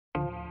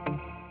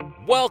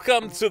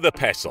Welcome to the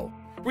Pestle,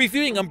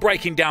 reviewing and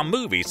breaking down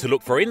movies to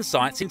look for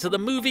insights into the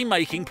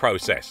movie-making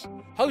process.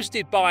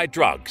 Hosted by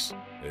Drugs.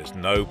 There's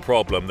no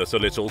problem that a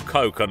little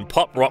coke and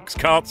pop rocks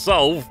can't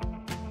solve.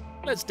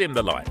 Let's dim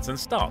the lights and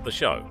start the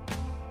show.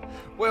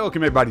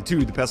 Welcome everybody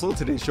to The Pestle.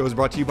 Today's show is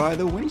brought to you by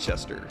the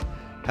Winchester.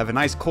 Have a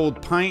nice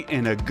cold pint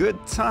and a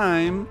good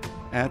time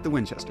at the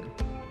Winchester.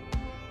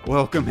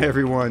 Welcome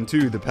everyone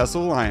to The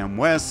Pestle. I am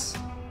Wes.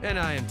 And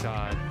I am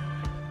Todd.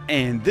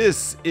 And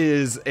this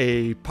is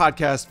a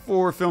podcast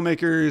for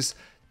filmmakers,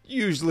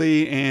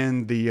 usually,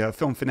 and the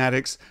film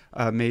fanatics,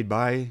 made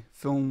by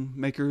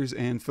filmmakers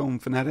and film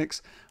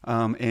fanatics.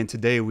 And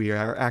today we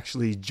are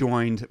actually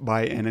joined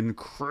by an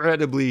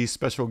incredibly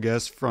special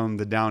guest from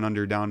the Down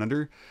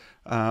Under.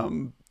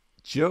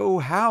 Joe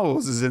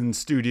Howells is in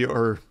studio,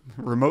 or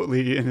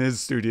remotely in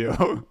his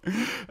studio,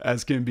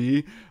 as can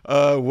be.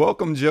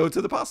 Welcome, Joe,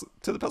 to the Pestle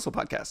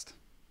podcast.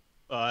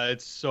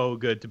 It's so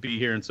good to be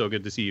here and so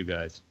good to see you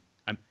guys.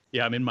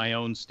 I'm in my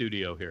own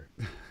studio here.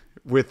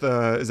 With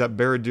is that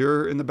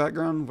Barad-dûr in the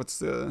background? What's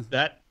the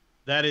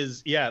that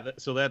is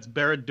so that's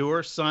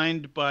Barad-dûr,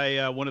 signed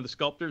by one of the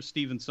sculptors,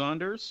 Stephen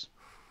Saunders.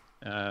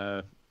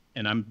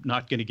 And I'm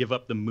not going to give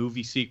up the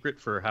movie secret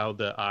for how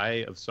the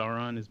eye of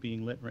Sauron is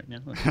being lit right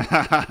now.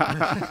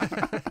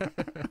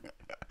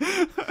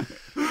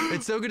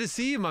 It's so good to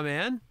see you, my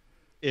man.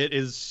 It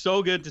is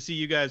so good to see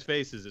you guys'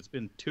 faces. It's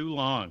been too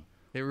long.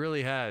 It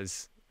really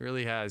has. It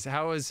really has.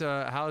 How is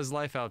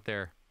life out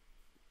there?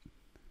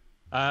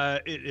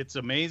 It's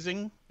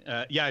amazing.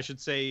 I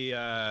should say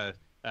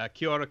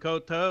kia ora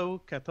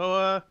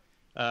katoa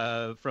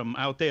from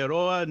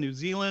Aotearoa, New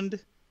Zealand.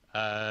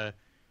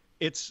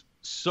 It's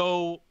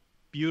so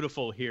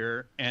beautiful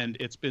here, and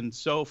it's been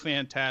so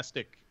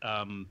fantastic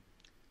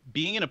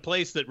being in a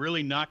place that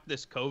really knocked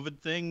this COVID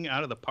thing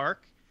out of the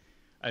park.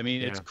 I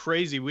mean, It's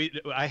crazy.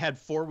 I had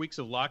 4 weeks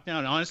of lockdown,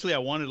 and honestly, I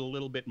wanted a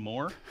little bit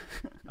more.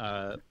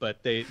 But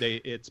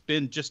it's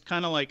been just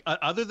kind of like,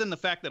 other than the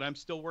fact that I'm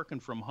still working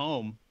from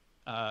home,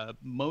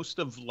 most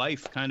of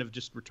life kind of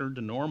just returned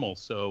to normal.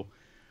 So,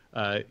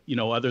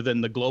 other than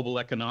the global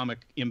economic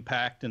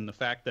impact and the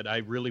fact that I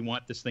really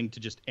want this thing to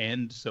just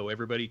end so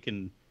everybody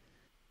can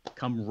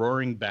come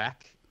roaring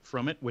back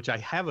from it, which I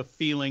have a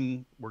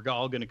feeling we're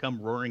all going to come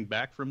roaring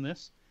back from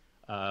this.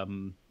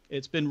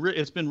 It's been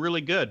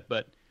really good,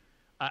 but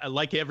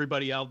like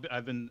everybody else,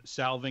 I've been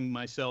salving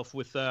myself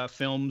with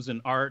films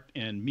and art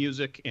and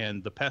music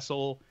and the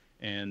Pestle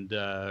and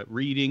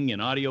reading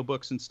and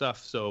audiobooks and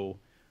stuff. So,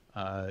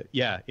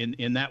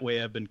 in that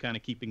way, I've been kind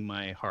of keeping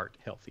my heart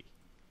healthy.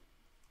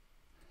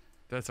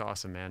 That's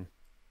awesome, man.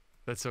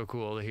 That's so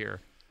cool to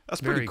hear. That's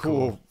pretty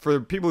cool.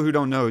 For people who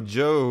don't know,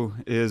 Joe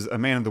is a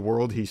man of the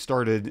world. He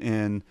started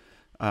in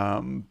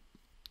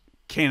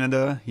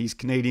Canada. He's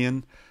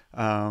Canadian.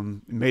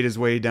 Made his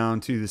way down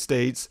to the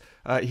States.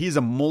 He's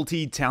a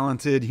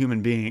multi-talented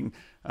human being,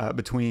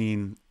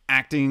 between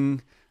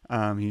acting.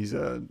 He's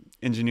an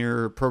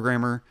engineer,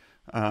 programmer,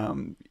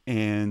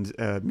 and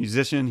a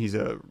musician. He's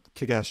a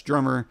kick-ass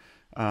drummer.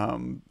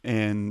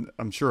 And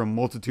I'm sure a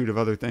multitude of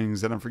other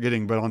things that I'm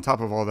forgetting. But on top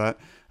of all that,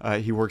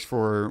 he works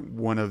for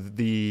one of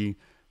the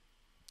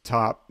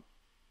top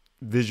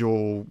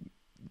visual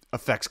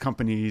effects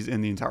companies in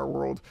the entire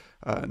world,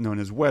 known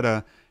as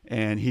Weta.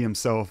 And he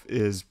himself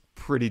is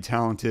pretty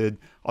talented,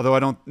 although I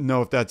don't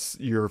know if that's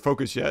your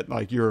focus yet.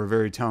 Like, you're a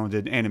very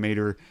talented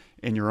animator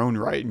in your own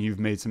right, and you've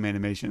made some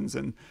animations,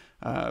 and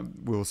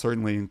we'll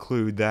certainly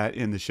include that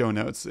in the show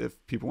notes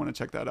if people want to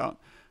check that out.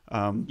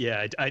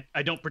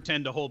 I don't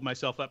pretend to hold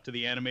myself up to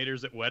the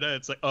animators at Weta.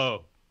 It's like,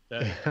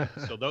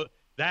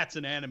 that's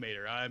an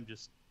animator. I'm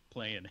just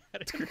playing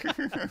at it.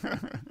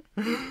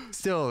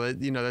 Still,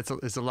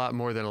 it's a lot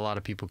more than a lot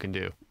of people can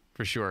do,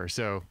 for sure.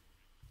 So,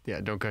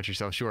 yeah, don't cut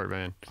yourself short,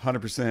 man.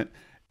 100%.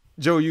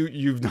 Joe,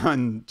 you've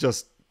done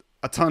just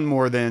a ton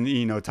more than,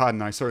 Todd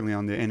and I, certainly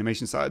on the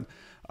animation side.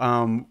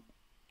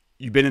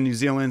 You've been in New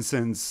Zealand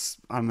since,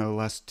 I don't know, the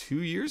last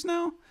 2 years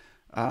now?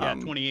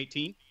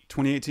 2018.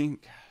 2018?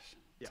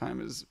 Gosh, time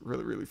is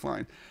really, really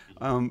flying.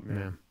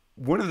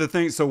 One of the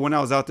things, so when I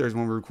was out there is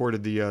when we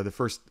recorded the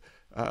first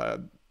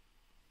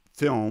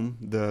film,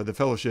 the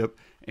Fellowship,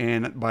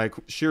 and by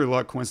sheer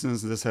luck,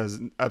 coincidence, this has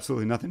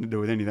absolutely nothing to do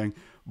with anything,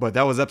 but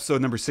that was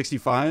episode number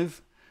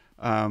 65.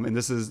 And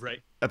this is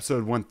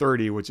episode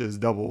 130, which is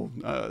double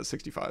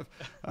 65.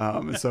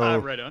 And so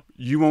right on.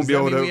 You won't be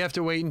able to. We have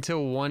to wait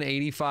until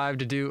 185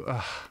 to do.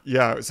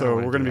 So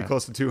we're going to be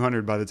close to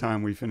 200 by the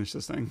time we finish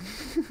this thing.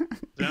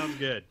 Sounds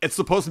good. It's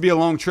supposed to be a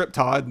long trip,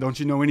 Todd. Don't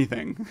you know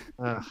anything?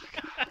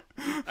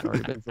 It's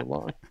already been so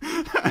long.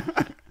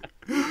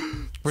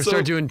 We're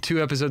start doing 2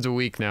 episodes a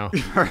week now.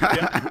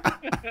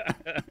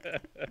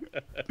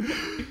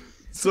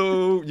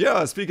 So,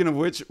 speaking of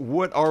which,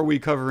 what are we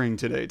covering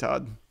today,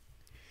 Todd?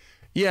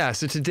 Yeah,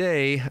 so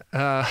today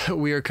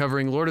we are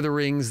covering Lord of the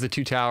Rings, The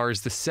Two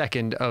Towers, the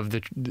second of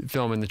the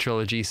film in the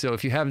trilogy. So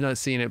if you have not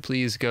seen it,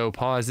 please go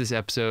pause this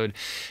episode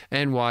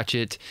and watch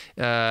it.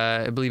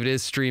 I believe it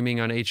is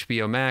streaming on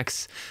HBO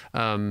Max,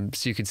 so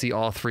you can see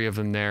all three of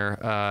them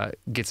there.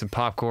 Get some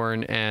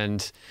popcorn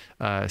and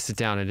sit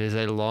down. It is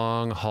a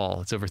long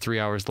haul. It's over 3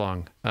 hours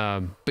long.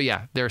 But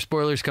yeah, there are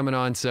spoilers coming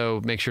on, so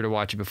make sure to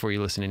watch it before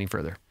you listen any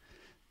further.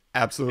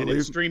 Absolutely. And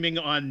it's streaming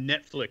on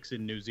Netflix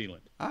in New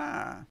Zealand.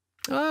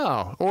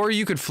 Oh, or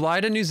you could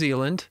fly to New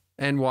Zealand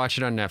and watch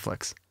it on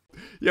Netflix.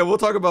 Yeah, we'll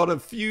talk about a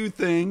few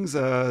things.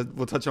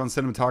 We'll touch on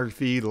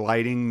cinematography,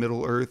 lighting,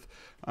 Middle Earth.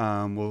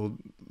 We'll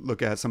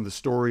look at some of the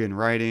story and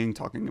writing,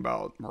 talking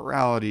about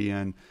morality,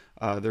 and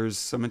there's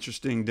some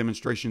interesting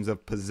demonstrations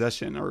of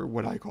possession, or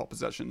what I call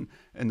possession,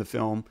 in the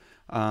film.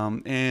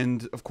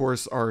 And of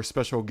course, our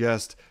special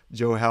guest,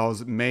 Joe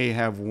Howes, may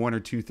have one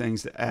or two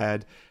things to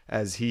add,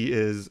 as he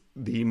is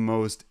the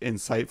most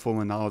insightful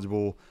and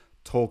knowledgeable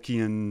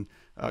Tolkien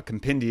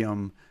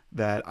compendium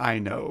that I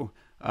know.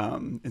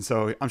 And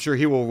so I'm sure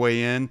he will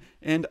weigh in,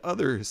 and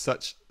other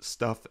such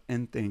stuff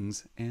and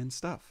things and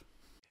stuff.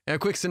 A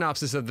quick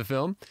synopsis of the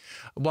film.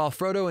 While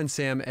Frodo and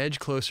Sam edge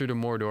closer to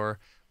Mordor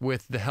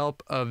with the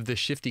help of the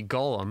shifty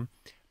Gollum,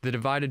 the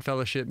divided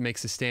fellowship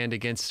makes a stand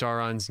against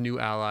Sauron's new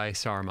ally,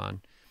 Saruman,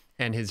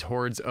 and his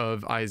hordes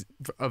of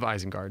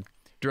Isengard.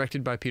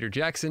 Directed by Peter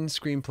Jackson,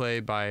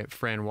 screenplay by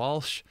Fran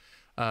Walsh,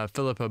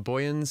 Philippa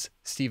Boyens,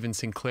 Stephen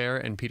Sinclair,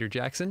 and Peter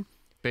Jackson,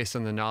 based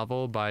on the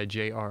novel by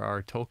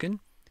JRR Tolkien.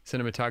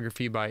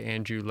 Cinematography by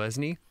Andrew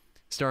Lesnie,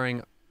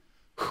 starring,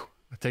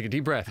 take a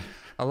deep breath,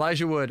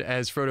 Elijah Wood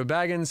as Frodo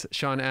Baggins,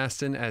 Sean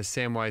Astin as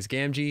Samwise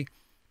Gamgee,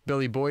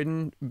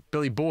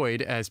 Billy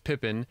Boyd as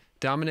Pippin,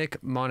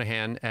 Dominic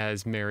Monaghan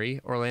as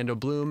Merry, Orlando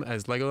Bloom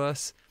as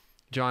Legolas,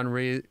 John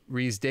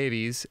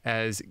Rhys-Davies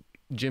as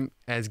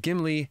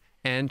Gimli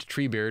and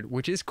Treebeard,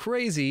 which is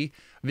crazy,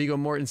 Viggo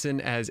Mortensen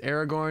as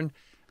Aragorn,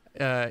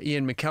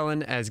 Ian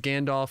McKellen as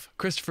Gandalf,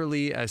 Christopher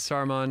Lee as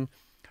Saruman,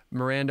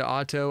 Miranda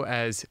Otto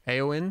as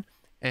Eowyn,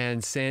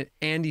 and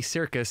Andy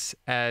Serkis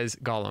as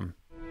Gollum.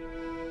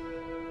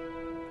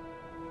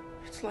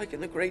 It's like in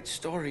the great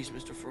stories,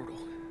 Mr. Frodo.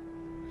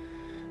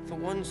 The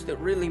ones that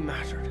really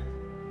mattered.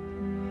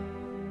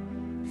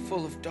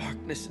 Full of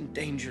darkness and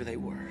danger they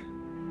were.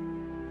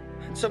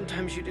 And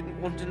sometimes you didn't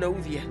want to know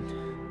the end.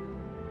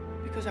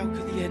 Because how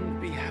could the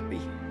end be happy?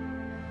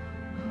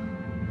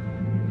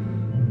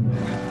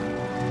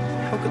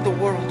 How could the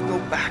world go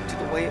back to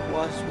the way it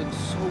was when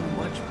so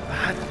much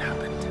bad had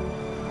happened?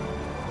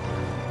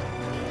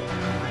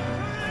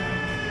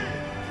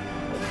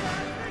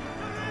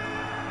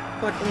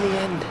 But in the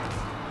end,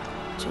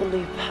 it's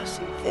only a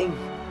passing thing.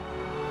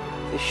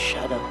 This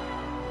shadow,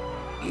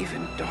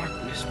 even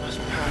darkness must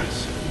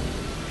pass.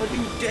 A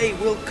new day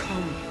will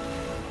come.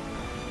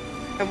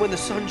 And when the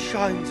sun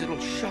shines, it'll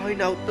shine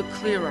out the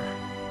clearer.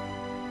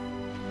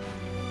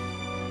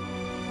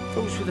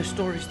 Those were the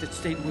stories that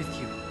stayed with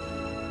you.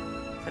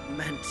 That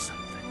meant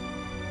something,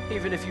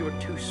 even if you were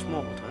too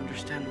small to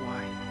understand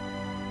why.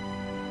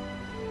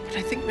 But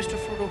I think, Mr.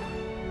 Frodo,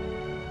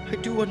 I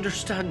do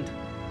understand.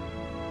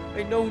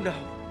 I know now.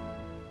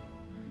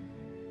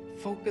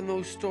 Folk in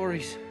those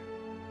stories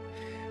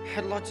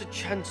had lots of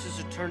chances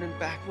of turning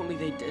back, only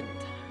they didn't.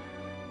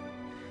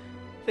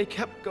 They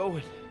kept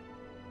going.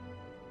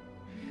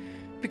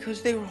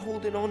 Because they were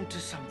holding on to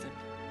something.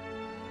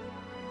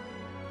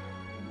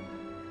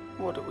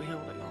 What are we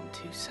holding on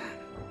to, Sam?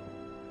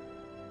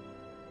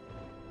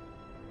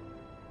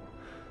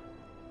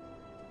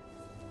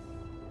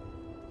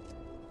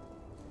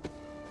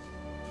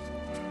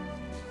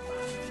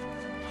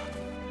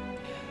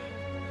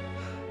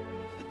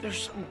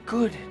 There's some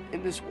good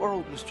in this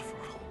world, Mr.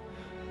 Frodo.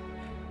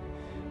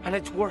 And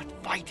it's worth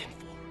fighting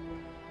for.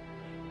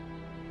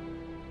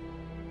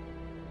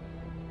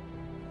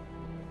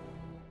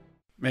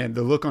 Man,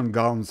 the look on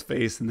Gollum's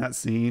face in that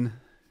scene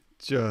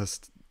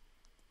just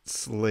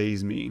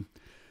slays me.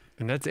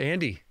 And that's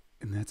Andy.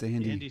 And that's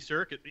Andy. Andy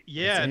Serkis.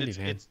 Yeah, Andy,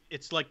 and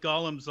it's like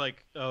Gollum's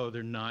like, oh,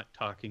 they're not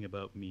talking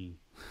about me.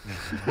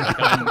 Like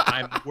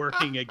I'm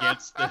working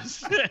against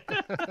this.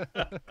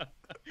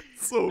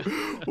 So,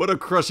 what a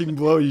crushing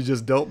blow you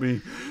just dealt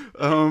me.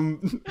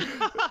 And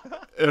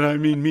I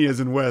mean me as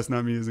in Wes,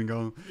 not me as in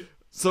Gollum.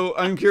 So,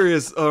 I'm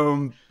curious,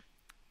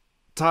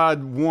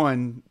 Todd,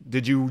 one,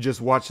 did you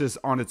just watch this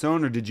on its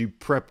own, or did you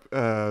prep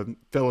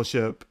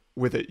Fellowship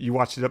with it? You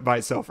watched it up by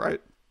itself, right?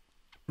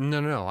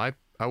 No.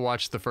 I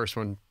watched the first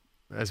one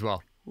as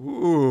well.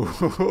 Ooh.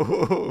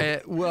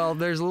 Well,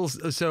 there's a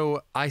little.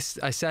 So I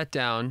sat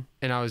down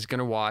and I was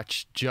gonna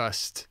watch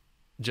just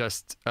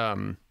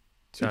Two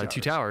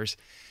Towers,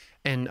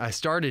 and I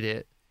started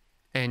it,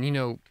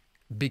 and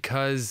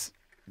because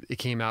it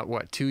came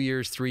out 3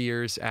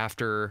 years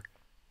after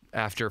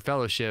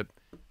Fellowship,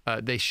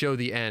 they show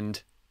the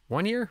end.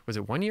 1 year? Was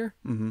it 1 year?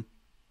 Mm-hmm.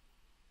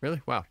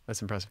 Really? Wow,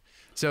 that's impressive.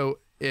 So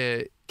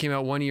it came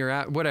out 1 year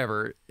out.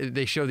 Whatever.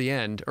 They show the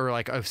end, or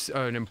like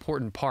an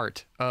important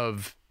part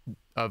of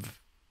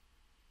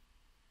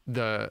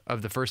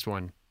the first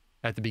one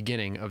at the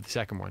beginning of the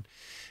second one.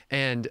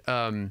 And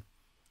so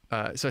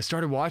I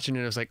started watching it,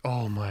 and I was like,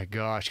 oh my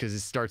gosh, because it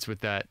starts with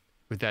that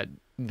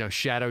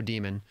shadow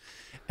demon.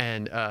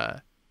 And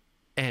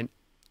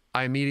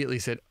I immediately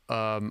said,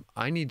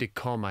 I need to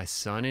call my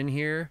son in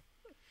here.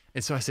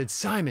 And so I said,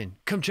 Simon,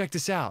 come check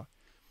this out.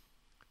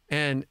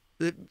 And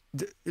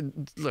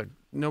look,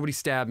 nobody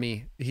stabbed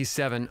me. He's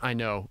 7. I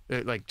know.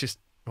 Like, just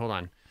hold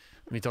on.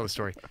 Let me tell the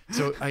story.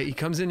 So he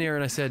comes in here,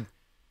 and I said,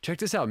 check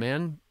this out,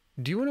 man.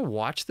 Do you want to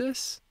watch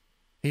this?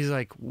 He's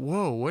like,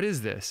 whoa, what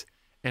is this?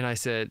 And I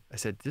said,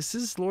 this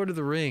is Lord of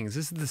the Rings.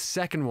 This is the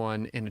second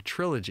one in a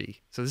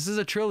trilogy. So this is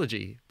a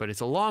trilogy, but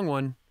it's a long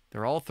one.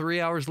 They're all 3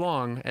 hours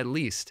long, at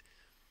least.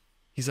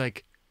 He's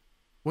like,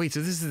 wait, so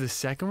this is the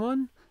second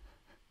one?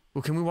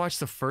 Well, can we watch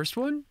the first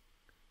one?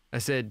 I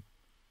said,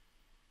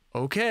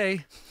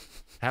 okay,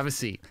 have a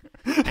seat.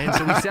 And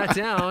so we sat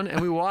down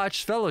and we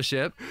watched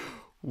Fellowship.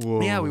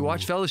 Whoa. Yeah, we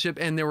watched Fellowship,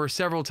 and there were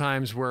several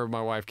times where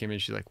my wife came in.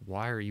 She's like,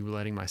 "Why are you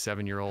letting my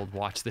 7-year-old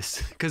watch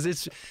this?" Because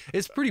it's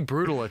pretty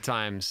brutal at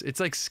times.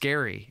 It's like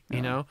scary,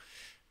 you know.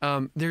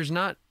 There's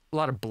not a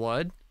lot of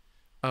blood,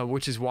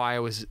 which is why I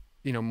was,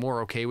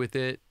 more okay with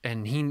it.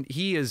 And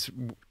he is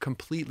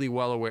completely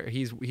well aware.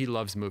 He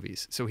loves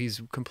movies, so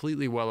he's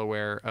completely well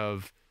aware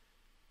of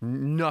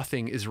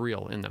nothing is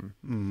real in them.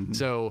 Mm-hmm.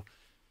 So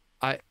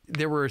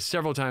there were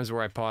several times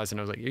where I paused and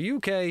I was like, "Are you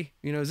okay?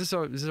 Is this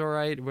all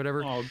right?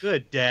 Whatever." Oh,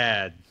 good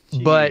dad.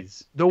 Jeez. But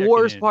the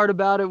worst part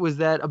about it was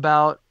that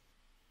about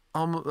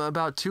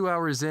 2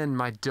 hours in,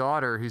 my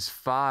daughter, who's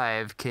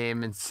 5,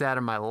 came and sat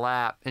on my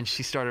lap, and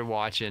she started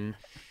watching.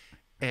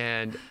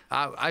 And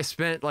I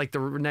spent like the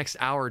next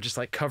hour just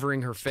like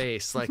covering her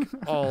face, like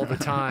all the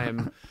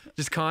time,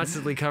 just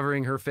constantly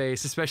covering her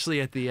face,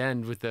 especially at the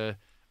end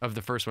of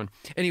the first one.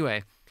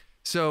 Anyway,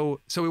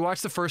 so we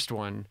watched the first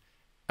one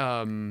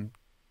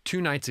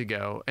 2 nights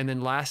ago, and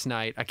then last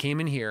night I came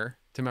in here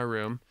to my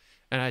room,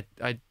 and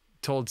I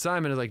told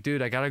Simon, I was like,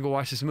 dude, I gotta go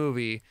watch this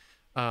movie.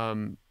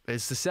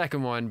 It's the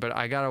second one, but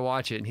I gotta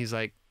watch it. And he's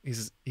like,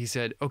 he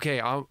said, okay,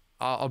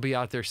 I'll be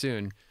out there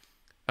soon.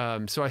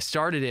 So I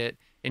started it,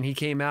 and he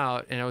came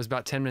out, and I was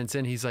about 10 minutes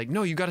in. He's like,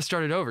 no, you gotta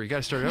start it over.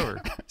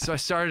 So I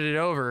started it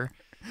over.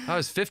 I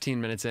was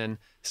 15 minutes in,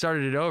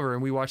 started it over,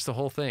 and we watched the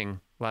whole thing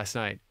last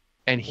night.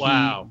 And he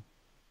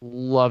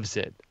loves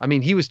it. I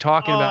mean, he was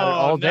talking about it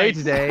all day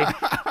today,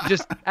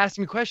 just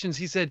asking me questions.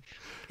 He said,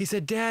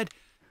 Dad,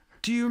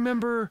 do you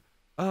remember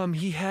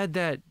he had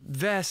that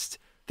vest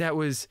that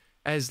was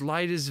as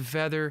light as a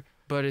feather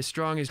but as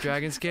strong as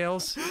dragon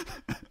scales?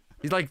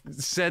 He like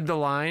said the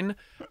line,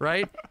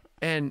 right?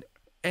 And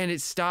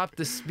it stopped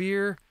the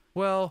spear.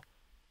 Well,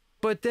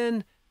 but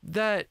then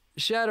that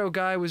shadow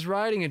guy was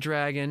riding a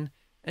dragon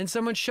and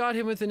someone shot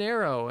him with an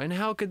arrow. And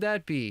how could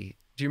that be?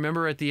 Do you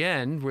remember at the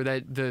end where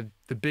the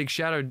big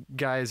shadow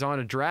guy is on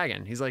a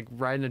dragon? He's like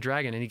riding a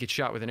dragon and he gets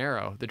shot with an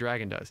arrow. The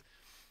dragon does.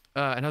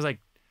 And I was like,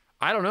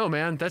 I don't know,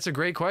 man. That's a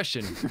great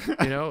question.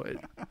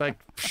 Like,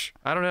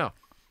 I don't know.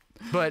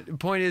 But the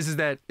point is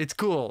that it's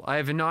cool. I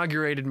have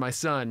inaugurated my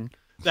son.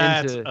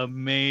 That's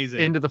amazing.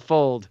 Into the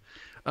fold.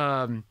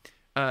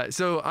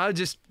 So I'll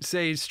just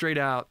say straight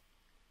out,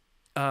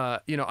 I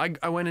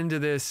went into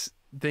this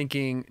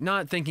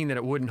not thinking that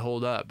it wouldn't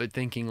hold up, but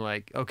thinking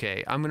like,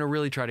 okay, I'm going to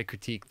really try to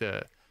critique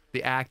the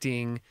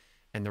acting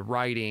and the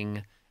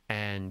writing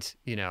and,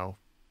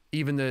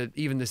 even the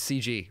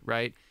CG,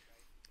 right?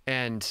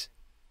 And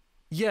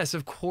yes,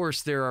 of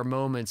course there are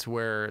moments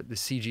where the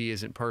CG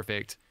isn't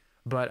perfect,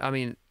 but I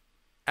mean,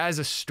 as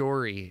a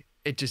story,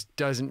 it just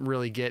doesn't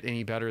really get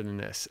any better than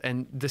this.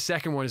 And the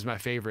second one is my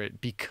favorite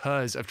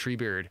because of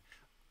Treebeard.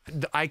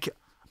 I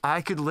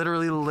could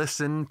literally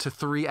listen to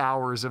 3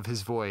 hours of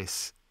his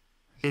voice.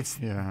 It's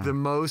the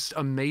most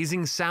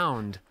amazing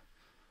sound.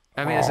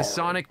 I mean, as a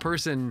sonic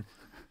person,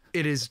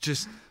 it is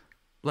just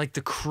like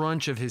the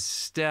crunch of his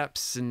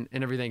steps and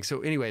everything. So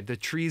anyway, the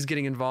trees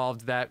getting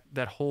involved, that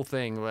whole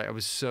thing,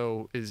 is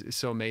so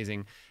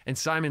amazing. And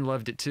Simon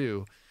loved it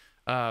too.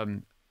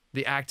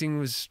 The acting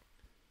was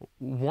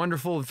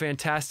wonderful and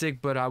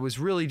fantastic, but I was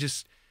really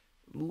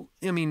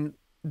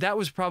that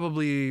was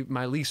probably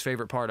my least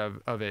favorite part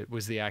of it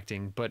was the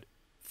acting. But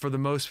for the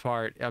most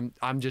part,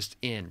 I'm just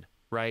in,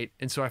 right?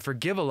 And so I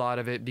forgive a lot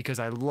of it because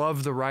I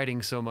love the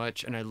writing so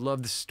much and I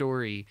love the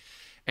story,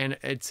 and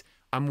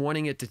I'm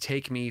wanting it to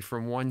take me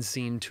from one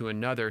scene to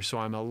another. So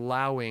I'm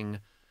wanting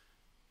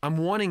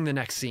the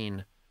next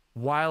scene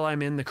while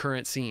I'm in the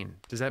current scene.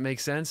 Does that make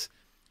sense?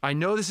 I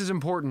know this is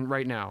important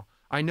right now.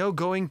 I know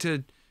going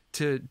to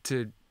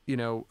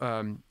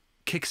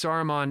kick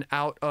Saruman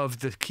out of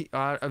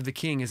the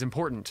king is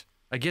important.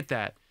 I get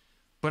that,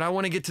 but I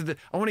want to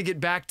get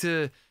back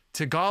to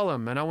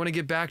Gollum, and I want to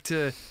get back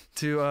to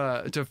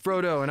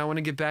Frodo, and I want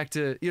to get back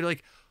to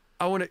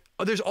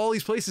there's all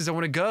these places I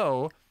want to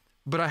go,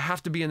 but I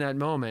have to be in that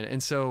moment.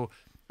 And so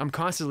I'm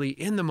constantly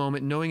in the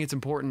moment knowing it's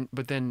important,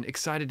 but then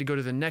excited to go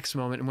to the next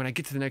moment. And when I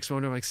get to the next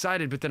moment, I'm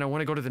excited, but then I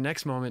want to go to the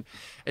next moment.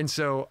 And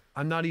so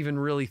I'm not even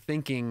really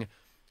thinking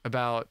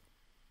about,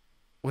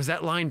 was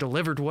that line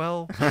delivered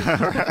well?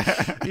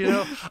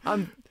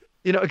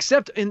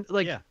 Except in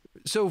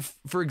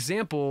for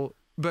example,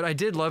 but I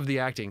did love the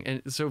acting.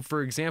 And so,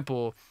 for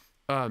example,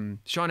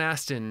 Sean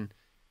Astin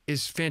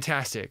is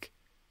fantastic.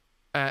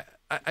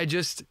 I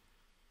just,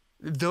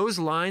 those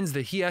lines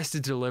that he has to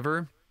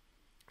deliver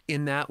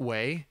in that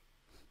way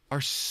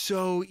are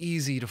so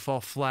easy to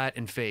fall flat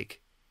and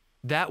fake.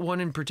 That one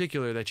in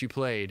particular that you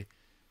played,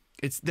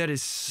 that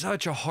is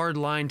such a hard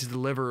line to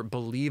deliver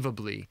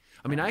believably.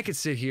 I mean, I could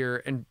sit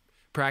here and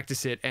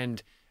practice it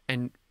and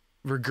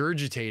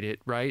regurgitate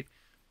it, right?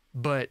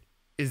 But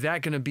is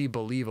that going to be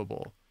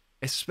believable?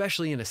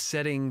 Especially in a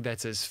setting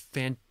that's as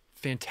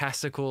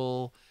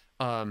fantastical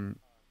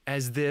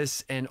as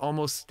this, and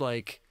almost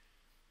like,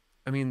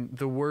 I mean,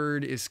 the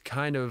word is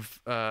kind of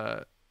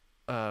a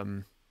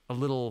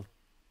little,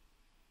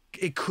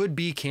 it could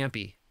be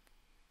campy,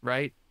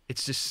 right?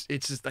 It's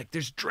just like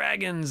there's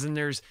dragons and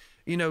there's,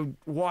 you know,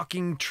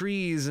 walking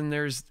trees and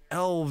there's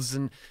elves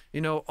and,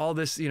 you know, all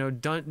this, you know,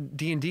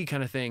 D&D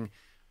kind of thing.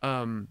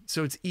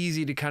 So it's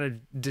easy to kind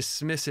of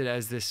dismiss it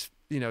as this,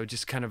 you know,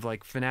 just kind of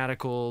like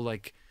fanatical,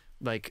 like,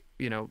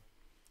 you know,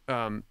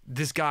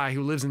 this guy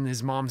who lives in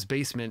his mom's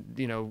basement,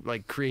 you know,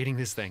 like creating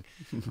this thing.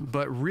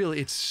 But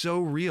really, it's so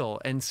real.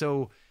 And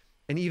so,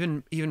 and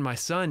even my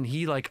son,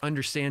 he like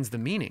understands the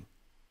meaning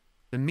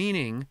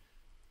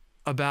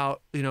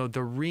about, you know,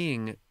 the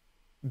ring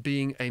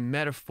being a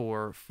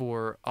metaphor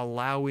for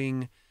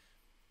allowing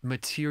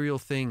material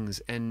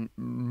things and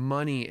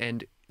money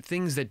and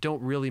things that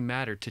don't really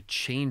matter to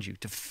change you,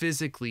 to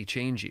physically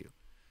change you,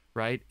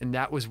 right? And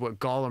that was what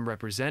Gollum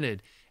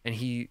represented. And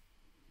he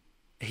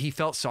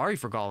felt sorry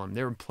for Gollum.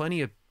 There were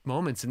plenty of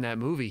moments in that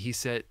movie. He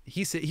said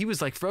he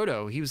was like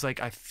Frodo. He was like,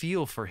 I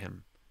feel for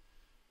him.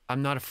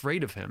 I'm not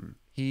afraid of him.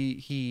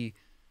 He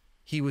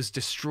was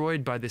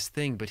destroyed by this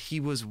thing, but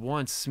he was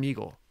once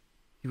Smeagol.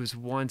 He was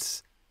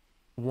once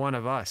one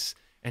of us,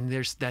 and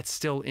that's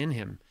still in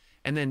him.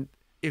 And then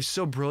it's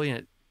so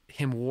brilliant,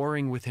 him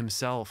warring with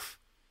himself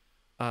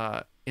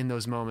in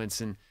those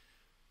moments. And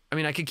I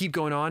mean, I could keep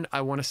going on.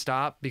 I want to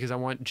stop because I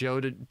want Joe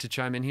to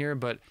chime in here,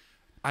 but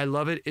I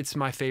love it. It's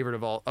my favorite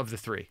of all of the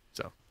three.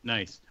 So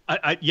nice.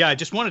 I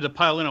just wanted to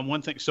pile in on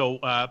one thing. So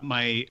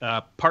my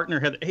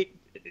partner hey,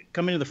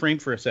 come into the frame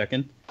for a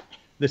second.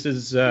 This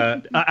is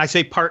I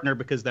say partner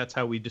because that's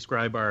how we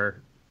describe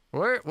our.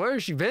 Where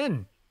has she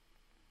been?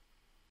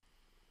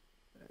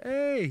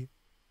 Hey.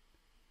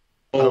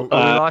 We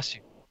lost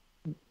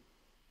you.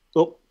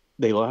 Oh,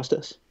 they lost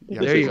us. Yeah,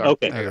 there you are.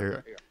 Okay.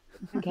 There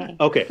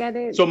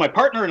Okay. So my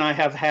partner and I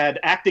have had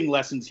acting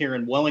lessons here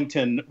in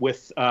Wellington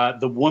with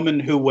the woman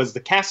who was the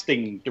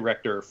casting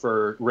director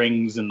for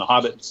Rings and The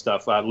Hobbit and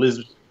stuff,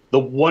 Liz, the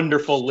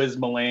wonderful Liz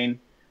Mullane.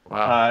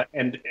 Wow.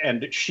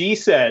 And she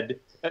said,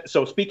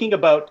 so speaking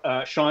about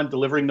Sean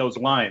delivering those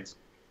lines,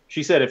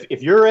 she said,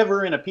 if you're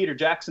ever in a Peter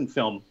Jackson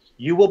film,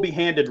 you will be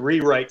handed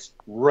rewrites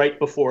right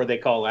before they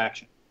call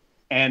action.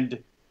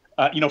 And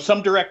you know,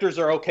 some directors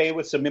are okay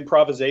with some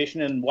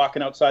improvisation and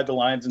walking outside the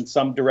lines, and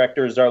some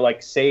directors are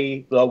like,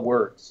 say the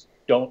words,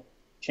 don't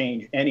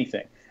change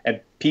anything. And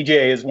PJ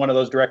is one of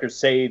those directors,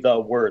 say the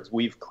words.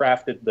 We've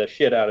crafted the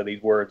shit out of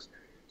these words,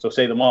 so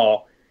say them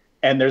all.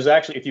 And there's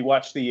actually, if you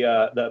watch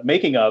the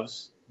making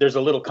ofs, there's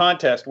a little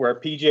contest where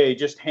PJ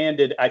just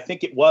handed, I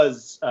think it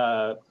was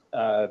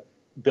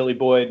Billy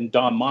Boyd and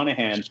Dom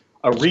Monaghan,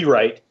 a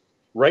rewrite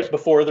right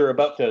before they're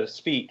about to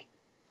speak.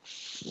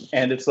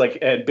 And it's like,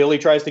 and Billy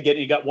tries to get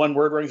it. He got one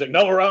word wrong. He's like,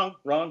 no,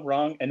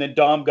 wrong. And then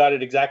Dom got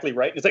it exactly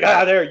right. It's like,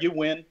 there, you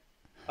win.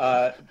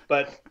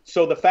 But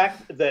so the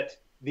fact that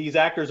these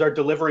actors are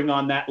delivering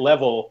on that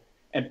level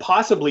and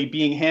possibly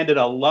being handed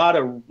a lot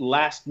of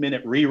last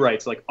minute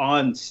rewrites, like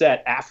on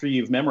set after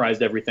you've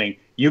memorized everything.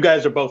 You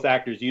guys are both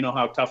actors. You know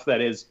how tough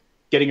that is,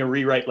 getting a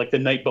rewrite like the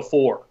night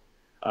before.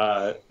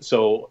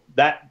 So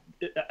that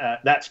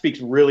speaks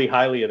really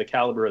highly of the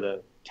caliber of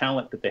the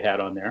talent that they had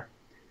on there.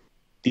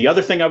 The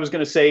other thing I was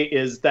going to say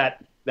is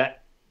that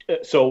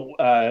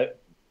the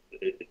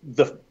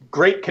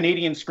great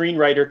Canadian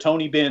screenwriter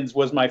Tony Binns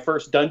was my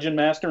first dungeon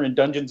master in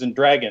Dungeons and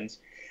Dragons,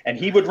 and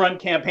he would run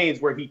campaigns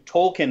where he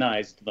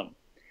Tolkienized them.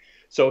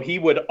 So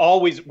we'd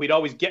always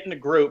get in a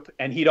group,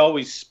 and he'd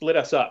always split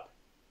us up,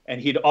 and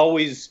he'd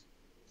always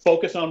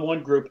focus on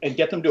one group and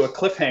get them to a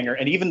cliffhanger,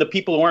 and even the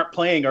people who aren't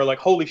playing are like,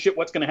 holy shit,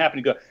 what's going to happen?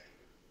 He'd go,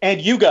 and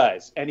you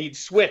guys, and he'd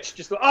switch,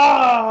 just go,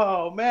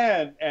 oh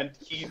man, and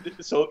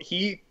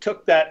he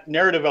took that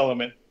narrative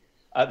element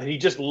that he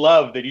just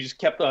loved, that he just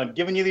kept on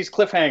giving you these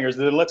cliffhangers,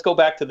 and then let's go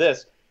back to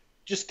this,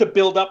 just to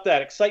build up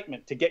that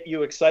excitement, to get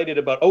you excited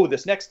about,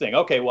 this next thing.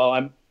 Okay, well,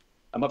 I'm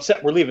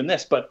upset we're leaving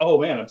this, but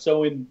oh man, I'm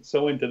so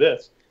into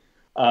this.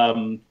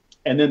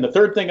 And then the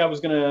third thing I was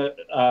going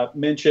to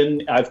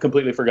mention, I've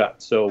completely forgotten,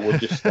 so we'll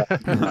just.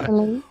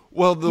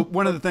 Well,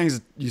 one of the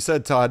things you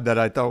said, Todd, that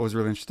I thought was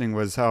really interesting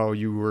was how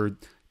you were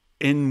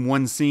in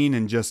one scene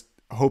and just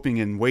hoping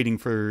and waiting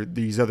for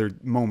these other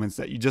moments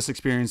that you just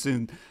experienced,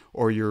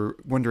 or you're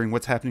wondering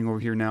what's happening over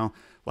here now.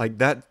 Like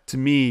that, to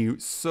me,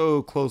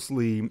 so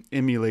closely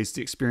emulates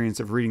the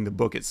experience of reading the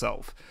book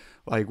itself.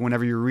 Like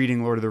whenever you're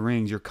reading Lord of the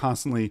Rings, you're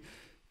constantly,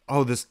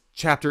 this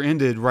chapter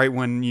ended right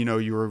when, you know,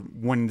 you were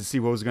wanting to see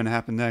what was going to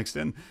happen next.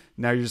 And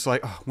now you're just like,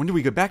 oh, when do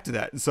we get back to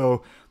that? And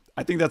so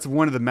I think that's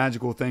one of the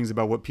magical things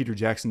about what Peter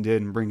Jackson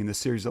did in bringing this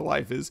series to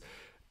life, is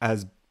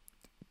as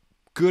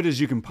good as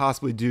you can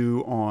possibly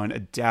do on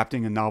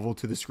adapting a novel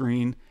to the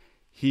screen,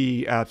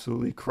 he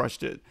absolutely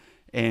crushed it.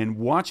 And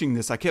watching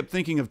this, I kept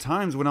thinking of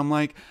times when I'm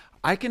like,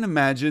 I can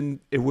imagine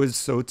it was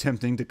so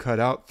tempting to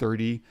cut out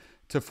 30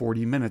 to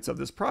 40 minutes of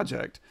this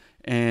project.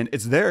 And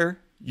it's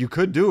there. You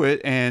could do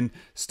it and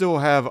still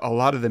have a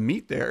lot of the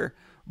meat there,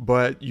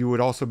 but you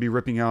would also be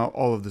ripping out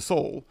all of the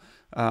soul.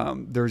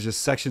 There's just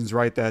sections,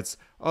 right? That's,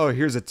 oh,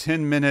 here's a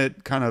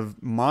 10-minute kind of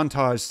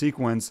montage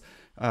sequence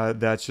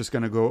that's just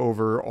going to go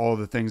over all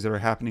the things that are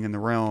happening in the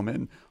realm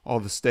and all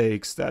the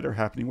stakes that are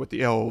happening with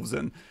the elves.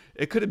 And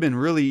it could have been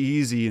really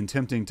easy and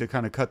tempting to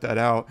kind of cut that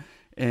out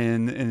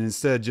and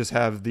instead just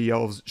have the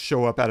elves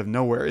show up out of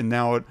nowhere. And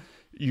now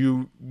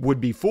you would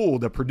be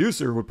fooled. A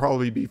producer would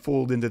probably be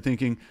fooled into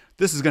thinking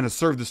this is going to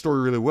serve the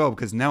story really well,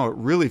 because now it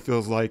really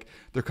feels like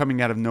they're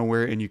coming out of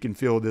nowhere and you can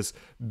feel this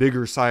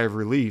bigger sigh of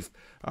relief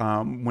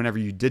whenever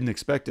you didn't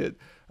expect it.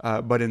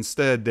 But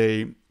instead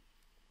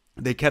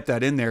they kept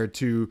that in there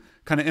to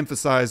kind of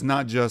emphasize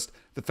not just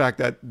the fact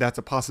that that's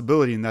a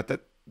possibility and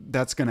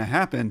that's going to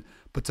happen,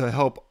 but to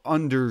help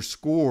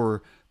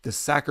underscore the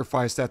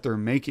sacrifice that they're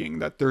making,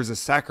 that there's a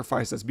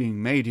sacrifice that's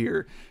being made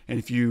here. And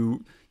if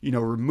you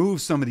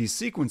remove some of these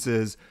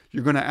sequences,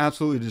 you're going to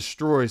absolutely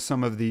destroy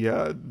some of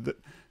the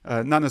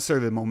not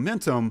necessarily the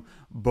momentum,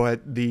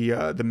 but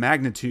the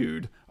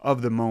magnitude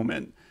of the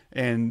moment.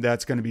 And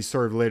that's going to be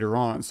served later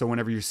on. So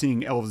whenever you're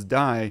seeing elves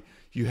die,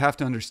 you have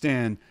to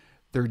understand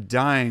they're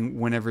dying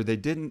whenever they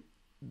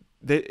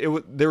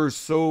were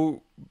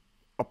so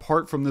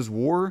apart from this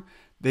war.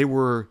 They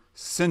were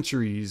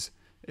centuries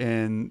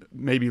and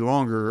maybe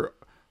longer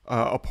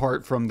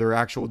apart from their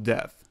actual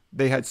death.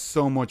 They had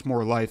so much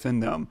more life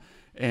in them.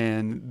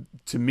 And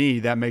to me,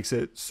 that makes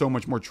it so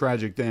much more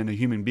tragic than a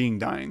human being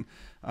dying.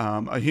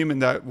 A human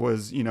that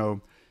was,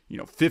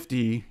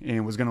 50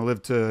 and was going to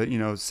live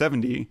to,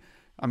 70.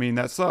 I mean,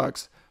 that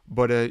sucks.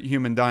 But a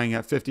human dying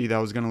at 50 that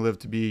was going to live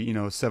to be,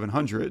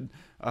 700,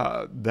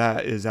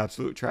 that is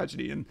absolute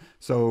tragedy. And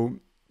so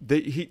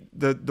the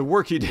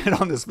work he did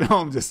on this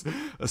film just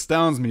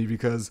astounds me,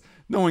 because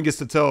no one gets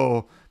to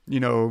tell,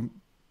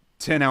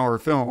 10-hour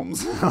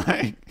films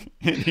and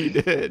he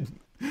did.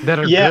 That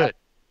are good.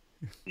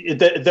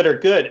 That are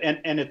good.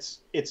 And it's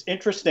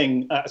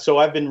interesting. So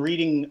I've been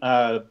reading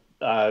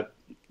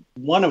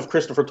one of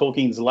Christopher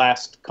Tolkien's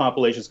last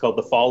compilations called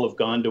The Fall of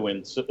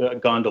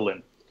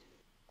Gondolin.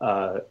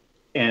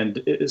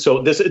 And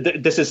so this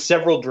is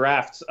several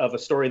drafts of a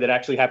story that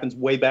actually happens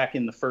way back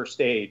in the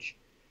First Age.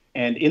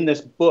 And in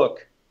this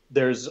book,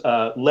 there's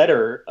a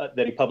letter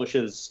that he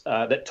publishes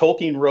that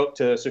Tolkien wrote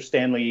to Sir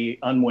Stanley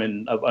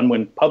Unwin of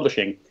Unwin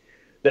Publishing,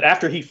 that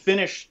after he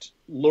finished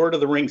Lord of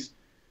the Rings,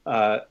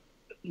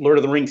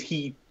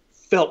 he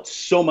felt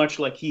so much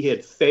like he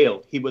had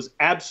failed. He was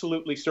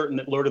absolutely certain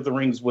that Lord of the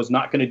Rings was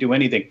not going to do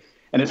anything.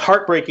 And it's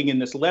heartbreaking. In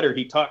this letter,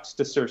 he talks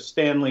to Sir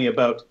Stanley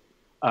about,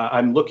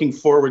 I'm looking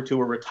forward to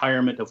a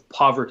retirement of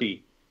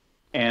poverty,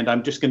 and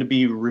I'm just going to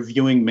be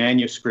reviewing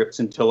manuscripts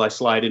until I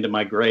slide into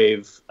my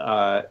grave.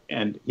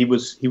 And he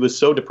was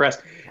so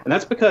depressed. And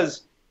that's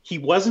because he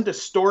wasn't a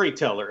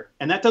storyteller.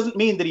 And that doesn't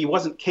mean that he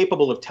wasn't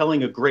capable of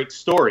telling a great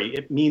story.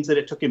 It means that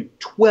it took him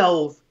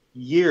 12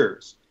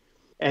 years.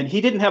 And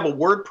he didn't have a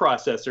word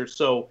processor,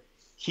 so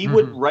he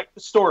would write the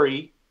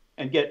story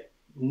and get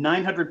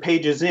 900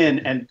 pages in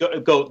and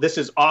go, this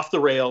is off the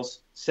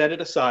rails, set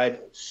it aside,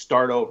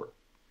 start over.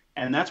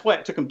 And that's why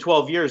it took him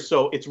 12 years.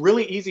 So it's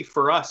really easy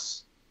for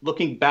us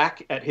looking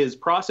back at his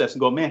process and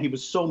go, man, he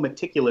was so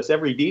meticulous,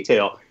 every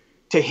detail.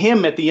 To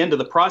him, at the end of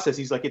the process,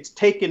 he's like, it's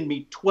taken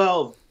me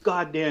 12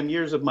 goddamn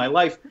years of my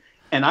life,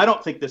 and I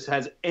don't think this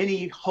has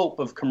any hope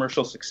of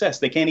commercial success.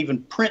 They can't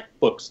even print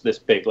books this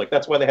big. Like,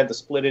 that's why they had to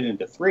split it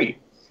into 3.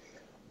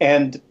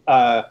 And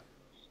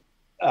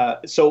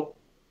so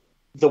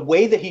the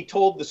way that he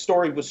told the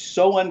story was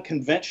so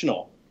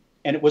unconventional,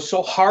 and it was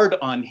so hard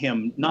on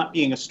him not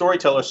being a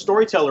storyteller. A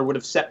storyteller would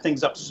have set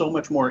things up so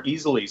much more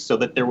easily so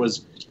that there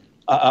was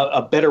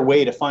a better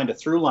way to find a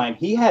through line.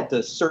 He had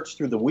to search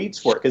through the weeds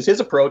for it, because his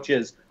approach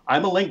is,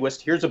 I'm a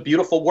linguist, here's a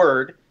beautiful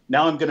word,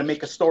 now I'm going to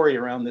make a story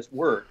around this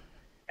word.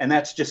 And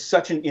that's just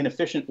such an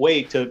inefficient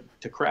way to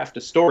craft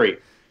a story.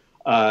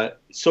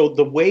 So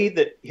the way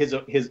that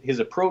his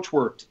approach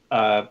worked,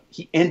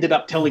 he ended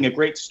up telling a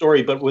great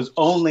story, but it was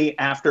only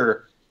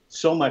after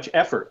so much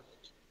effort.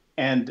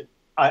 And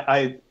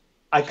I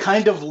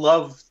kind of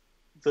love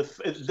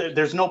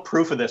there's no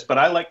proof of this, but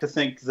I like to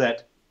think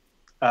that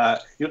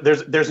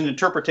there's an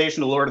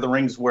interpretation of Lord of the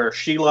Rings where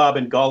Shelob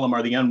and Gollum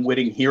are the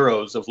unwitting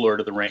heroes of Lord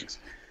of the Rings,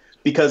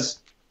 because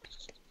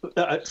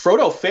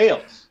Frodo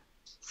fails.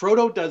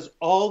 Frodo does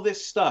all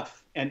this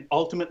stuff and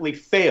ultimately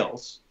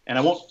fails. And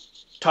I won't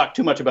talk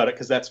too much about it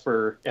because that's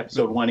for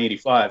episode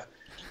 185.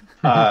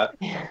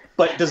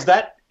 But does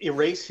that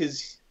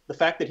erase the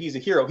fact that he's a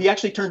hero? He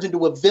actually turns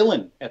into a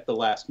villain at the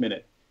last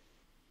minute.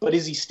 But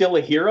is he still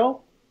a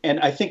hero? And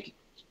I think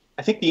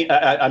I think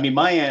I mean,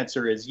 my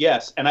answer is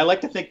yes. And I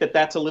like to think that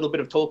that's a little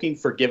bit of Tolkien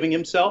forgiving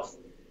himself,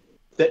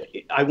 that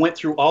I went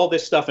through all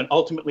this stuff and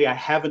ultimately I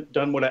haven't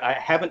done I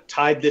haven't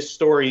tied this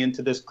story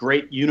into this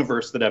great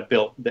universe that I've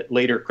built that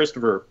later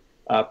Christopher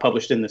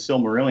published in the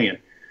Silmarillion.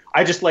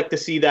 I just like to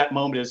see that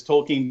moment as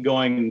Tolkien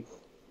going,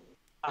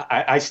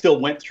 I still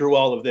went through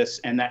all of this,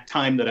 and that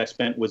time that I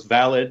spent was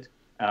valid,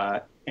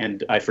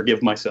 and I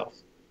forgive myself.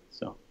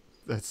 So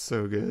that's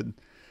so good.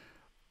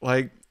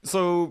 Like,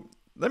 so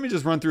let me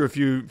just run through a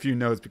few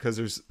notes because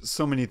there's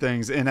so many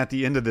things. And at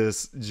the end of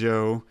this,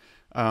 Joe,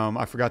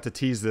 I forgot to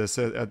tease this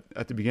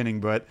at the beginning,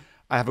 but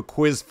I have a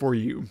quiz for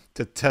you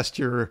to test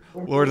your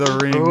Lord of the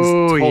Rings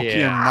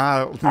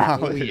Tolkien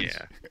knowledge. Oh,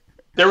 yeah.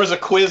 There was a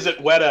quiz at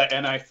Weta,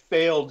 and I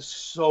failed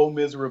so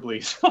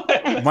miserably.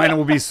 Mine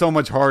will be so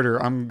much harder.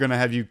 I'm going to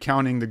have you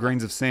counting the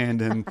grains of sand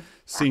in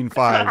scene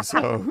 5.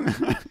 So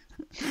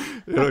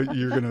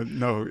you're going to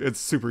know. It's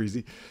super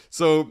easy.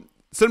 So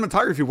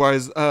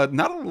cinematography-wise,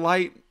 not a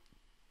light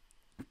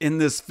in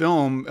this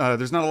film.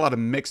 There's not a lot of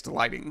mixed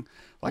lighting.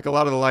 Like, a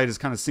lot of the light is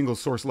kind of single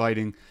source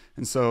lighting.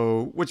 And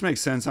so, which makes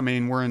sense. I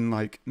mean, we're in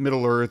like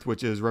Middle Earth,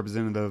 which is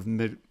representative of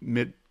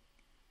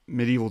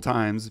medieval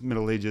times,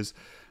 Middle Ages.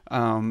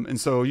 And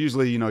so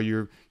usually,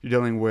 you're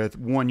dealing with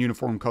one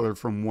uniform color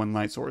from one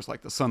light source,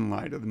 like the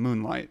sunlight or the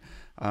moonlight,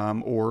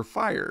 or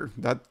fire.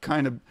 That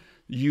kind of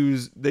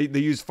they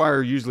use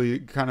fire usually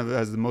kind of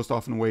as the most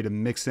often way to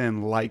mix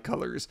in light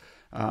colors,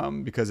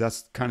 because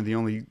that's kind of the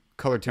only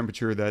color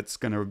temperature that's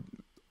going to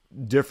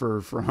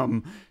differ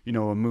from, a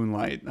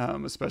moonlight,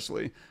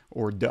 especially,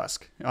 or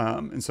dusk.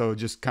 And so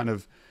just kind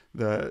of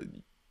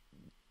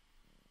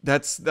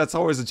that's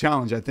always a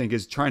challenge, I think,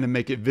 is trying to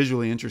make it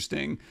visually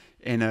interesting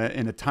in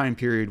a time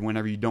period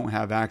whenever you don't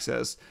have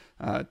access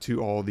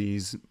to all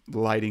these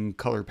lighting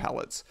color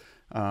palettes,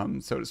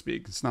 so to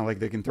speak. It's not like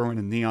they can throw in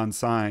a neon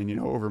sign,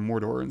 over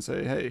Mordor and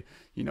say, hey,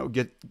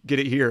 get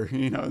it here,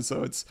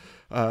 so it's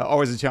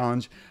always a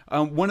challenge.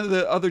 One of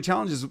the other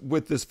challenges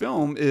with this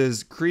film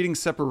is creating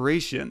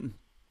separation.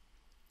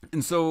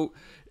 And so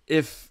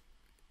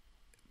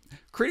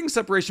creating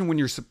separation when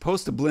you're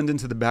supposed to blend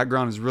into the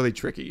background is really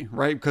tricky,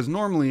 right? Because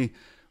normally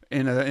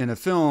in a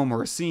film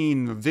or a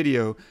scene, a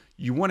video,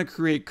 you want to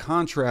create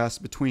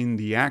contrast between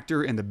the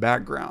actor and the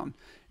background.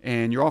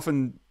 And you're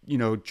often,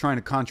 trying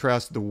to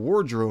contrast the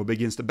wardrobe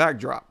against the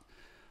backdrop.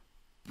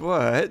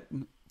 But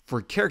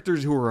for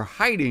characters who are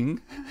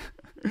hiding,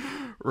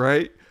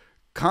 right,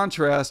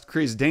 contrast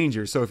creates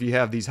danger. So if you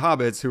have these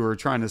hobbits who are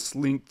trying to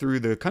slink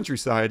through the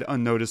countryside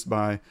unnoticed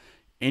by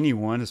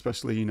anyone,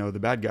 especially, the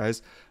bad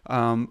guys,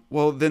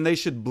 well, then they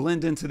should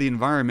blend into the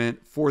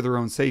environment for their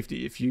own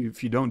safety. If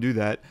you don't do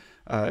that,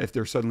 if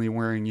they're suddenly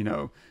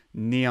wearing,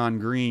 neon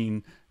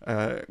green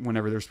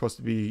whenever they're supposed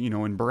to be,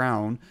 in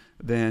brown,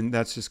 then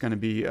that's just going to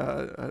be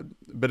a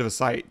bit of a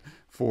sight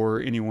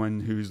for anyone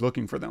who's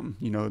looking for them.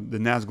 The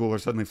Nazgul are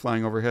suddenly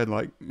flying overhead,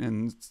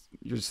 and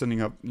you're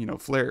sending up,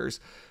 flares.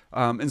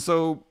 And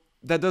so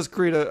that does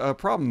create a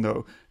problem,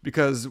 though,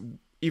 because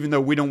even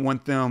though we don't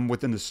want them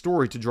within the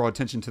story to draw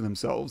attention to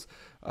themselves,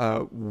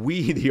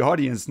 we, the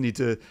audience, need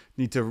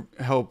to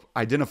help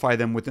identify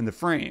them within the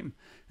frame.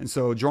 And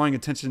so drawing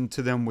attention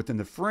to them within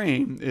the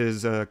frame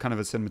is kind of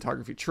a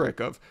cinematography trick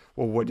of,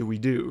 well, what do we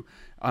do?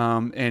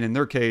 And in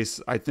their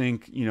case, I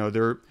think,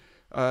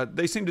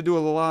 they seem to do a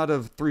lot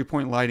of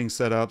 3-point lighting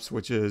setups,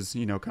 which is,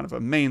 kind of a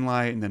main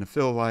light and then a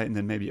fill light and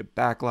then maybe a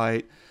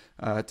backlight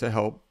to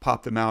help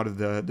pop them out of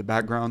the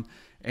background.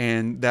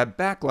 And that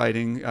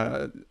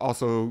backlighting,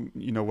 also,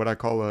 what I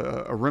call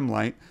a rim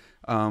light,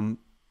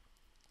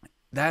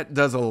 that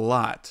does a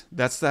lot.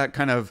 That's that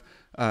kind of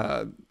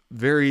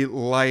very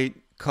light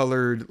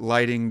colored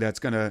lighting that's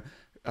going to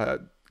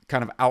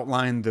kind of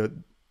outline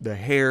the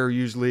hair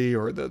usually,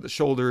 or the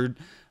shouldered.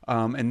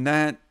 And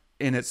that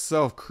in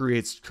itself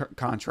creates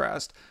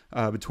contrast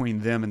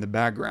between them and the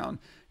background.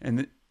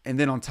 And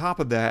then on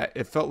top of that,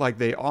 it felt like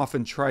they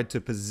often tried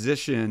to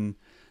position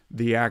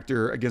the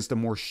actor against a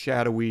more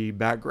shadowy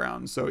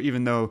background. So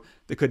even though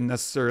they couldn't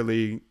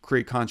necessarily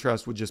create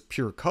contrast with just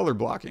pure color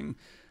blocking,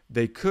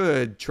 they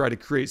could try to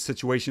create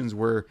situations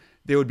where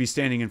they would be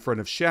standing in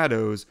front of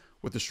shadows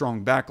with a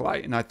strong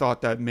backlight. And I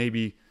thought that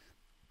maybe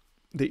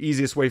the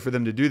easiest way for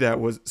them to do that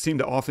seemed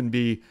to often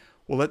be,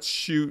 well, let's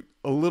shoot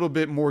a little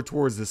bit more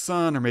towards the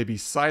sun, or maybe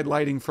side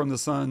lighting from the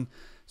sun,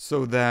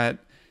 so that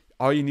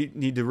all you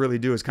need to really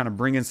do is kind of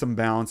bring in some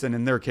balance. And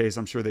in their case,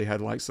 I'm sure they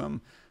had like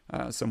some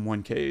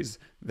 1Ks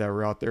that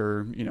were out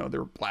there, they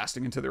were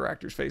blasting into their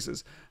actors'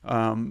 faces.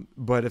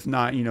 But if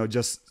not,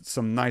 just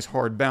some nice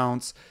hard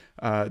bounce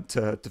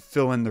to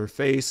fill in their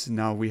face.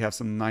 Now we have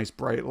some nice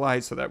bright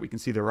light so that we can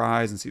see their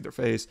eyes and see their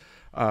face.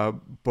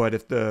 But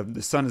if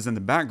the sun is in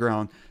the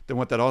background, then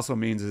what that also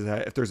means is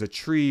that if there's a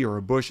tree or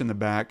a bush in the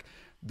back,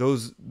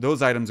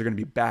 those items are going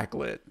to be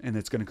backlit, and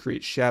it's going to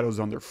create shadows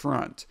on their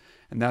front,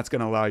 and that's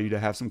going to allow you to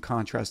have some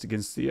contrast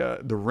against the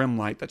rim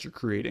light that you're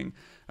creating.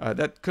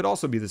 That could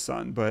also be the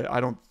sun, but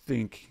I don't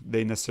think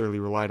they necessarily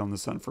relied on the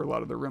sun for a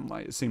lot of the rim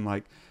light. It seemed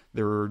like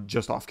they were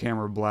just off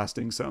camera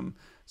blasting some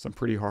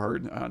pretty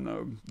hard, I don't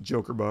know,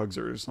 Joker bugs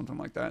or something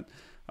like that,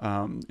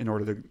 in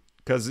order to.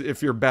 Because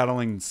if you're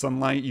battling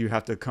sunlight, you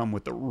have to come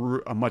with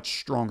a much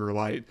stronger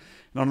light. And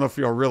I don't know if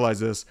y'all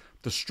realize this,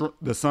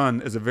 the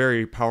sun is a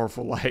very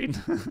powerful light.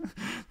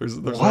 There's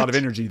a lot of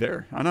energy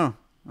there. I know.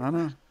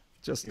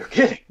 Just You're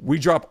kidding. We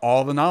drop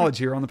all the knowledge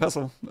here on the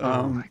Pestle.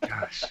 Oh my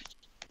gosh.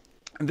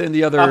 And then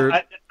the other.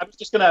 I was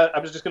just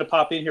gonna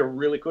pop in here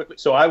really quickly.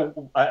 So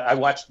I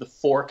watched the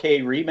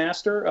 4K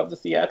remaster of the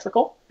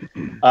theatrical,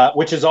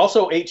 which is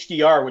also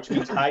HDR, which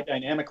means high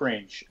dynamic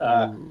range.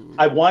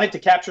 I wanted to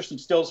capture some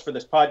stills for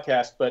this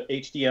podcast, but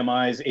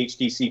HDMI's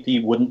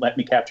HDCP wouldn't let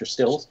me capture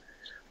stills.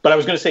 But I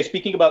was going to say,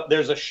 speaking about,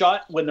 there's a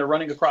shot when they're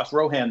running across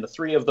Rohan, the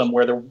three of them,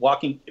 where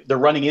they're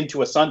running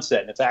into a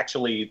sunset, and it's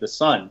actually the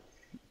sun.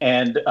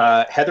 And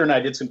Heather and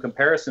I did some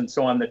comparisons.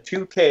 So on the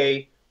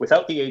 2K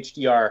without the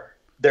HDR,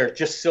 they're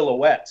just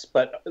silhouettes,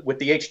 but with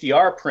the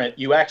HDR print,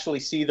 you actually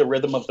see the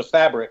rhythm of the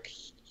fabric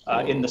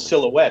in the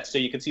silhouette. So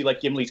you can see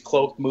like Gimli's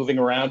cloak moving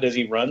around as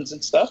he runs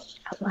and stuff.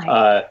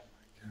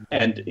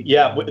 And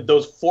yeah, with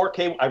those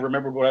 4K, I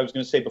remember what I was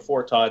going to say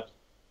before, Todd.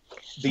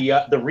 The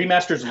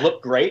remasters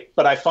look great,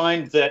 but I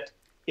find that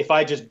if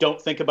I just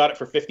don't think about it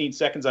for 15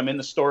 seconds, I'm in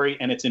the story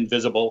and it's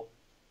invisible.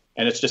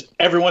 And it's just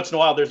every once in a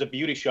while there's a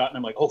beauty shot and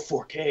I'm like, oh,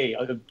 4K,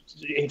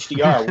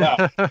 HDR,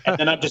 wow. And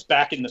then I'm just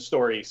back in the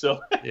story.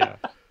 So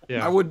Yeah.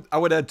 I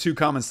would add two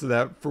comments to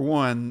that. For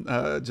one,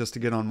 just to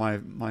get on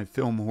my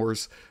film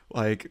horse,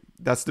 like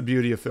that's the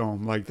beauty of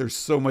film. Like there's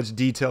so much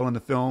detail in the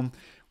film.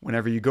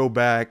 Whenever you go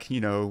back,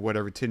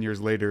 10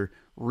 years later,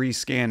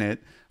 rescan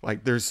it,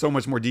 like there's so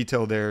much more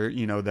detail there,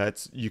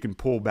 that's you can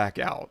pull back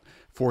out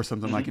for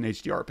something like an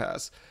HDR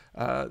pass.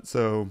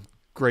 So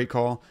great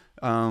call.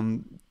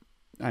 The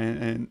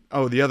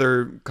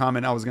other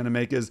comment I was going to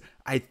make is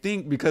I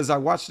think because I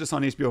watched this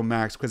on HBO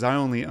Max because I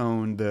only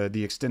own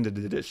the extended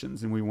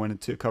editions and we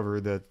wanted to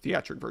cover the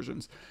theatric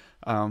versions.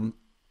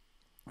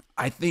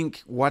 I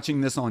think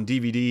watching this on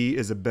DVD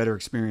is a better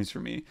experience for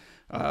me.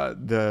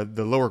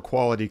 The lower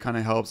quality kind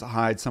of helps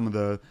hide some of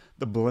the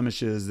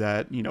blemishes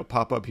that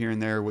pop up here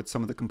and there with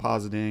some of the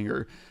compositing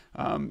or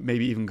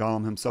maybe even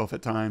Gollum himself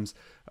at times.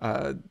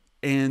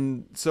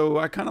 And so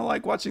I kind of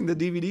like watching the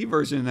DVD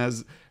version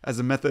as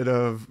a method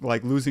of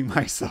like losing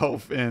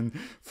myself and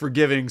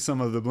forgiving some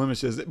of the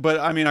blemishes. But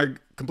I mean, I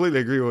completely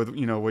agree with,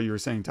 what you were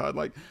saying, Todd.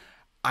 Like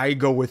I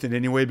go with it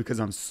anyway, because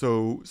I'm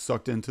so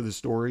sucked into the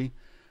story.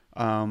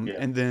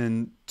 And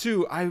then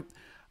two, I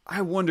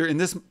wonder, and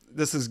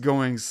this is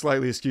going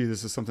slightly askew.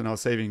 This is something I was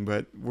saving,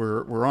 but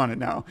we're on it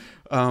now.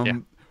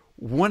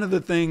 One of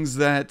the things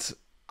that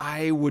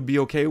I would be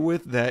okay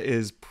with that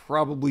is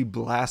probably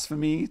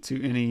blasphemy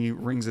to any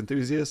Rings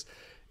enthusiast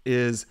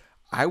is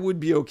I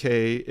would be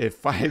okay if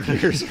 5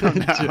 years from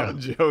now,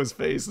 Joe's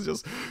face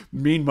just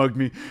mean mugged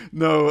me.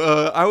 No,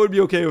 I would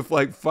be okay with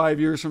like 5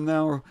 years from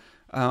now,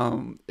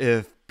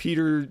 if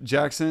Peter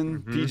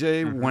Jackson,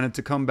 PJ, wanted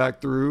to come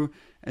back through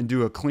and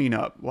do a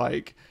cleanup,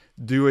 like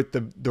do it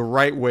the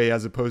right way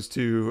as opposed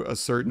to a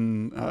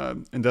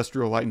certain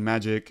Industrial Light and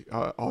Magic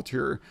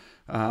auteur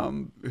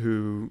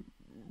who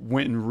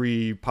went and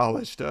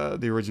repolished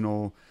the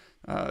original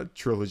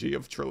trilogy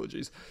of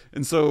trilogies.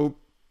 And so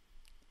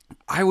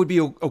I would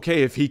be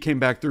okay if he came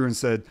back through and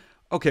said,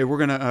 okay, we're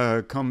going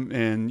to come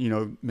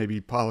and,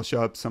 maybe polish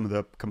up some of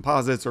the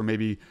composites or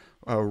maybe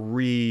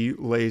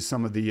relay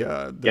some of the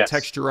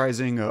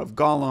texturizing of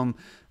Gollum.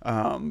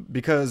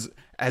 Because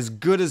as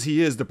good as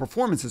he is, the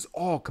performance is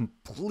all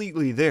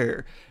completely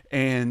there.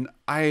 And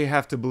I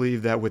have to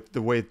believe that with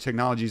the way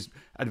technology's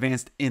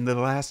advanced in the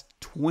last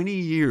 20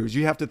 years,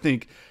 you have to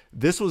think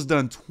this was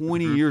done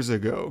 20 years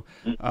ago.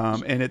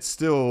 And it's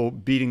still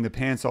beating the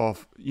pants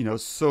off,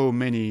 so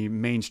many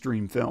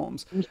mainstream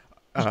films.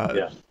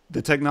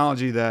 The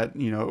technology that,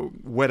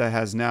 Weta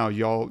has now,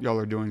 y'all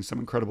are doing some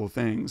incredible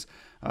things.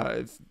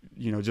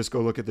 Just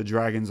go look at the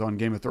dragons on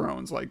Game of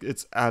Thrones. Like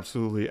it's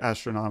absolutely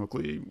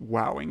astronomically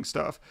wowing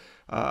stuff.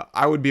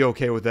 I would be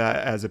okay with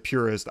that as a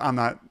purist. I'm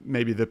not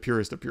maybe the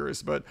purist of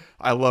purists, but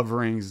I love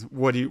Rings.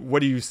 What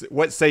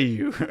say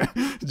you,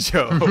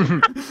 Joe?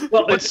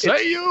 Well, What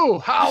say you?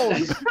 How?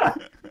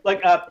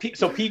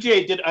 So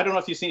PJ did, I don't know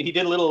if you've seen, he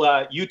did a little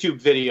YouTube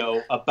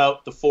video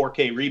about the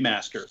 4K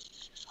remaster.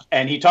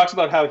 And he talks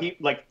about how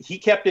he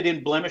kept it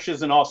in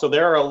blemishes and all. So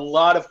there are a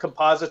lot of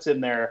composites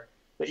in there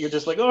that you're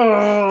just like,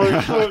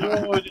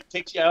 it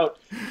takes you out.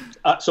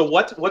 So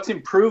what's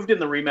improved in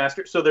the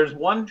remaster? So there's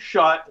one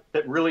shot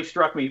that really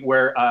struck me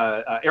where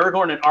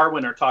Aragorn and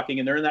Arwen are talking,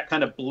 and they're in that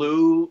kind of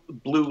blue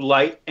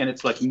light, and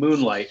it's like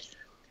moonlight.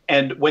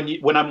 And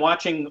when I'm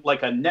watching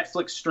like a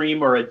Netflix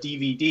stream or a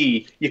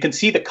DVD, you can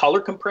see the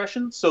color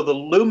compression. So the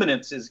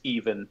luminance is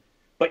even,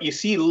 but you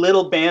see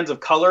little bands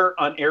of color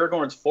on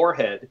Aragorn's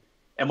forehead.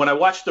 And when I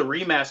watched the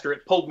remaster,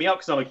 it pulled me out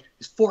because I'm like,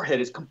 his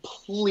forehead is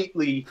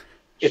completely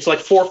It's like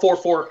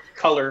 444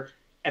 color.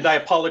 And I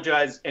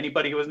apologize,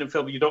 anybody who isn't in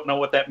film, you don't know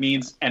what that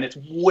means, and it's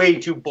way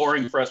too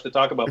boring for us to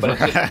talk about. But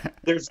it's just,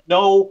 there's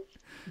no,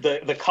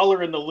 the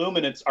color and the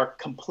luminance are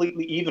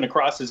completely even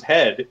across his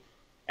head,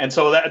 and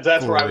so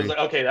that's where I was like,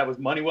 okay, that was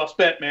money well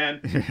spent, man.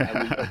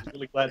 I was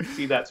really glad to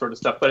see that sort of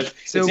stuff. But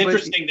it's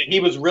interesting that he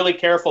was really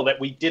careful that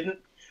we didn't.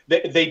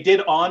 They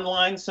did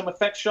online some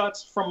effect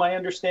shots, from my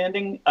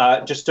understanding,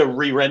 just to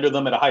re-render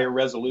them at a higher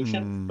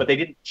resolution, but they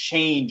didn't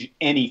change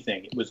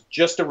anything. It was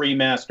just a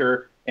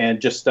remaster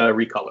and just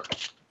recolor.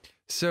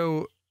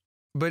 So,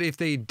 but if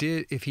he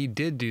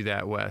did do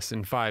that, Wes,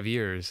 in 5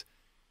 years,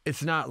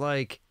 it's not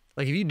like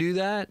if you do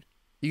that,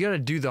 you got to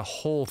do the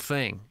whole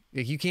thing.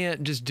 Like, you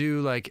can't just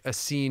do like a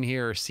scene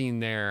here or scene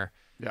there.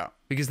 Yeah.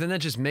 Because then that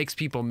just makes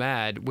people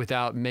mad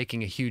without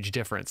making a huge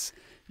difference.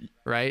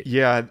 Right?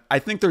 Yeah, I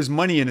think there's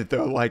money in it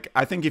though. Like,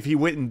 I think if he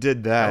went and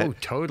did that, oh,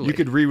 totally, you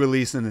could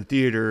re-release in the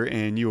theater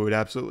and you would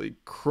absolutely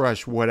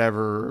crush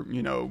whatever,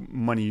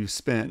 money you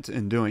spent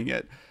in doing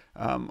it.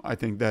 I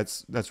think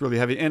that's really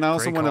heavy. And I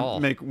also want to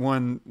make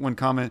one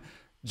comment.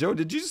 Joe,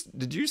 did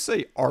you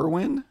say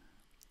Arwen?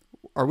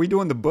 Are we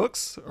doing the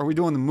books? Are we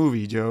doing the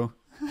movie, Joe?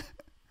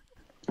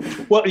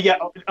 Well, yeah,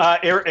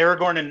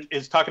 Aragorn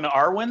is talking to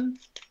Arwen.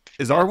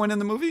 Is Arwen in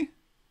the movie?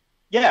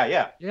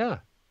 Yeah.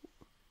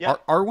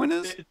 Arwen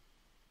is?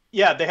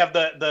 Yeah, they have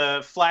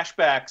the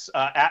flashbacks.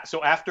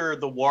 So after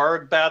the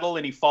Warg battle,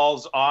 and he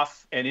falls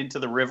off and into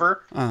the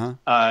river,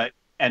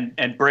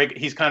 and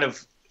he's kind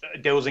of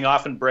dozing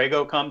off, and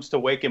Brago comes to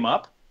wake him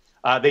up.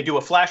 They do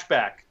a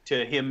flashback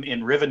to him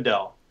in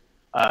Rivendell,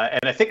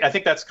 and I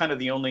think that's kind of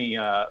the only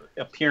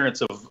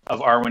appearance of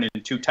Arwen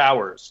in Two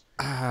Towers.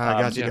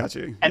 Got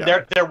you. And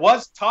there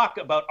was talk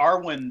about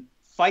Arwen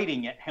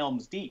fighting at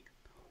Helm's Deep.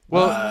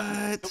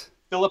 What?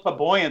 Philippa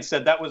Boyens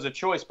said that was a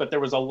choice, but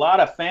there was a lot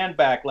of fan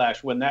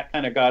backlash when that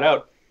kind of got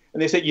out.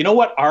 And they said, you know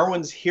what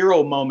Arwen's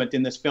hero moment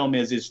in this film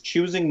is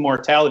choosing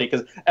mortality,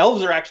 because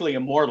elves are actually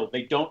immortal.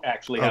 They don't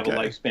actually have a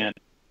lifespan.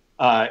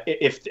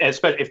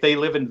 Especially if they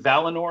live in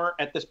Valinor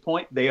at this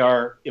point, they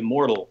are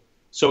immortal.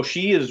 So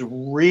she is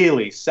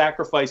really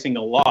sacrificing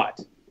a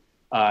lot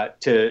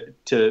to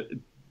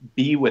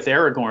be with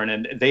Aragorn.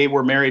 And they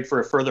were married for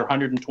a further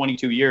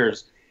 122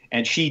 years.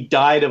 And she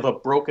died of a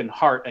broken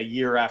heart a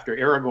year after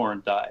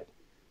Aragorn died.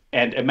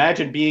 And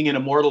imagine being an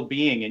immortal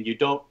being and you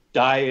don't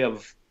die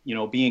of,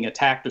 being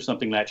attacked or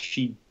something. That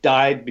she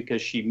died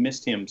because she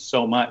missed him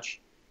so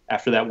much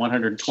after that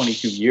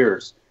 122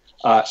 years.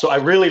 So I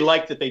really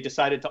like that they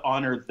decided to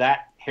honor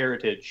that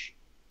heritage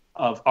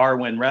of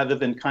Arwen rather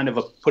than kind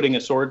of putting a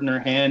sword in her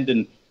hand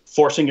and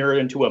forcing her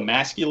into a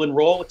masculine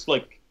role. It's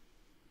like,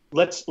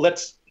 let's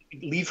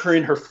leave her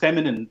in her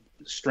feminine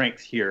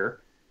strength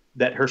here.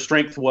 That her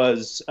strength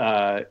was,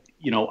 I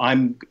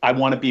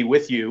want to be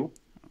with you.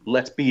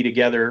 Let's be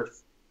together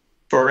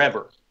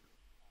forever.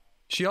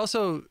 She's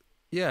also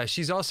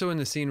in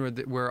the scene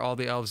where all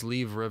the elves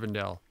leave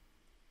Rivendell.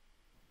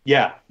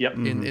 Yeah. Yep.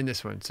 In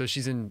this one, so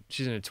she's in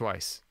it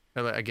twice.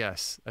 I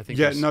guess. I think.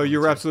 Yeah. No,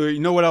 you're absolutely. You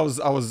know what? I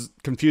was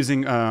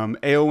confusing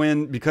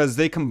Éowyn, because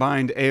they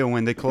combined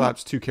Éowyn. They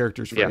collapsed two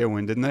characters for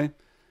Éowyn, didn't they?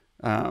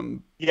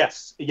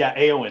 Yes. Yeah.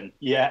 Éowyn.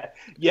 Yeah.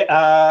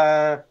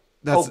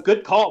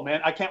 Good call,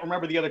 man. I can't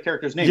remember the other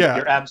character's name. Yeah.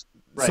 You're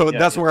absolutely right. So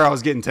that's where I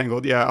was getting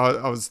tangled. Yeah,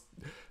 I was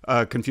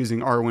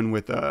confusing Arwen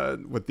with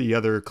the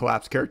other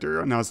collapsed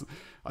character, and I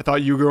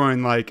thought you were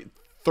going like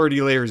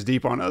 30 layers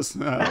deep on us,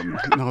 and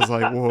I was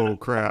like, whoa,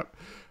 crap.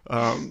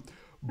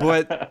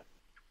 But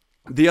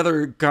the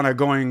other kind of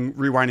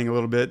rewinding a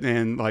little bit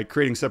and like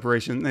creating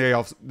separation, they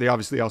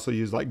obviously also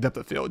use like depth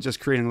of field, just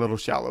creating a little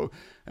shallow,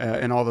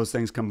 and all those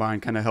things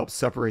combined kind of help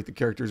separate the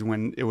characters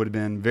when it would have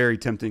been very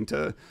tempting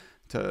to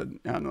I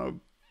don't know,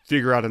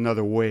 figure out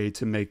another way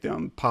to make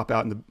them pop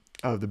out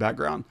of the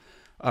background.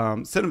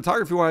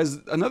 Cinematography wise,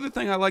 another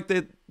thing I like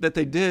that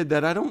they did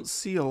that I don't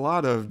see a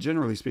lot of,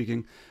 generally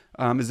speaking,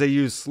 is they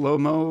use slow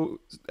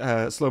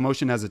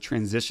motion as a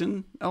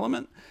transition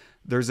element.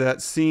 There's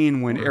that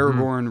scene when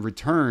Aragorn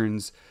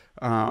returns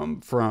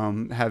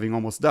from having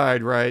almost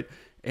died, right?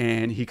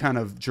 And he kind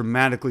of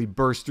dramatically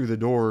bursts through the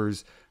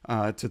doors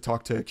to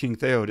talk to King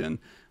Theoden.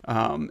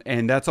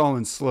 And that's all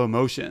in slow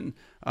motion.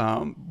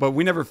 But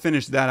we never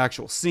finished that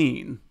actual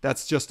scene.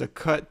 That's just a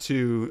cut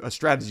to a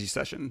strategy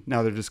session.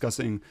 Now they're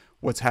discussing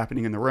what's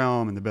happening in the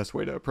realm and the best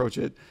way to approach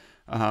it.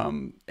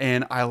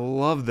 And I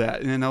love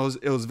that. And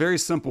it was very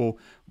simple,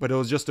 but it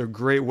was just a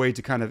great way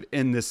to kind of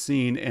end this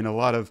scene in a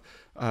lot of,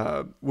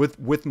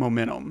 with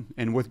momentum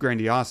and with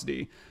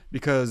grandiosity,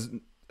 because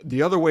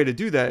the other way to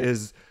do that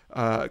is,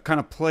 kind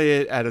of play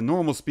it at a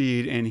normal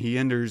speed and he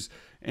enters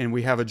and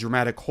we have a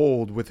dramatic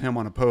hold with him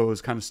on a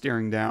pose, kind of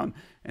staring down,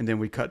 and then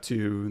we cut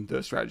to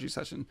the strategy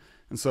session.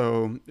 And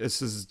so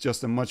this is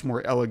just a much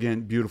more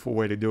elegant, beautiful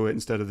way to do it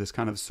instead of this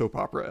kind of soap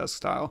opera-esque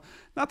style.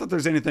 Not that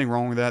there's anything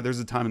wrong with that. There's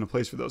a time and a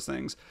place for those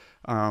things.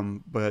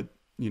 But,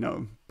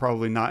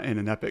 probably not in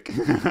an epic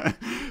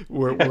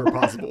where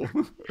possible.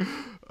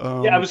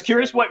 I was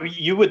curious what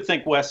you would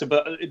think, Wes,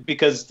 about,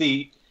 because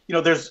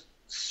there's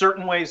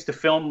certain ways to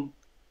film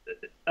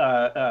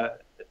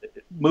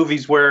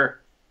movies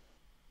where,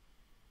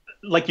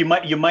 like, you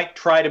might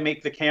try to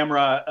make the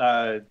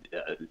camera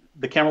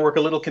work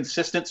a little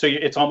consistent, so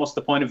it's almost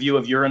the point of view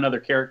of you're another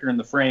character in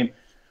the frame,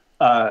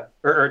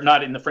 or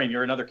not in the frame,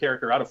 you're another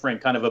character out of frame,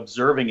 kind of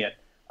observing it.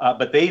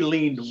 But they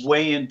leaned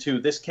way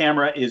into, this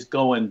camera is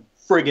going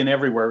friggin'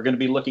 everywhere. We're going to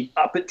be looking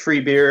up at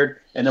Treebeard,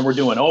 and then we're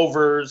doing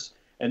overs,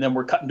 and then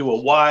we're cutting to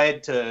a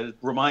wide to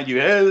remind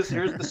you, hey,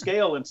 here's the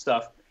scale and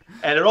stuff.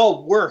 And it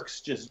all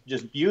works just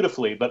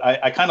beautifully. But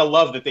I kind of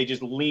love that they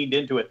just leaned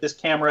into it. This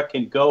camera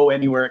can go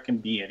anywhere. It can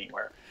be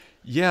anywhere.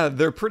 Yeah,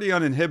 they're pretty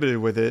uninhibited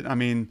with it. I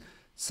mean,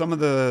 some of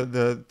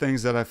the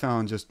things that I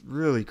found just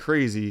really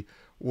crazy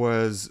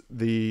was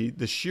the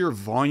sheer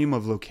volume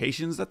of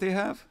locations that they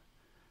have,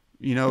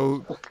 you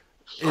know,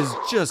 is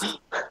just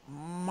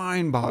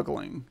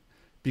mind-boggling.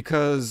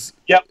 Because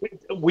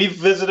we've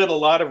visited a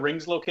lot of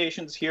Rings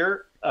locations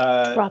here. We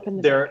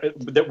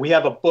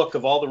have a book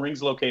of all the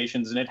Rings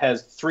locations, and it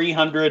has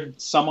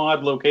 300 some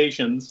odd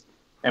locations,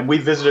 and we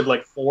visited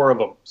like 4 of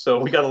them.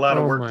 So we got a lot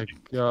of work. Oh my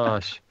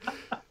gosh,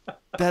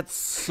 that's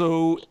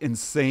so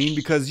insane,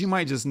 because you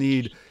might just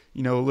need,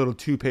 you know, a little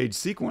 2-page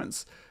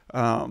sequence,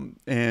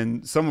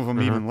 and some of them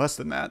even less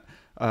than that.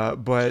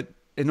 But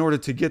in order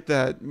to get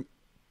that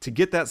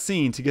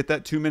scene, to get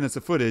that 2 minutes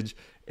of footage,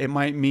 it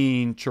might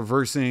mean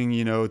traversing,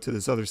 you know, to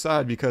this other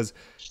side, because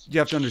you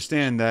have to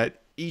understand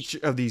that each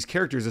of these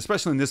characters,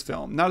 especially in this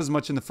film, not as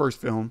much in the first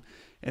film,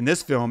 in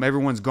this film,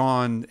 everyone's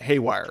gone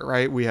haywire,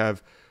 right? We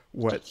have,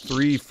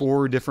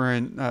 3-4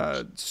 different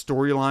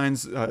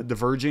storylines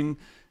diverging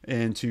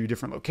into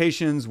different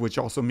locations, which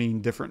also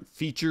mean different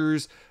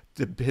features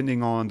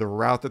depending on the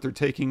route that they're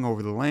taking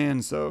over the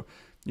land. So,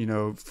 you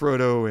know,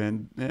 Frodo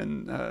and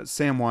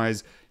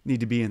Samwise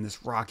need to be in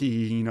this rocky,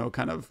 you know,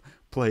 kind of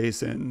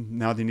place, and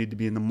now they need to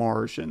be in the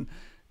marsh,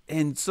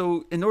 and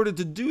so in order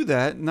to do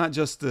that, not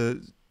just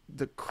the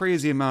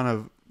crazy amount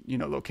of, you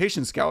know,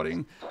 location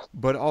scouting,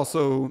 but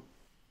also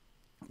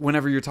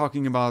whenever you're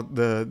talking about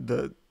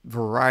the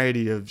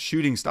variety of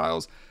shooting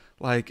styles,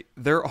 like,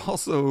 they're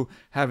also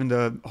having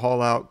to haul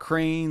out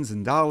cranes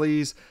and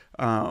dollies,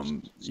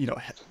 you know,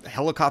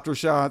 helicopter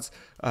shots,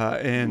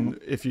 and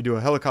if you do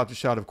a helicopter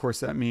shot, of course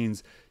that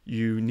means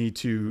you need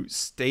to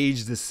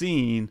stage the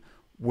scene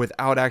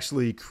without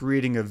actually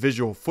creating a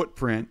visual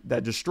footprint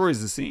that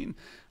destroys the scene.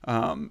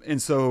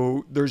 And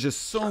so there's just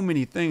so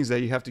many things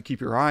that you have to keep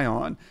your eye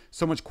on,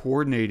 so much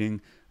coordinating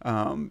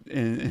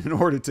in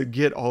order to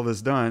get all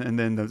this done. And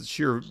then the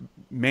sheer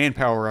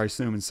manpower, I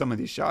assume, in some of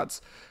these shots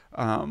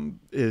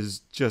is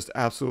just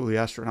absolutely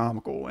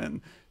astronomical.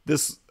 And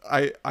this,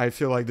 I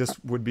feel like this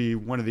would be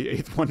one of the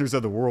 8th wonders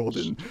of the world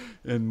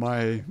in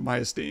my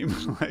esteem.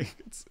 Like,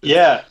 it's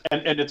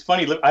and it's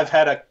funny. Look, I've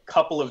had a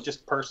couple of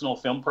just personal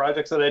film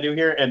projects that I do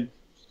here, and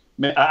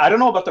man, I don't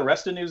know about the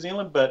rest of New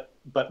Zealand, but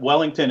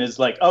Wellington is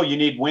like, oh, you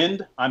need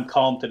wind? I'm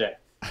calm today.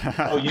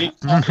 Oh, you need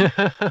sun?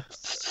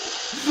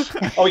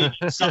 Oh, you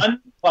need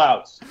sun?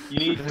 Clouds. You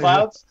need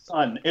clouds?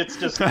 Sun. It's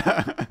just.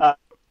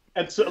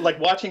 And so, like,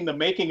 watching the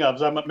making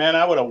ofs,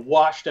 I would have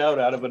washed out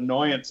of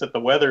annoyance at the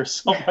weather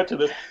so much of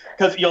this,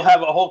 because you'll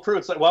have a whole crew.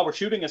 It's like, well, we're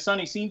shooting a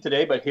sunny scene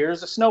today, but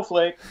here's a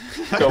snowflake,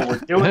 so we're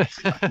doing.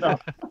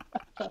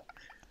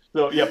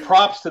 So yeah,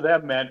 props to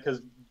them, man,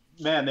 because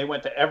they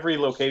went to every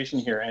location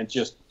here and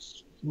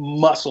just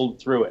muscled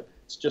through it.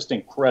 It's just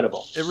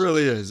incredible. It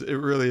really is. It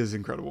really is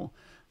incredible.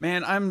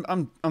 Man,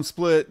 I'm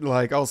split.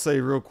 Like, I'll say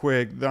real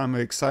quick that I'm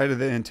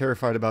excited and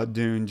terrified about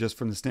Dune, just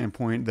from the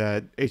standpoint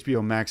that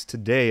HBO Max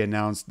today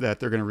announced that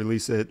they're going to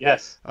release it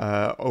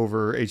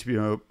over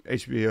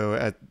HBO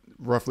at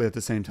roughly at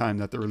the same time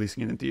that they're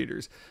releasing it in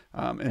theaters.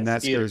 And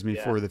that scares me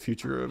for the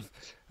future of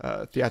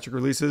theatrical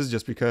releases,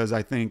 just because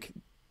I think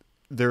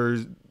they're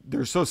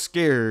so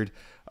scared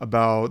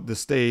about the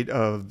state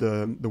of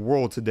the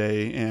world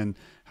today and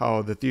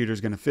how the theater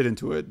is going to fit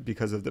into it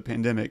because of the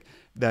pandemic,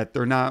 that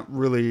they're not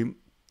really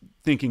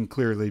thinking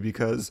clearly,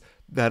 because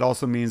that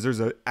also means there's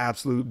an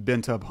absolute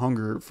bent up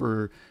hunger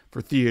for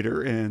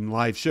theater and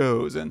live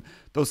shows, and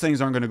those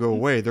things aren't going to go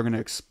away. They're going to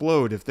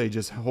explode if they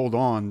just hold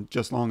on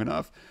just long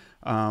enough.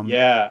 I'm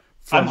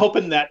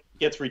hoping that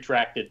gets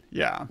retracted.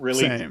 Yeah,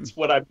 really, that's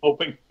what I'm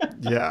hoping.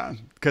 Yeah,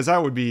 because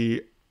that would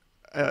be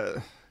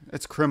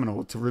it's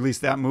criminal to release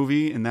that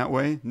movie in that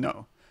way.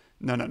 No.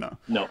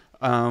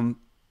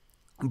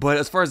 But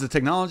as far as the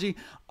technology,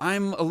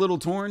 I'm a little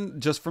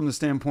torn, just from the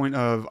standpoint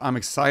of, I'm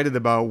excited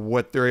about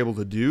what they're able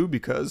to do,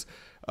 because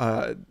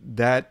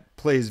that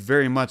plays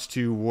very much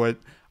to what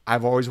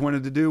I've always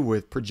wanted to do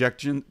with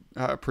projector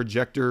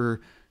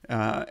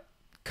kind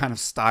of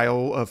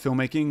style of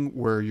filmmaking,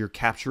 where you're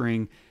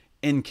capturing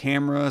in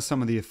camera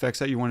some of the effects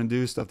that you want to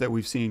do, stuff that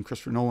we've seen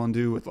Christopher Nolan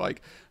do with,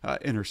 like,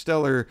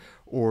 Interstellar,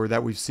 or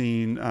that we've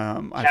seen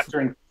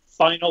capturing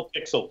final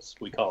pixels,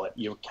 we call it.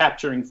 You're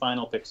capturing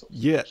final pixels.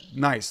 Yeah,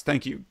 nice.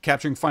 Thank you.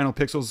 Capturing final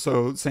pixels.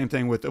 So same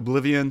thing with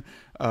Oblivion.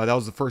 That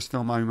was the first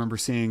film I remember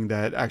seeing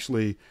that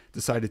actually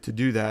decided to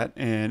do that,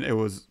 and it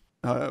was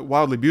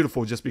wildly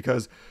beautiful, just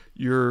because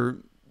you're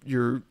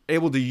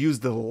able to use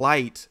the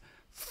light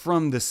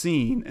from the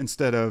scene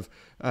instead of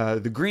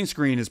The green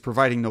screen is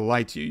providing the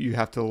light to you. You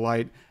have to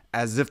light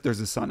as if there's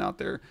a sun out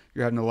there.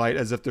 You're having to light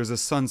as if there's a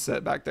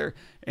sunset back there.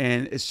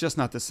 And it's just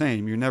not the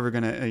same. You're never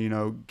going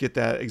to, get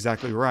that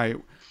exactly right.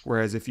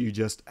 Whereas if you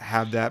just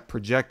have that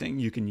projecting,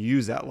 you can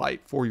use that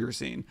light for your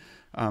scene.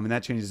 And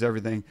that changes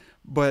everything.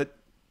 But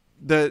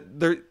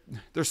there's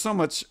so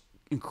much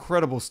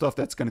incredible stuff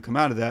that's going to come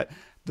out of that.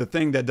 The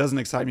thing that doesn't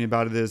excite me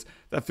about it is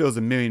that feels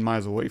a million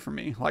miles away from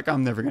me. Like,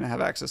 I'm never going to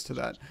have access to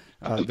that.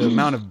 The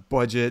amount of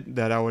budget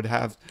that I would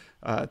have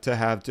to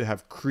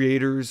have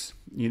creators,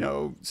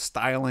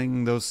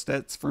 styling those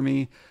sets for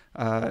me,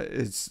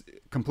 is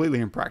completely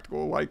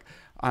impractical. Like,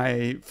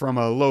 from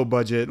a low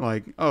budget,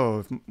 like,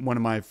 if one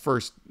of my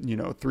first,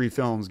 3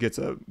 films gets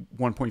a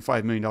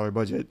 $1.5 million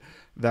budget,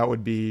 that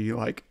would be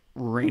like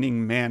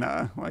raining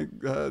manna. Like,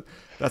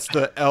 that's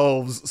the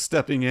elves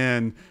stepping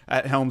in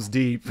at Helm's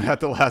Deep at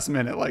the last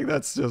minute. Like,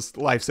 that's just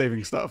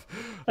life-saving stuff.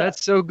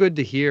 That's so good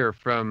to hear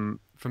from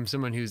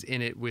someone who's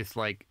in it with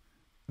like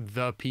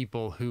the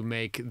people who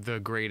make the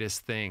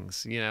greatest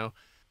things,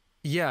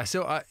 Yeah.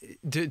 So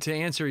to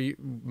answer you,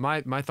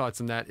 my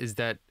thoughts on that is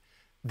that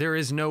there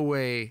is no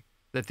way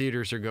that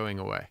theaters are going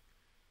away.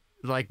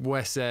 Like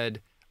Wes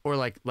said, or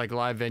like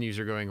live venues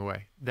are going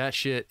away. That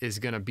shit is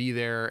going to be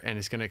there, and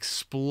it's going to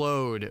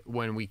explode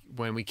when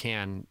we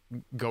can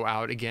go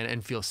out again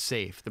and feel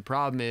safe. The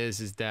problem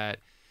is that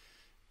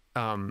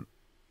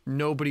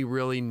nobody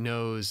really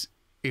knows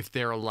if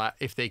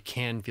they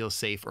can feel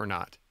safe or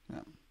not.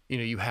 Yeah.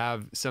 You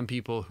have some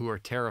people who are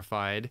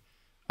terrified,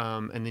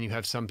 and then you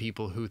have some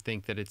people who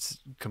think that it's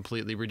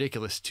completely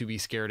ridiculous to be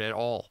scared at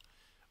all.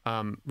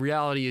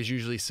 Reality is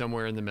usually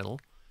somewhere in the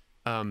middle.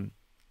 And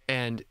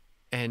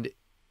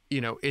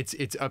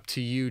it's up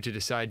to you to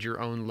decide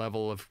your own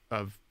level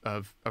of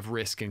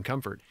risk and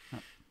comfort.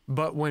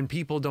 But when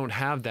people don't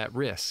have that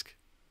risk,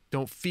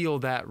 don't feel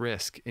that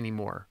risk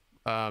anymore,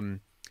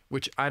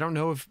 which I don't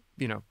know if,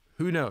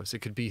 who knows? It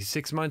could be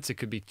 6 months, it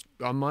could be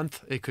a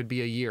month, it could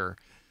be a year.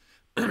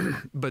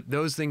 But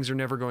those things are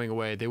never going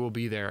away. They will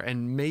be there.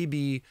 And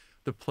maybe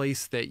the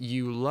place that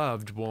you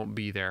loved won't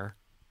be there.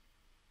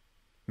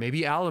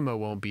 Maybe Alamo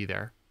won't be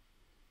there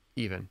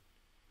even.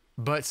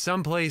 But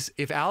someplace,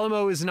 if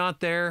Alamo is not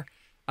there,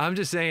 I'm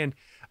just saying,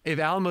 if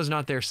Alamo's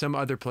not there, some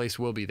other place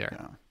will be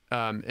there.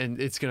 Yeah. And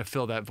it's going to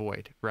fill that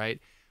void, right?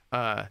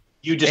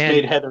 You just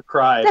made Heather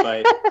cry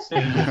by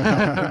saying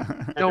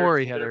that. Don't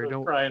worry, Heather.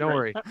 Don't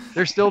worry.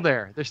 They're still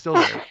there. They're still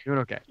there. Doing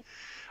okay.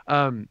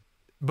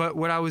 But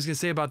what I was going to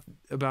say about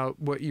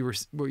what you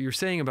were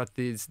saying about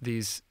these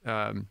the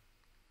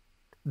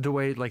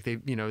way like they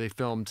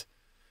filmed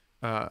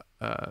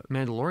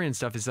Mandalorian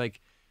stuff is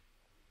like,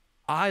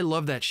 I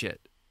love that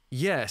shit.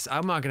 Yes,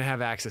 I'm not going to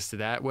have access to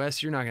that.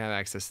 Wes, you're not going to have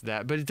access to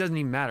that, but it doesn't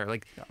even matter.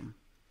 Like,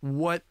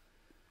 what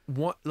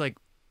like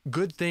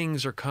good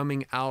things are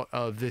coming out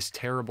of this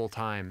terrible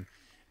time,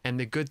 and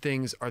the good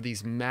things are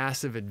these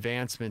massive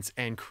advancements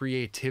and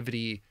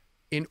creativity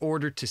in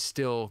order to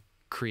still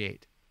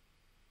create,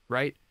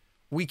 right?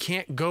 We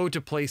can't go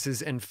to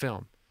places and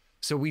film.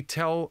 So we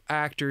tell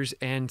actors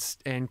and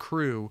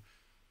crew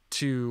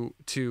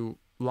to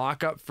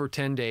lock up for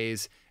 10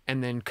 days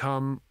and then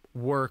come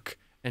work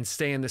and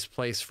stay in this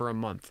place for a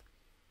month,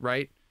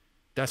 right?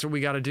 That's what we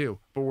got to do.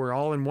 But we're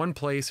all in one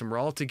place and we're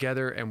all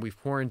together and we've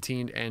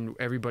quarantined and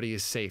everybody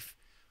is safe.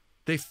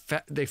 They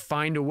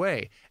find a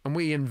way, and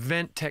we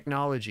invent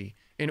technology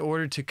in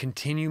order to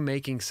continue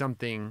making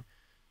something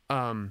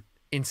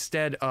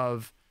instead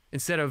of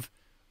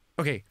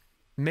okay,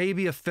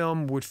 maybe a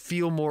film would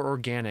feel more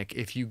organic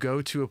if you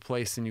go to a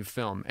place and you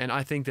film. And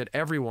I think that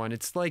everyone,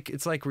 it's like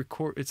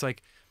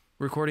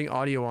recording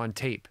audio on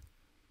tape.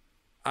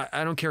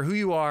 I don't care who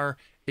you are.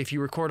 If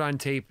you record on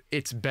tape,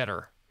 it's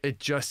better. It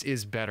just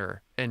is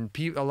better. And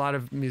a lot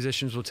of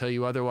musicians will tell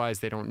you otherwise.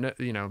 They don't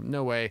know,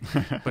 no way,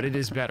 but it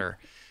is better.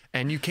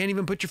 And you can't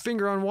even put your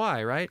finger on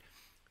why, right?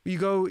 You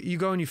go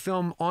and you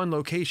film on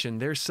location.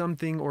 There's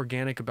something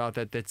organic about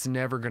that that's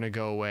never going to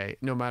go away,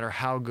 no matter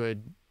how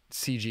good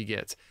CG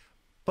gets.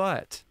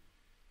 But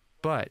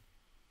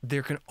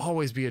there can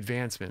always be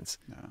advancements.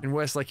 No. And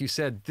Wes, like you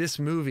said, this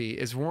movie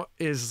is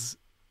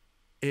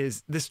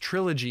this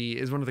trilogy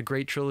is one of the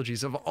great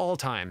trilogies of all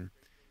time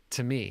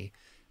to me.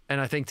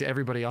 And I think to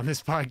everybody on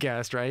this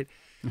podcast, right?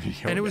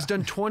 And it was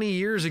done 20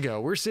 years ago.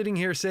 We're sitting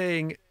here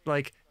saying,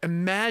 like,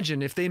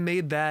 imagine if they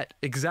made that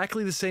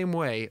exactly the same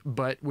way,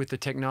 but with the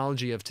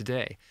technology of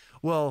today.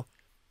 Well,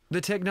 the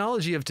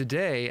technology of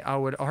today, I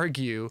would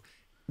argue,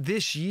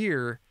 this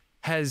year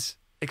has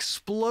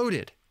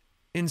exploded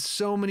in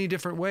so many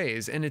different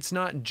ways. And it's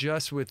not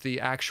just with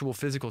the actual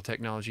physical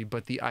technology,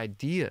 but the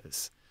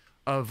ideas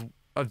of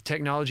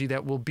technology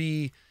that will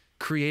be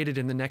created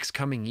in the next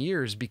coming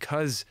years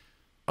because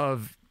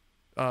of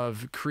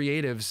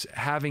creatives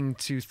having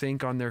to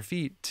think on their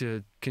feet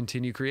to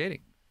continue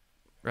creating,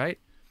 right?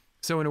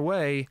 So in a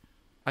way,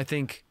 I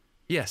think,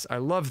 yes, I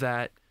love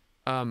that.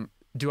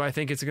 Do I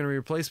think it's going to be a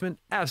replacement?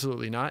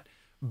 Absolutely not.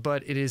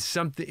 But it is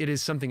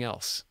something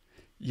else.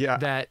 Yeah.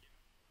 That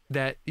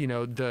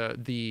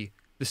the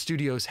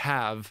studios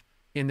have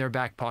in their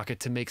back pocket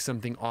to make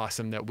something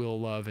awesome that we'll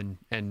love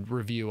and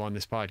review on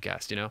this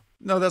podcast, you know?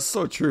 No, that's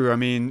so true. I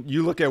mean,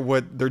 you look at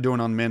what they're doing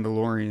on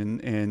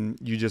Mandalorian and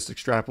you just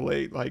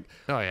extrapolate, like,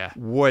 Oh yeah.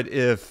 what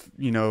if,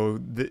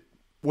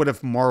 what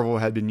if Marvel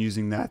had been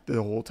using that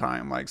the whole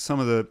time? Like, some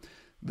of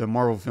the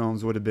Marvel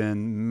films would have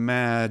been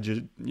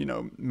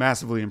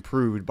massively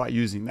improved by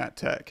using that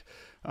tech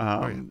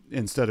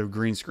instead of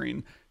green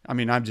screen. I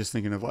mean, I'm just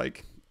thinking of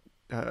like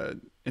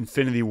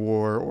Infinity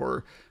War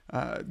or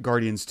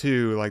Guardians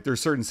 2. Like, there's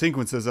certain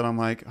sequences that I'm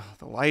like, oh,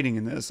 the lighting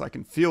in this, I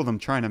can feel them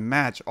trying to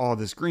match all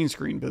this green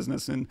screen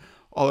business, and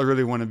all I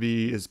really want to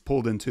be is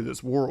pulled into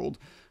this world.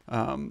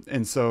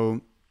 And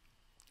so,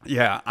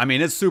 yeah, I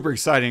mean, it's super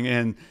exciting.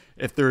 And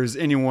if there's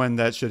anyone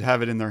that should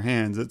have it in their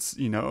hands, it's,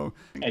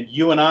 And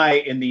you and I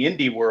in the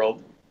indie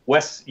world,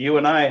 Wes, you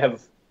and I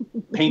have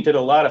painted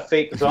a lot of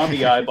fake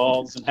zombie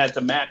eyeballs and had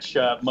to match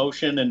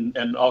motion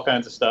and all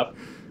kinds of stuff.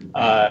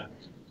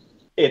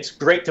 It's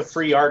great to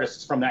free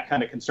artists from that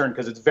kind of concern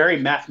because it's very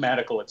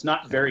mathematical. It's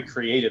not very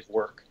creative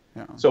work.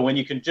 Yeah. So when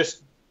you can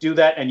just do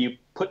that and you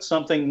put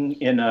something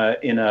in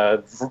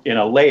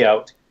a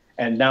layout,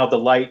 and now the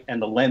light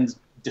and the lens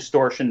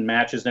distortion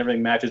matches and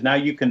everything matches, now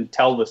you can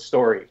tell the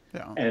story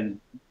and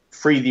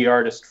free the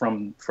artist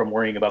from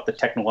worrying about the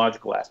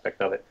technological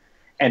aspect of it.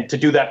 And to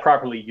do that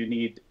properly, you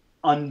need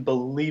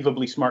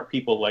unbelievably smart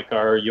people like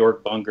our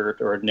Jorg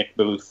Bungert or Nick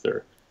Booth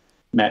or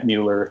Matt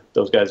Mueller.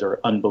 Those guys are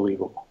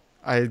unbelievable.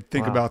 I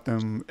think about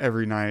them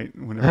every night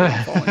whenever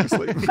I'm falling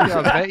asleep.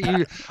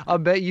 Yeah, I'll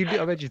bet you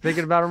you're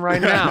thinking about them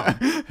right now.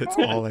 It's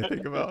all I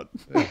think about.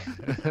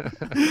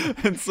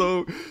 And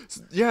so,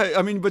 yeah,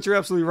 I mean, but you're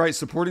absolutely right.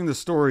 Supporting the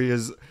story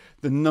is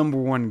the number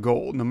one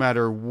goal, no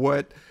matter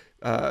what.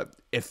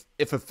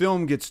 If a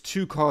film gets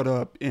too caught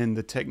up in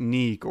the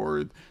technique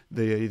or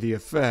the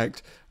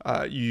effect,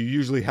 you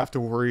usually have to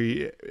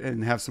worry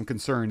and have some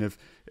concern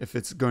if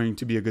it's going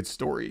to be a good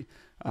story.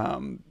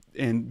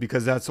 And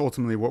because that's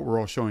ultimately what we're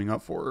all showing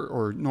up for,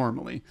 or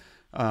normally.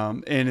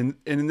 And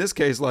in this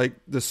case, like,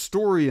 the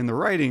story and the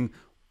writing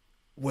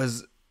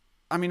was,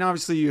 I mean,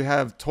 obviously you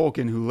have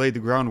Tolkien who laid the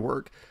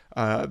groundwork.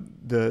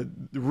 The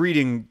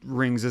reading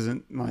Rings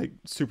isn't like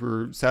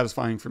super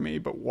satisfying for me,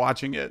 but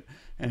watching it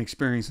and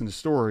experiencing the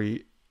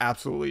story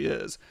absolutely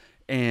is.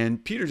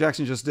 And Peter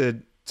Jackson just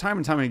did time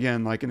and time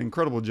again, like, an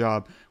incredible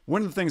job.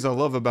 One of the things I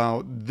love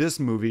about this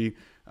movie,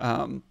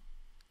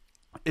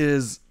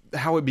 is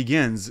how it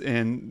begins.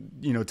 And,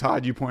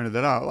 Todd, you pointed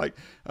that out, like,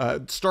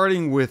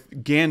 starting with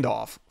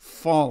Gandalf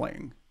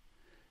falling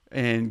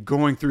and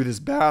going through this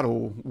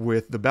battle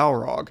with the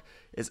Balrog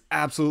is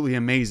absolutely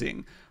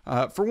amazing.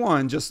 For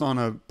one, just on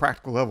a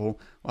practical level,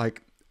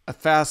 like, a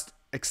fast,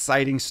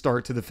 exciting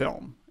start to the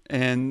film.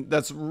 And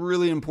that's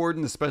really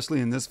important, especially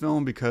in this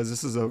film, because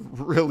this is a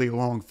really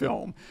long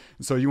film.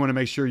 And so you want to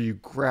make sure you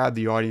grab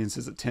the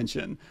audience's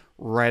attention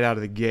right out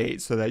of the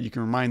gate so that you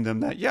can remind them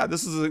that, yeah,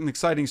 this is an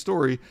exciting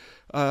story,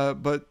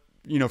 but,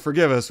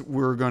 forgive us,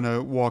 we're going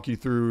to walk you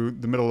through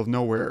the middle of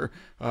nowhere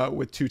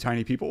with two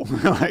tiny people.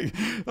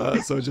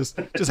 So just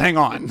hang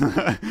on.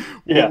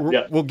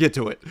 We'll get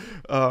to it.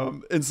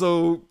 And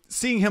so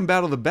seeing him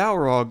battle the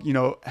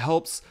Balrog,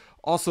 helps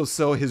also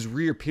sell his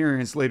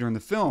reappearance later in the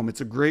film. It's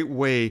a great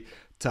way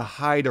to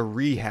hide a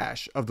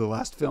rehash of the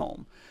last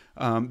film,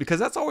 because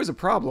that's always a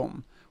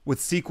problem with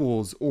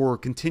sequels or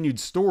continued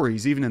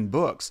stories, even in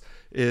books,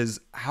 is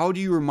how do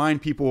you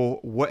remind people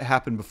what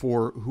happened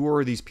before? Who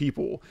are these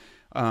people?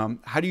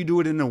 How do you do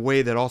it in a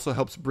way that also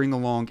helps bring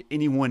along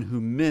anyone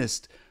who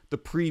missed the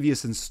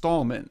previous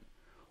installment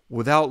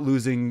without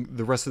losing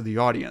the rest of the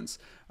audience?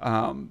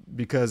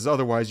 Because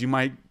otherwise you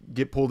might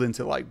get pulled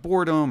into like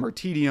boredom or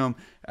tedium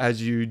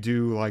as you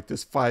do like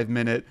this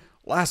 5-minute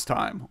last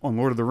time on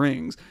Lord of the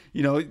Rings.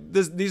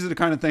 These are the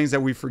kind of things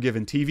that we forgive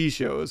in TV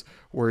shows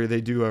where they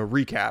do a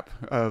recap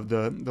of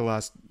the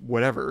last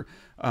whatever.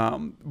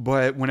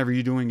 But whenever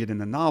you're doing it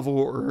in a novel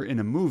or in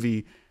a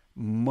movie,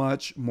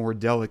 much more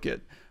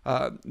delicate.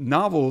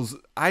 Novels,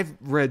 I've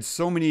read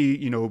so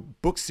many,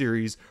 book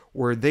series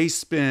where they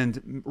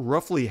spend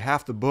roughly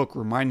half the book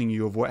reminding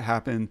you of what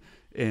happened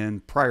in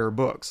prior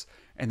books.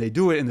 And they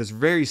do it in this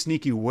very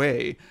sneaky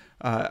way.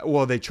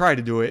 They try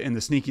to do it in the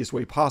sneakiest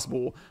way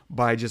possible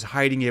by just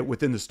hiding it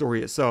within the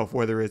story itself,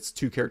 whether it's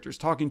two characters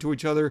talking to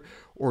each other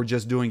or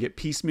just doing it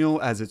piecemeal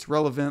as it's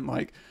relevant.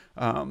 Like,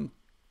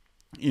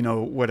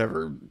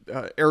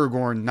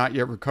 Aragorn not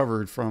yet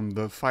recovered from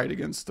the fight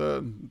against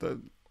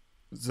the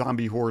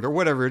zombie horde or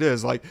whatever it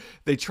is. Like,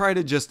 they try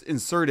to just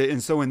insert it.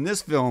 And so in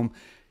this film,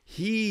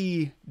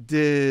 he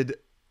did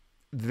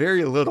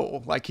very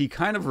little. Like, he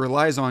kind of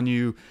relies on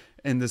you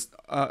in this,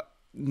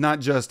 not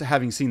just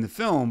having seen the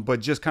film,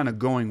 but just kind of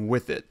going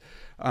with it.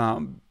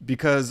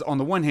 Because on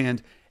the one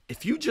hand,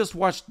 if you just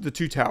watched The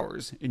Two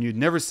Towers and you'd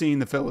never seen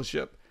The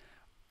Fellowship,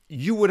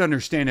 you would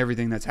understand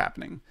everything that's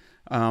happening.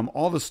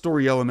 All the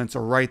story elements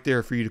are right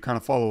there for you to kind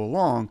of follow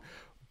along,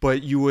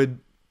 but you would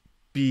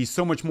be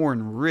so much more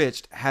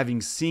enriched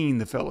having seen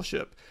The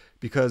Fellowship,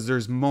 because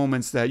there's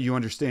moments that you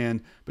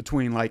understand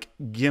between like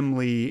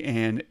Gimli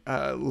and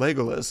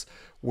Legolas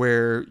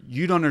where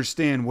you don't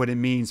understand what it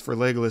means for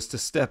Legolas to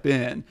step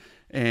in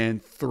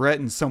and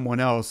threaten someone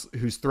else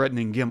who's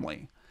threatening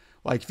Gimli.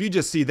 Like, if you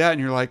just see that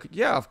and you're like,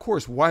 yeah, of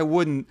course, why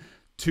wouldn't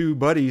two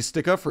buddies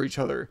stick up for each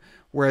other?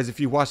 Whereas if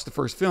you watch the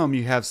first film,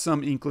 you have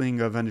some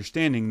inkling of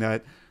understanding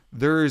that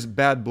there's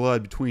bad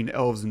blood between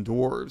elves and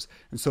dwarves.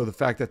 And so the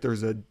fact that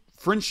there's a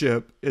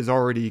friendship is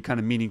already kind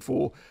of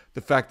meaningful.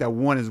 The fact that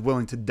one is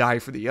willing to die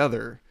for the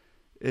other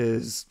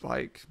is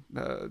like,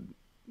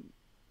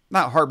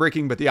 not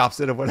heartbreaking, but the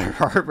opposite of whatever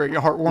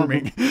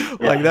heartwarming.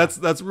 Yeah. Like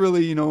that's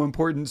really, you know,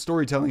 important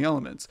storytelling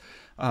elements.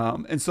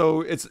 And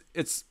so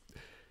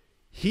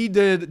he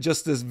did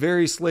just this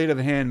very sleight of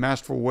hand,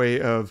 masterful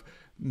way of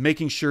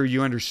making sure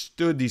you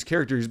understood these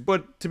characters.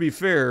 But to be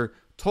fair,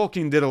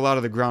 Tolkien did a lot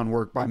of the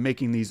groundwork by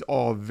making these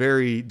all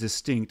very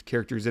distinct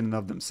characters in and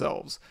of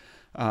themselves.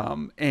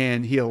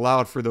 And he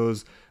allowed for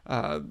those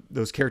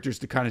characters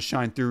to kind of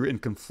shine through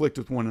and conflict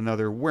with one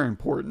another where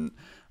important.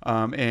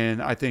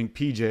 And I think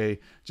PJ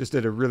just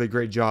did a really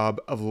great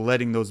job of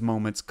letting those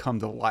moments come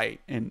to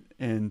light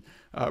and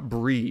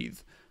breathe.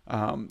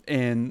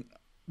 And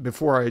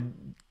before I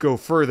go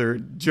further,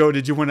 Joe,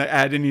 did you want to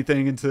add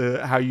anything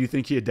into how you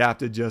think he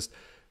adapted just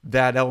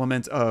that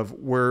element of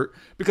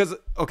because,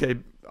 okay,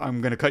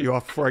 I'm going to cut you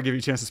off before I give you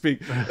a chance to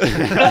speak.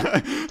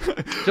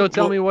 Joe,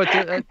 tell me what.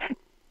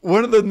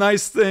 One of the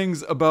nice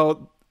things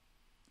about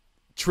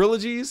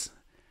trilogies,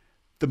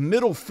 the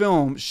middle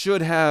film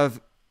should have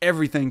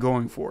everything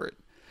going for it,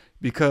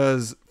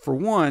 because for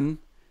one,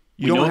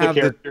 you don't have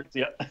the characters.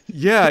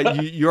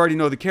 You already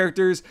know the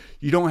characters.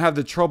 You don't have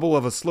the trouble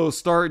of a slow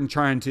start and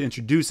trying to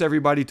introduce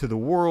everybody to the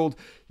world.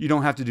 You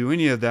don't have to do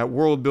any of that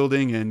world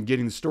building and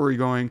getting the story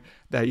going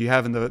that you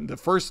have in the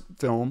first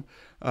film.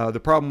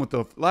 The problem with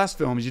the last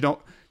film is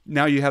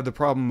now you have the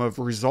problem of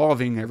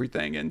resolving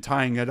everything and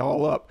tying it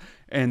all up.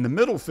 And the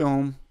middle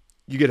film,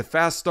 you get a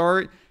fast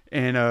start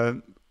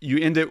and you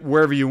end it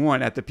wherever you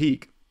want at the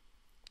peak.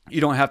 You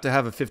don't have to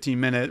have a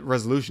 15-minute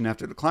resolution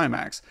after the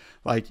climax.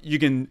 Like,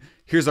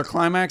 here's a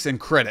climax and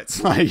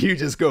credits. Like, you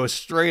just go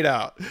straight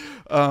out.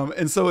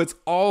 And so it's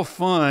all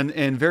fun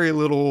and very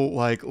little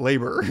like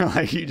labor.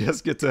 Like, you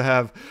just get to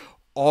have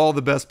all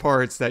the best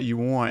parts that you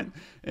want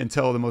and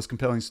tell the most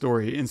compelling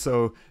story. And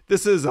so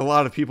this is a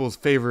lot of people's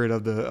favorite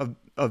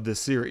of this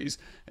series.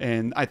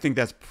 And I think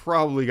that's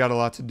probably got a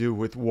lot to do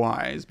with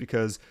why,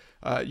 because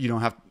you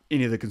don't have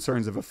any of the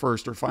concerns of a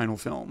first or final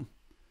film.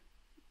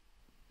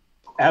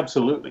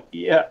 Absolutely.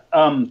 Yeah.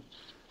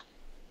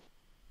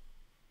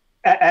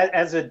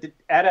 As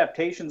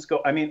adaptations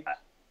go, I mean,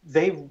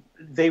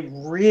 they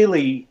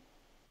really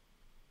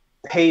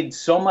paid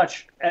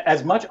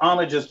as much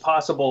homage as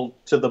possible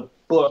to the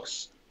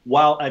books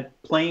while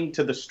playing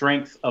to the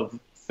strength of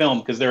film,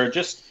 because there are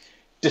just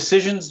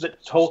decisions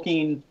that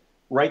Tolkien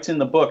writes in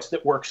the books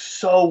that work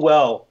so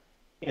well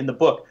in the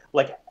book.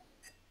 Like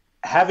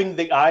having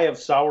the Eye of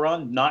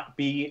Sauron not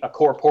be a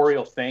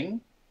corporeal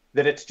thing,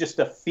 that it's just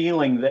a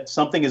feeling that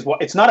something is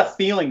it's not a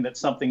feeling that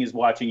something is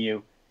watching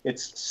you.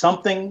 It's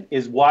something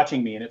is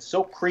watching me, and it's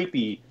so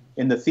creepy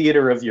in the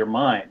theater of your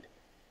mind.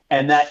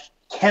 And that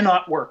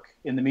cannot work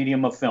in the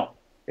medium of film.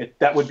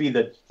 That would be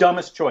the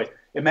dumbest choice.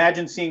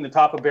 Imagine seeing the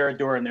top of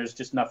Barad-dûr and there's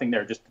just nothing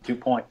there, just 2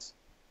 points.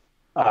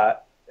 And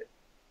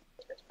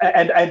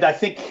I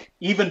think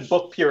even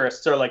book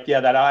purists are like, yeah,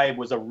 that eye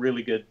was a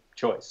really good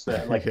choice.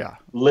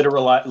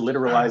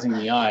 Literalizing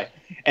the eye.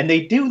 And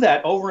they do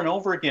that over and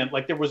over again.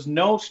 Like, there was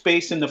no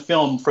space in the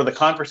film for the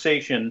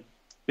conversation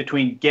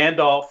between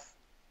Gandalf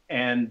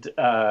and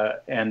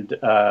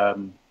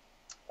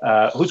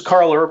who's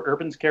Carl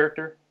Urban's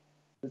character?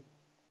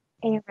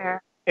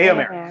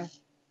 Éomer.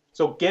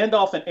 So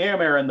Gandalf and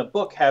Éomer in the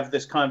book have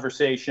this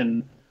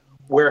conversation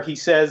where he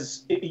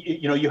says,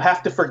 you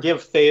have to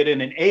forgive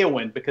Theoden and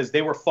Éowyn because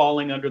they were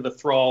falling under the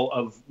thrall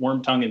of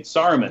Wormtongue and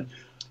Saruman.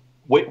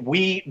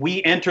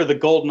 We enter the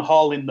Golden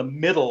Hall in the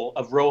middle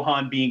of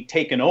Rohan being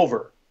taken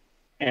over,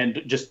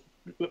 and just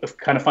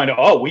kind of find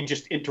out, we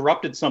just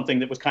interrupted something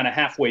that was kind of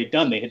halfway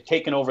done. They had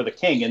taken over the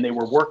king and they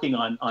were working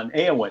on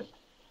Éowyn.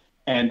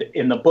 And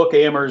in the book,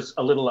 Éomer's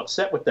a little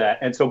upset with that.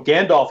 And so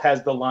Gandalf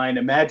has the line,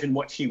 imagine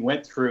what she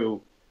went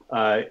through,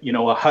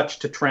 a hutch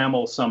to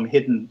trammel some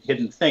hidden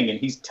thing. And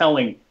he's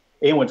telling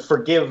Éowyn,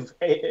 forgive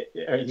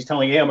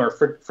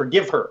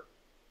her,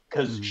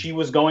 because she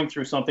was going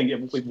through something.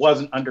 It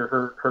wasn't under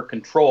her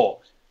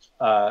control.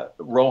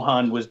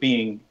 Rohan was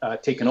being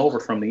taken over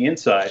from the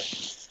inside.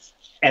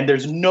 And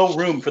there's no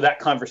room for that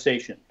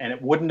conversation. And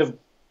it wouldn't have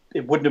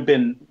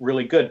been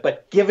really good.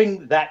 But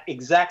giving that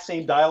exact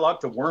same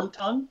dialogue to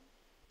Wormtongue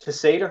to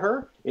say to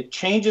her, it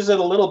changes it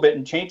a little bit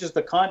and changes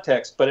the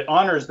context, but it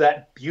honors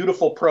that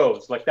beautiful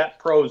prose. Like, that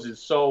prose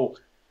is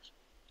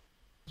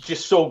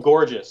just so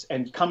gorgeous.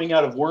 And coming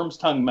out of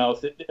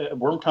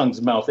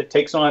Wormtongue's mouth, it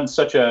takes on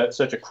such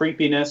a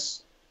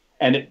creepiness,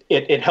 and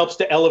it helps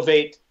to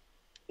elevate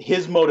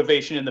his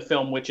motivation in the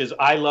film, which is,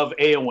 I love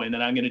Éowyn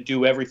and I'm going to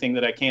do everything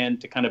that I can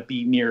to kind of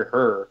be near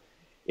her.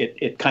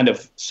 it kind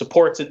of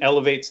supports and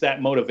elevates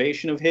that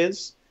motivation of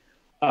his.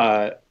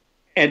 And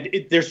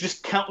there's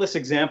just countless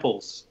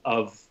examples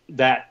of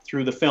that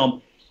through the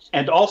film,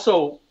 and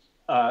also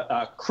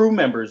crew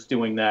members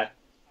doing that.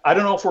 I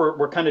don't know if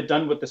we're kind of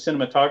done with the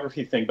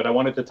cinematography thing, but I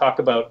wanted to talk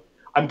about,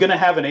 I'm going to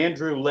have an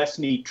Andrew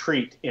Lesnie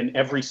treat in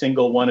every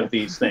single one of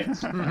these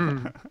things.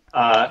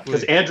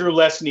 Because Andrew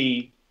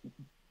Lesnie,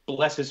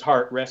 bless his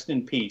heart, rest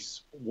in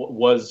peace,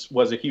 was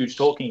a huge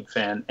Tolkien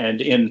fan.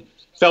 And in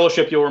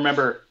Fellowship, you'll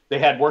remember they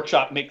had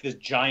Workshop make this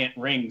giant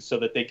ring so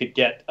that they could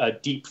get a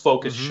deep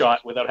focus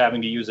shot without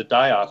having to use a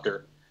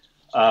diopter.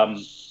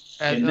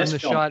 And the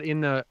shot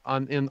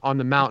on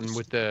the mountain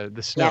with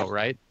the snow,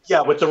 right?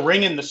 Yeah, with the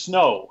ring in the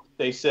snow.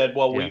 They said,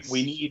 well, we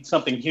need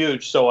something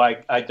huge, so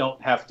I don't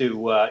have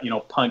to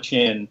punch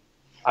in.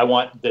 I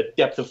want the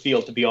depth of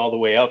field to be all the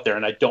way out there,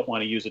 and I don't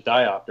want to use a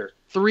diopter.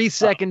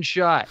 3-second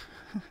shot.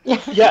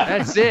 Yeah.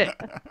 That's it.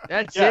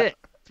 That's it.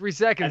 3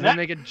 seconds and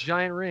make a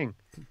giant ring.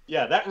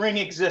 Yeah, that ring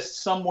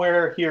exists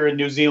somewhere here in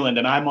New Zealand,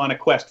 and I'm on a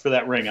quest for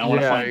that ring. I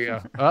want to find it. There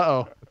you go.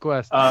 Uh-oh, a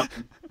quest.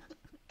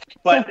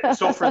 But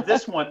so for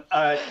this one,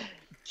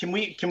 can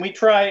we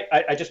try?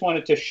 I just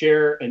wanted to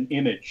share an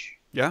image.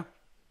 Yeah.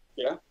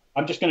 Yeah.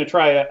 I'm just going to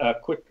try a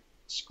quick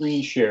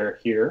screen share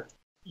here.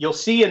 You'll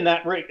see in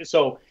that ring.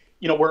 So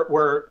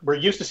we're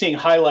used to seeing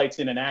highlights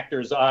in an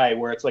actor's eye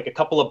where it's like a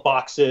couple of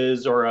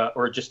boxes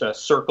or just a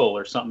circle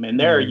or something. And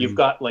there you've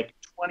got like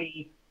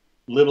 20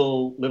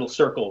 little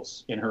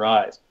circles in her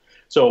eyes.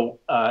 So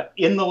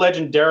in the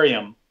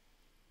Legendarium,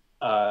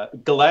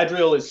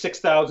 Galadriel is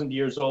 6,000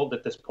 years old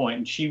at this point,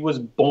 and she was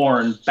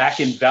born back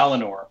in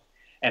Valinor.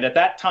 And at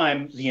that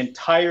time, the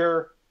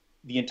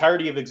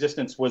entirety of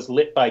existence was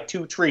lit by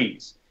two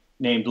trees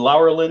named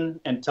Laurelin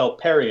and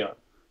Telperion.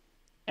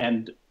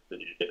 And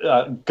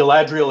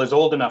Galadriel is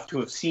old enough to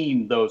have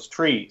seen those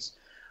trees.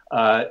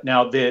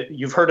 Now,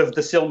 you've heard of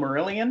the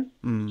Silmarillion,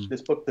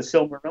 this book, The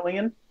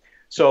Silmarillion.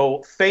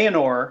 So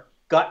Feanor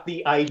got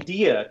the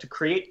idea to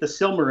create the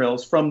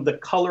Silmarils from the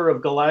color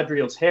of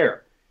Galadriel's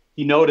hair.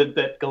 He noted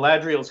that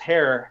Galadriel's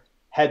hair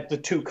had the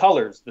two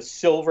colors, the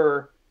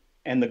silver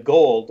and the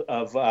gold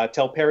of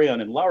Telperion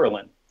and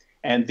Laurelin.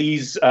 And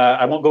these,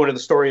 I won't go into the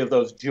story of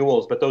those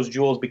jewels, but those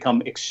jewels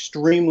become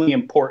extremely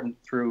important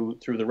through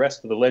the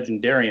rest of the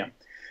Legendarium.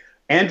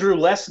 Andrew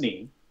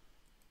Lesnie,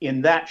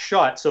 in that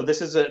shot, so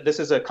this is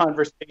a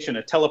conversation,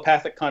 a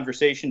telepathic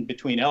conversation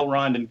between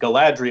Elrond and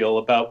Galadriel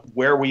about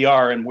where we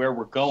are and where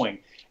we're going.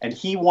 And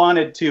he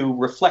wanted to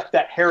reflect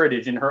that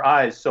heritage in her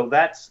eyes. So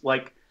that's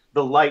like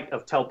the light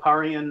of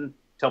Telperion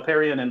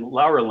and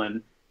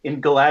Laurelin in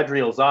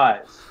Galadriel's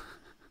eyes.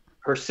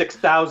 Her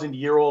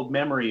 6,000-year-old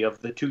memory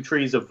of the two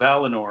trees of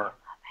Valinor,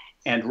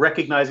 and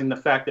recognizing the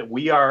fact that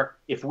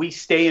if we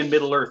stay in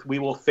Middle-earth, we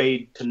will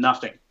fade to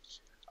nothing.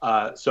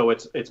 So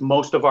it's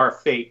most of our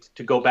fate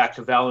to go back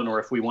to Valinor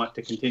if we want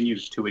to continue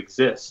to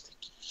exist.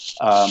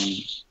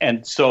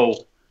 And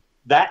so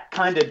that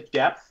kind of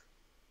depth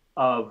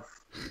of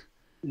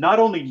not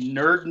only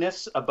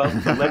nerdness about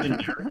the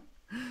legendary.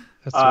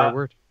 That's the right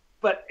word.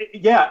 But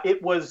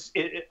it was,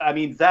 I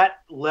mean,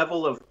 that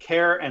level of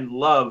care and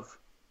love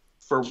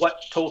for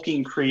what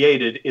Tolkien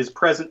created is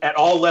present at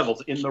all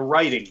levels in the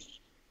writing,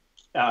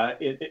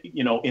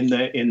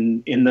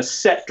 in the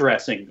set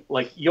dressing.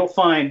 Like, you'll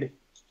find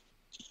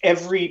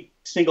every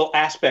single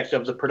aspect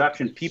of the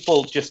production,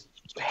 people just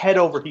head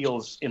over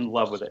heels in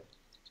love with it.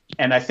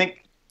 And I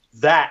think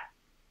that's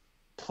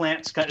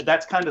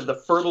kind of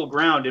the fertile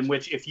ground in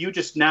which, if you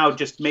just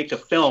make a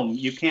film,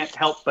 you can't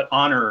help but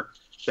honor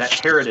that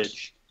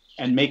heritage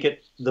and make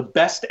it the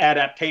best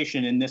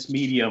adaptation in this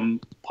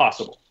medium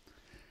possible.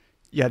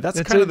 Yeah,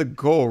 that's kind of the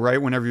goal, right?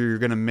 Whenever you're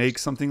going to make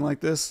something like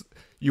this,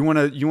 you want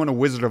to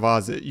Wizard of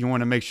Oz it. You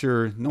want to make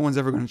sure no one's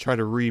ever going to try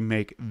to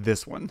remake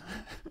this one.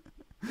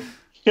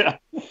 Yeah.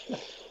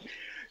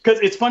 Because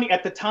it's funny,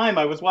 at the time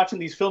I was watching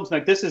these films,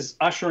 like, this is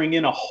ushering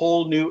in a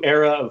whole new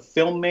era of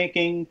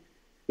filmmaking.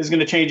 This is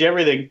going to change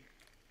everything.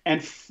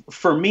 And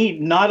for me,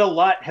 not a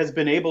lot has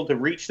been able to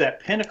reach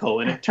that pinnacle.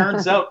 And it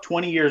turns out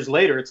 20 years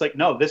later, it's like,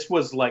 no, this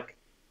was like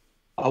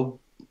a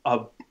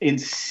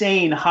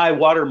insane high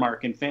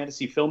watermark in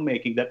fantasy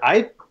filmmaking that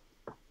I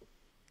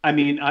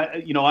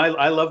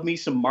love me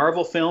some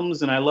Marvel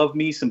films, and I love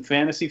me some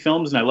fantasy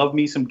films, and I love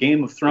me some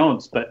Game of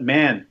Thrones. But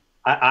man,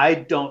 I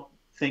don't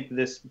think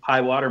this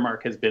high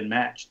watermark has been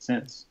matched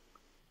since.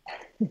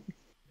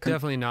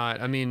 Definitely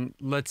not. I mean,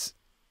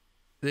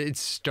 it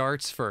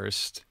starts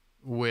first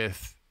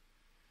with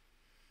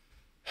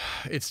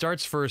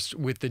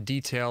the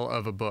detail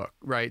of a book,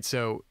 right?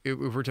 So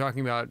if we're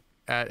talking about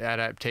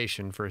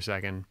adaptation for a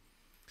second,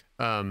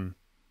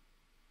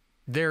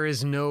 there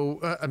is no,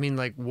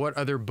 what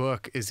other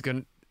book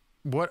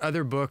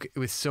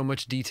with so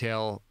much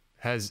detail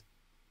is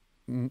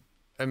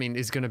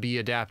going to be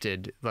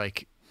adapted?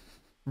 Like,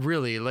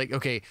 really, like,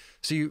 okay,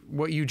 so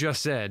what you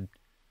just said,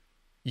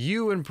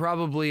 you and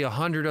probably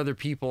 100 other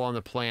people on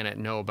the planet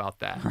know about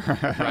that,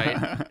 right?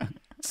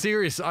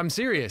 I'm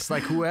serious.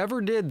 Like,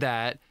 whoever did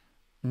that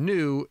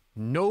knew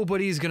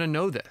nobody's going to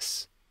know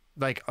this.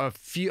 Like, a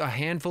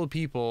handful of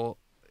people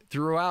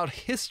throughout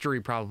history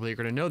probably are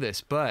going to know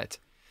this, but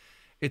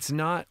it's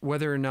not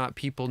whether or not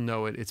people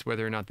know it, it's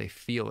whether or not they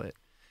feel it.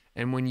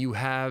 And when you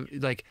have,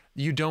 like,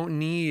 you don't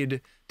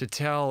need to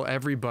tell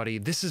everybody,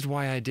 this is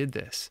why I did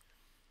this.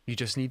 You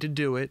just need to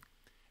do it,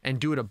 and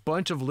do it a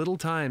bunch of little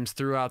times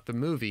throughout the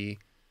movie,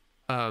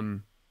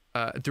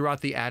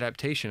 throughout the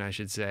adaptation, I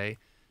should say,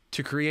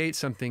 to create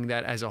something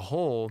that as a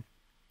whole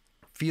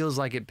feels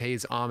like it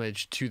pays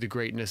homage to the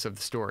greatness of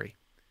the story,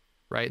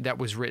 right? That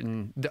was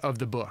written, of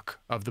the book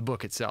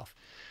itself.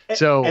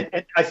 So,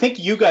 and I think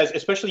you guys,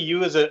 especially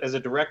you as a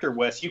director,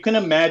 Wes, you can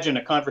imagine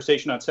a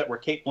conversation on set where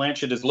Cate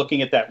Blanchett is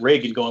looking at that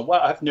rig and going,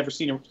 "Wow, I've never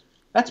seen her.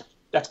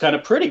 That's kind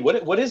of pretty.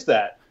 What is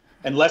that?"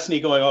 And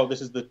Lesnie going, "Oh,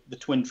 this is the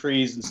twin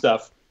trees and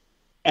stuff."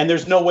 And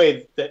there's no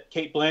way that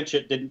Cate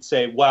Blanchett didn't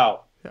say,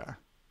 "Wow, Yeah.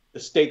 the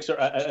stakes are.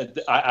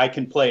 I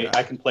can play.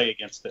 I can play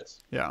against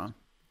this." Yeah.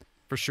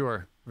 for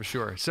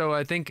sure. So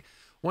I think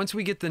once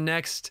we get the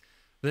next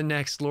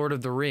Lord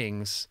of the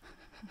Rings,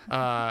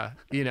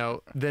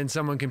 then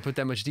someone can put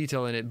that much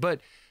detail in it. But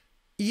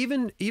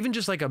even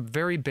just like a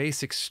very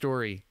basic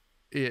story,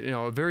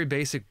 a very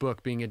basic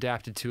book being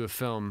adapted to a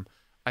film,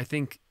 I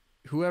think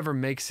whoever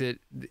makes it,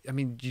 I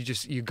mean,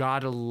 you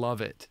gotta love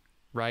it,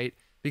 right?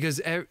 Because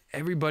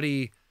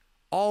everybody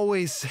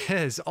always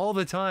says all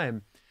the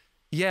time,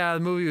 yeah, the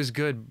movie was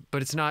good,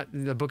 but it's not,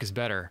 the book is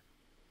better.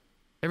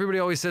 Everybody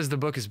always says the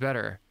book is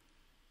better.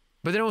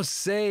 But they don't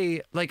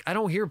say, like, I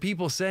don't hear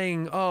people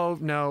saying, oh,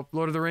 no,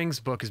 Lord of the Rings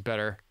book is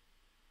better.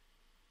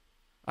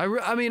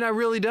 I mean, I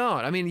really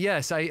don't. I mean,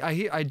 yes,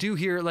 I do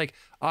hear, like,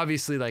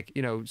 obviously, like,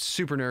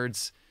 super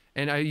nerds,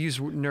 and I use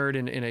nerd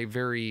in a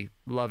very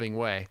loving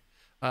way.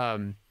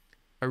 I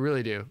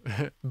really do.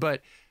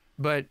 but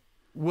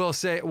we'll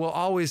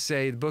always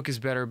say the book is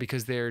better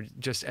because they're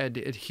just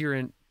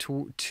adherent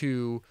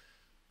to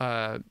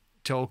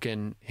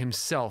Tolkien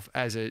himself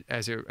as a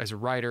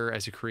writer,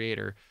 as a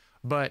creator.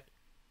 But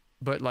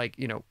like,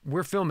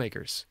 we're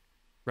filmmakers,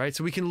 right?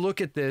 So we can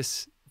look at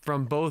this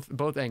from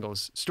both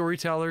angles,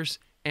 storytellers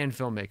and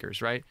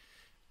filmmakers, right?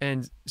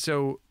 And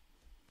so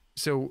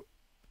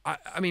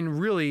I mean,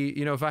 really,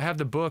 if I have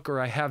the book or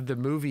I have the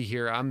movie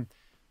here, I'm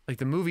like,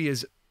 the movie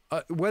is,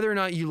 whether or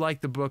not you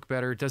like the book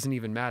better, it doesn't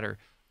even matter.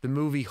 The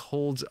movie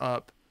holds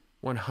up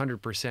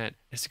 100%.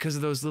 It's because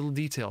of those little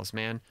details,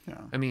 man.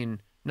 Yeah. I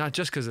mean, not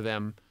just because of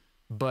them,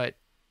 but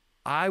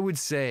I would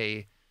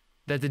say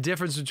that the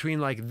difference between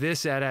like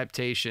this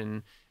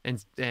adaptation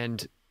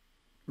and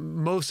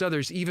most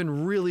others,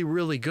 even really,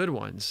 really good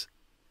ones,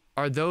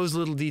 are those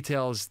little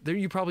details. There,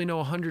 you probably know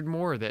 100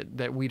 more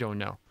that we don't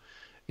know.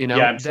 Yeah,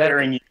 I'm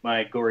sharing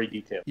my gory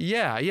detail.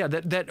 Yeah,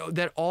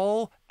 that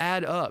all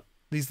add up.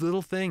 These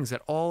little things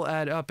that all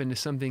add up into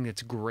something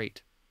that's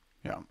great.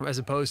 Yeah. As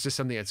opposed to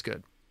something that's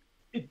good.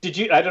 Did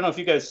you? I don't know if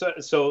you guys saw.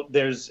 So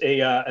there's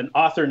an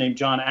author named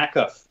John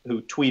Acuff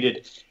who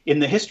tweeted, "In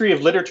the history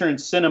of literature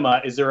and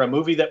cinema, is there a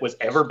movie that was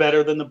ever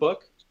better than the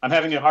book? I'm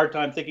having a hard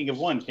time thinking of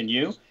one. Can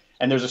you?"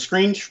 And there's a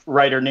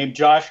screenwriter named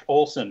Josh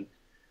Olson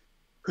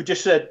who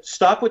just said,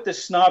 "Stop with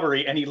this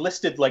snobbery," and he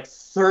listed like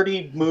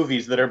 30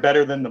 movies that are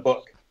better than the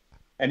book.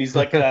 And he's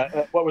like,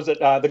 what was it?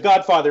 The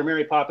Godfather,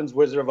 Mary Poppins,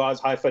 Wizard of Oz,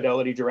 High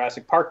Fidelity,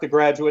 Jurassic Park, The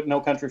Graduate, No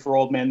Country for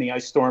Old Men, The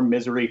Ice Storm,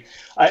 Misery.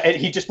 And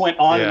he just went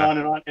on and on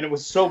and on. And it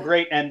was so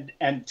great. And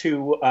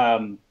to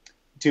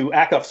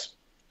Acuff's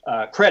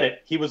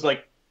credit, he was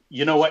like,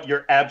 you know what?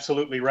 You're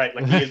absolutely right.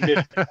 Like, he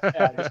admitted,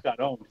 I just got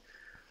owned.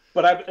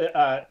 But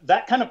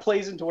that kind of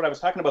plays into what I was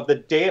talking about, the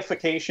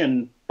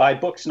deification by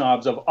book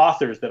snobs of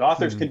authors, that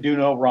authors can do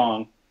no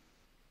wrong.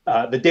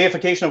 The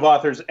deification of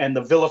authors and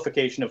the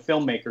vilification of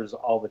filmmakers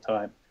all the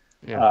time.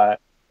 Yeah.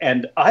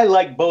 And I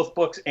like both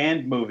books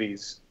and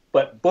movies,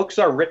 but books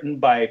are written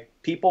by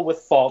people with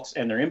faults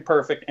and they're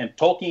imperfect. And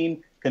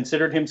Tolkien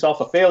considered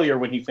himself a failure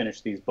when he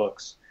finished these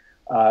books.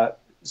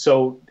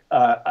 So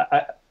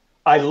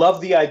I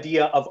love the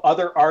idea of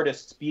other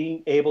artists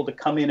being able to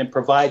come in and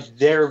provide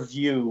their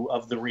view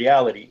of the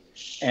reality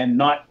and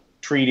not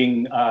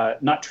treating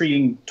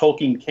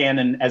Tolkien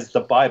canon as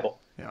the Bible.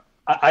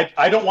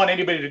 I don't want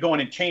anybody to go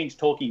in and change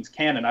Tolkien's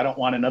canon. I don't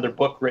want another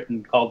book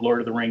written called Lord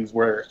of the Rings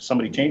where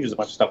somebody changes a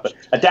bunch of stuff. But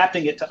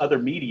adapting it to other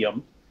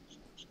medium,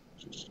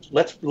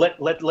 let's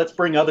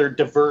bring other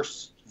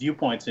diverse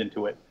viewpoints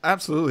into it.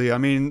 Absolutely. I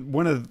mean,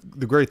 one of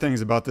the great things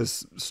about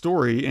this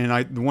story,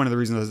 and one of the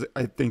reasons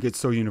I think it's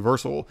so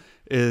universal,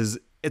 is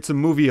it's a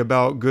movie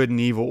about good and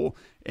evil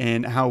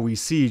and how we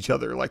see each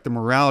other. Like, the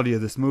morality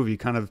of this movie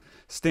kind of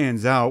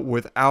stands out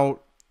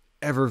without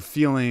ever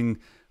feeling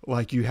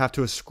like you have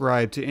to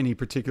ascribe to any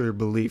particular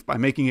belief. By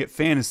making it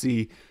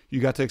fantasy, you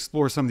got to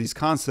explore some of these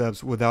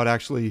concepts without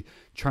actually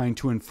trying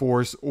to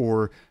enforce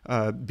or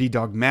be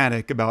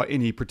dogmatic about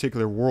any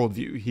particular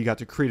worldview. He got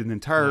to create an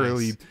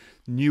entirely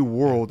new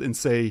world and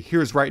say,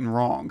 here's right and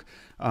wrong.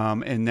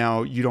 And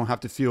now you don't have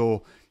to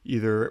feel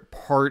either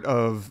part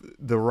of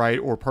the right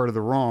or part of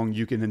the wrong.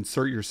 You can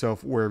insert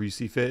yourself wherever you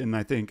see fit. And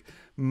I think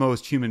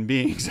most human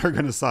beings are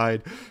going to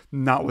side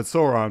not with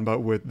Sauron, but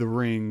with the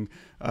ring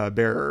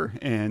bearer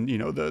and,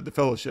 the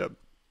fellowship.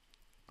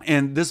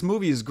 And this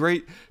movie is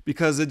great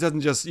because it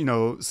doesn't just,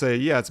 say,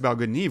 yeah, it's about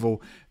good and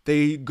evil.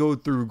 They go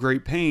through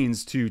great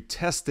pains to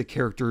test the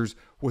characters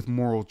with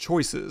moral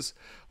choices.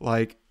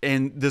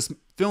 And this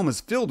film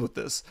is filled with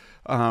this,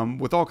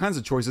 with all kinds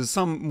of choices,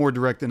 some more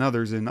direct than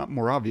others and not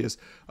more obvious.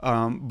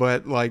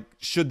 But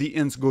should the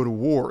Ents go to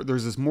war?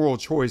 There's this moral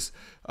choice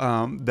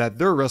that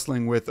they're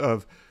wrestling with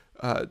of,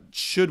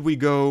 should we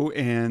go?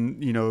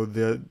 And,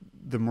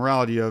 the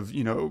morality of,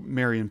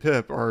 Merry and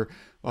Pip are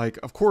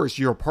of course,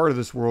 you're a part of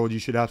this world. You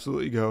should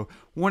absolutely go.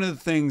 One of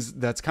the things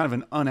that's kind of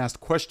an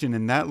unasked question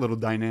in that little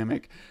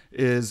dynamic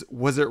is,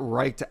 was it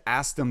right to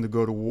ask them to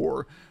go to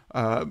war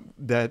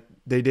that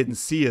they didn't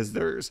see as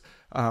theirs?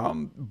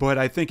 But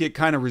I think it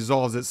kind of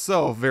resolves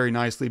itself very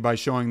nicely by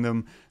showing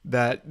them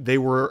that they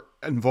were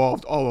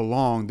involved all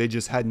along. They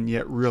just hadn't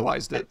yet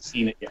realized it.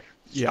 Seen it yet.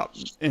 Yeah.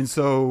 And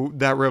so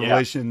that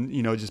revelation,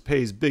 just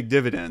pays big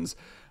dividends.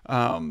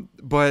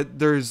 But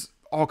there's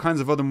all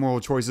kinds of other moral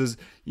choices.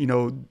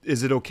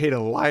 Is it okay to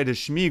lie to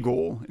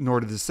Sméagol in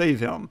order to save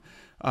him?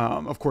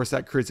 Of course,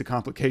 that creates a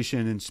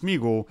complication in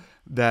Sméagol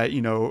that,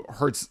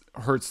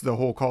 hurts the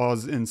whole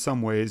cause in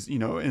some ways,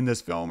 in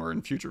this film or in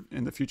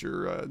the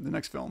future, the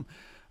next film.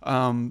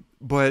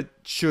 But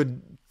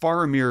should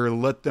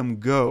Faramir let them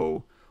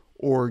go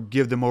or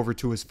give them over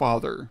to his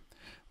father?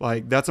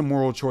 That's a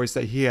moral choice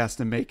that he has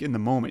to make in the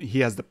moment. He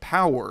has the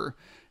power.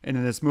 And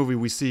in this movie,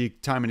 we see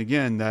time and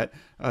again that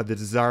the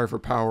desire for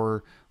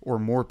power or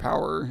more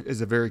power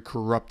is a very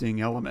corrupting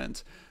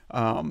element.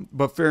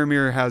 But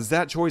Faramir has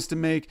that choice to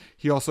make.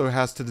 He also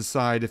has to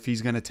decide if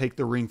he's going to take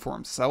the ring for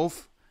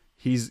himself.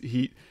 He's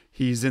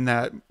in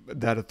that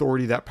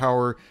authority, that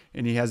power,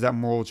 and he has that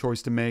moral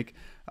choice to make.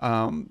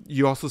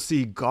 You also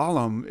see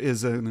Gollum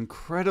is an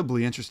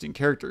incredibly interesting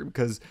character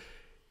because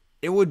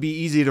it would be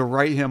easy to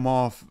write him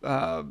off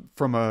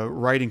from a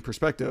writing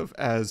perspective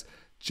as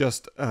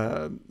just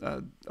a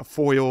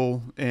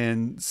foil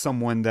and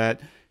someone that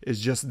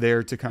is just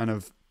there to kind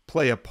of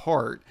play a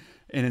part.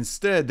 And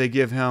instead they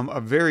give him a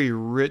very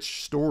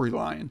rich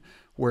storyline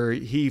where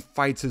he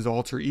fights his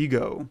alter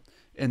ego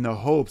in the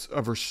hopes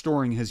of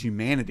restoring his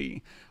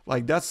humanity.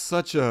 That's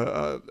such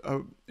a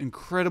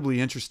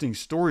incredibly interesting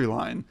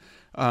storyline,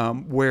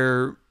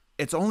 where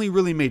it's only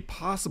really made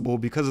possible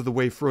because of the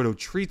way Frodo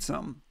treats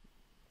him.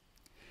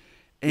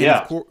 And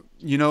of course,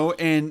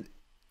 and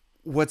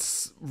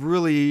what's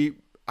really,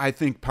 I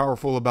think,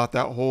 powerful about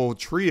that whole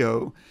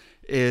trio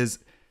is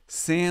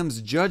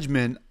Sam's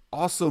judgment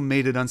also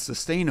made it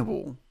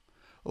unsustainable.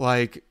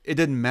 It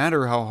didn't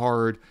matter how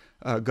hard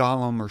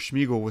Gollum or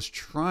Sméagol was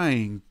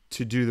trying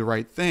to do the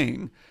right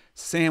thing.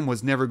 Sam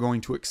was never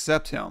going to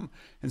accept him.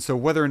 And so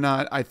whether or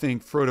not I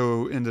think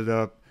Frodo ended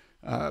up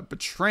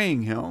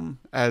betraying him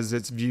as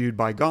it's viewed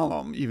by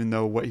Gollum, even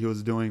though what he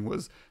was doing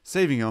was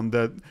saving him,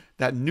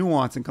 that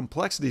nuance and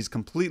complexity is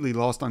completely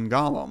lost on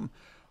Gollum.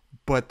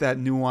 But that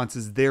nuance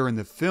is there in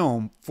the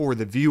film for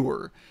the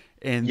viewer.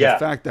 And the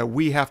fact that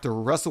we have to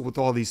wrestle with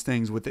all these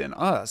things within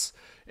us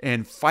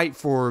and fight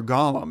for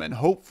Gollum and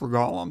hope for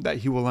Gollum that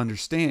he will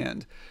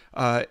understand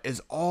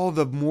is all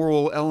the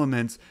moral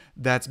elements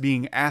that's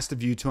being asked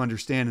of you to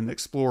understand and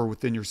explore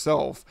within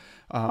yourself.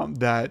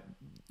 That,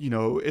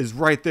 is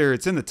right there.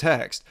 It's in the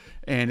text,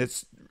 and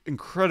it's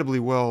incredibly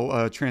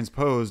well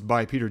transposed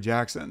by Peter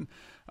Jackson.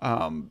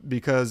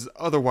 Because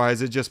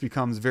otherwise it just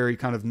becomes very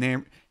kind of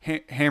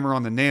hammer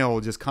on the nail,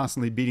 just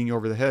constantly beating you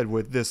over the head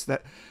with this,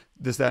 that,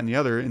 and the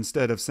other,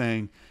 instead of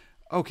saying,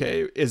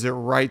 okay, is it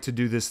right to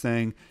do this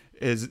thing?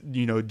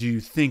 Do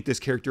you think this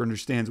character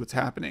understands what's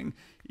happening?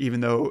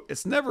 Even though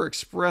it's never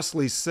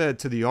expressly said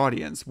to the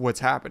audience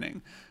what's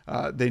happening.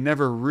 They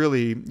never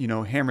really,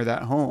 hammer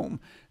that home.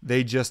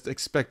 They just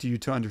expect you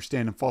to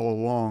understand and follow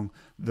along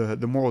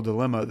the moral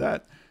dilemma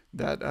that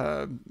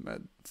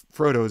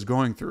Frodo is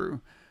going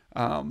through.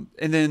 And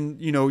then,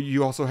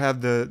 you also have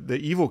the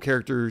evil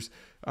characters,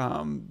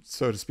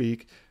 so to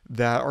speak,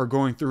 that are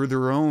going through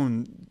their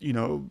own,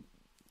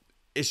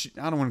 issue.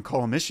 I don't want to call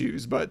them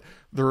issues, but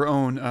their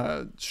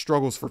own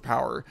struggles for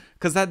power,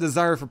 because that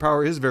desire for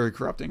power is very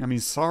corrupting. I mean,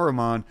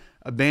 Saruman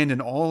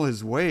abandoned all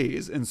his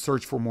ways in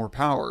search for more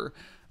power.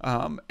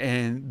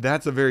 And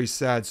that's a very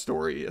sad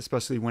story,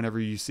 especially whenever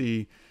you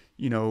see,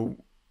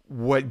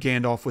 what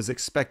Gandalf was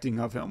expecting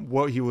of him,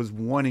 what he was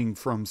wanting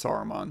from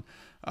Saruman.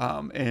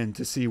 And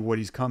to see what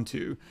he's come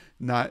to.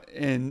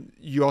 And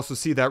you also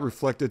see that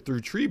reflected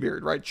through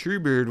Treebeard, right?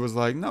 Treebeard was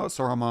like, no,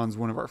 Saruman's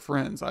one of our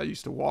friends. I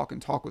used to walk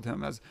and talk with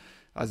him as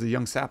a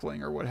young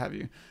sapling or what have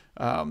you.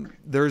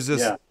 There's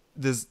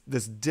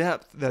this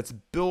depth that's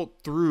built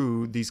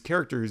through these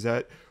characters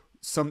that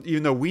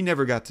even though we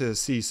never got to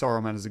see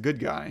Saruman as a good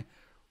guy,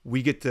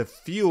 we get to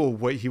feel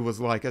what he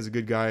was like as a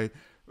good guy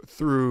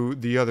through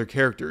the other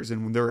characters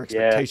and their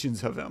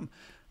expectations of him.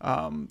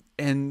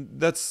 And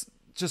that's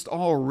just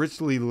all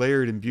richly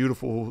layered and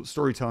beautiful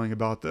storytelling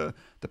about the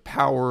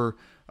power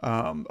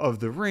of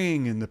the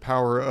ring and the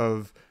power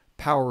of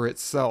power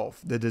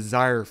itself, the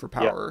desire for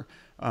power,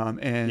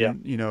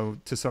 to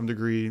some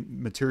degree,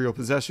 material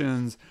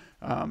possessions,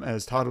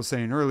 as Todd was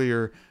saying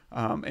earlier,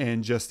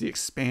 and just the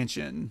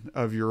expansion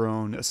of your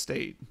own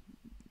estate.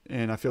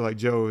 and I feel like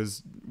Joe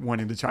is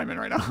wanting to chime in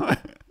right now.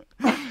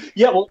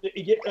 Yeah, well,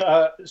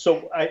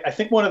 so I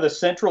think one of the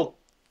central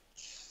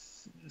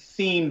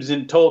themes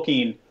in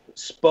Tolkien,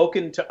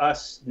 spoken to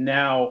us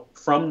now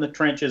from the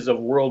trenches of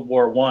World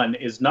War I,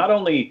 is not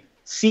only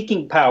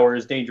seeking power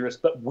is dangerous,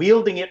 but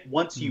wielding it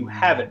once you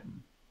have it.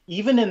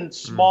 Even in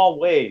small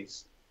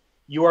ways,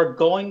 you are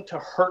going to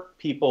hurt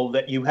people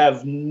that you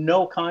have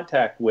no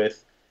contact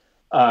with.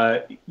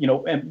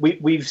 And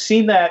we've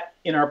seen that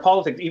in our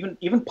politics.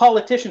 Even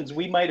politicians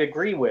we might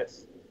agree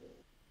with,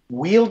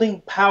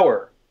 wielding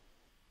power,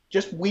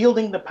 just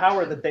wielding the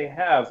power that they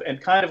have, and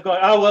kind of going,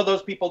 oh well,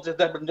 those people did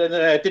that,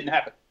 it didn't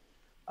happen.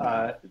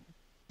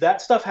 That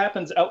stuff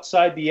happens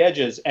outside the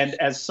edges. And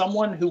as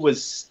someone who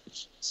was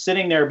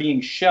sitting there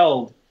being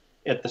shelled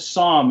at the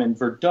Somme in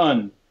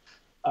Verdun,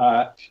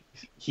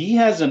 he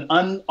has an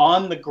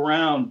on the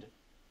ground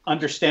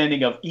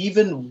understanding of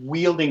even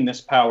wielding this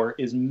power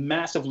is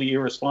massively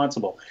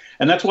irresponsible.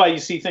 And that's why you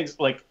see things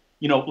like,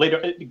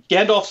 later,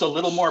 Gandalf's a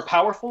little more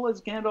powerful as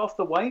Gandalf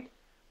the White,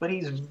 but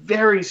he's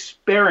very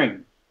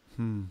sparing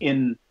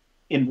in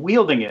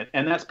wielding it.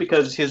 And that's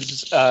because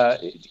his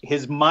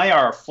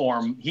Maiar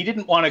form, he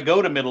didn't want to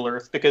go to Middle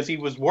Earth because he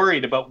was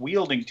worried about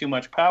wielding too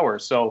much power.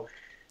 So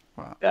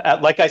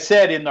like I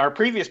said in our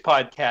previous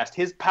podcast,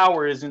 his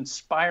power is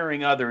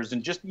inspiring others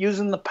and just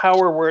using the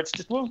power where it's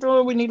just,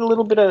 well, we need a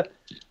little bit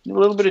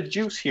of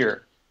juice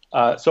here.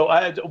 So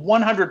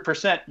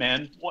 100%,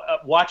 man,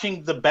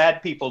 watching the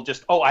bad people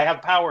just, I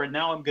have power and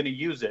now I'm going to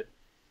use it.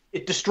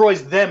 It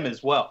destroys them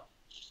as well.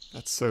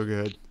 That's so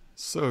good.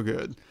 So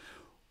good.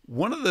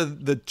 One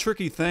of the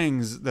tricky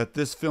things that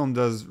this film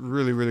does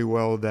really, really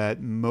well that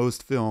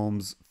most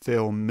films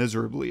fail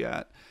miserably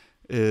at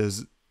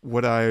is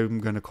what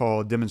I'm going to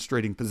call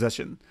demonstrating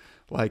possession.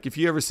 Like if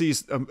you ever see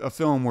a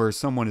film where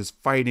someone is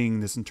fighting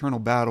this internal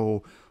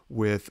battle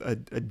with a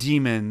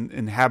demon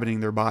inhabiting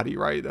their body,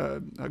 right?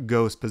 A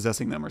ghost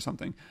possessing them or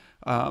something.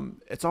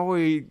 It's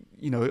always,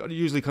 it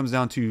usually comes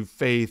down to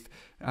faith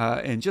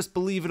and just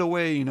believe it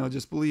away,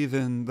 just believe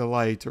in the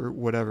light or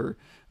whatever.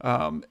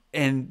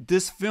 And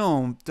this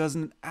film does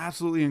an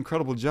absolutely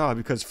incredible job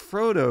because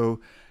Frodo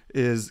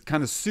is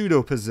kind of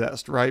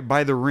pseudo-possessed, right,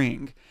 by the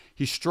ring.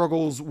 He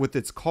struggles with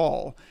its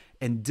call,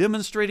 and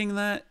demonstrating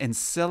that and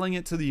selling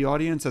it to the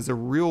audience as a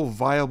real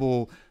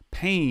viable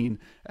pain,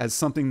 as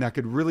something that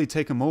could really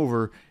take him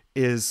over,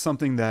 is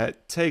something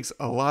that takes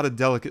a lot of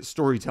delicate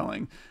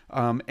storytelling.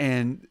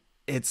 And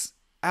it's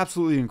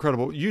absolutely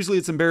incredible. Usually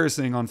it's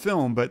embarrassing on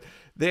film, but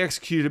they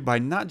execute it by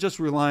not just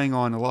relying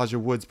on Elijah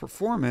Wood's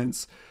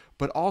performance,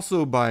 but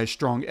also by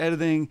strong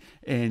editing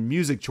and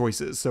music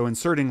choices. So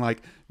inserting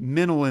like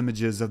mental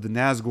images of the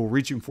Nazgul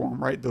reaching for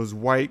him, right? Those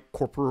white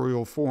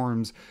corporeal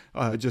forms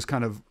just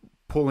kind of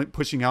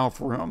pushing out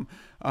for him.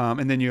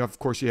 And then you have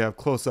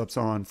close-ups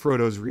on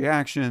Frodo's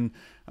reaction,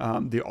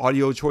 the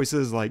audio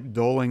choices like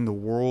dulling the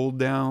world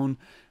down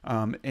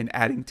and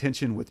adding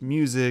tension with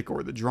music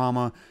or the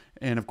drama.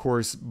 And of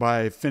course,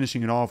 by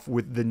finishing it off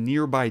with the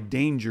nearby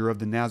danger of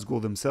the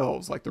Nazgul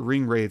themselves, like the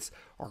ring wraiths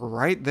are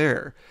right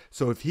there.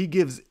 So if he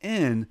gives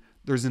in,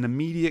 there's an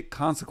immediate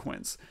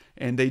consequence.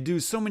 And they do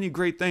so many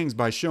great things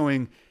by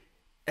showing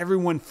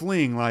everyone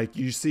fleeing. Like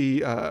you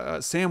see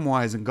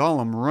Samwise and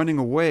Gollum running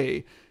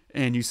away,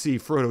 and you see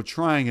Frodo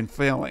trying and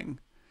failing.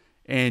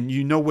 And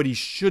you know what he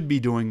should be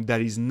doing that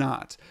he's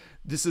not.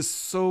 This is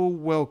so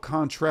well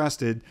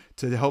contrasted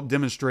to help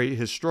demonstrate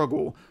his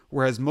struggle.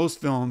 Whereas most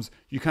films,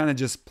 you kind of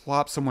just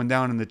plop someone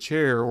down in the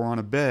chair or on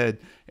a bed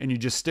and you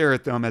just stare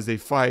at them as they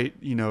fight,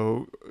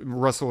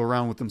 wrestle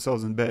around with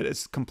themselves in bed.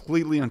 It's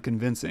completely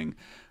unconvincing.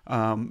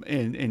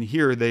 And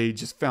here they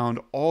just found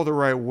all the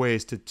right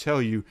ways to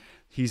tell you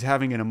he's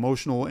having an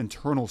emotional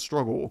internal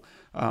struggle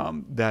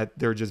that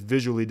they're just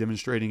visually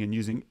demonstrating and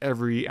using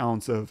every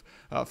ounce of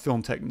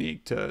film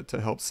technique to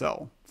help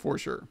sell, for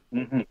sure.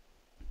 Mm-hmm.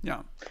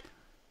 Yeah.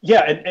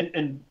 Yeah,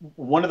 and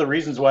one of the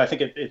reasons why I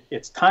think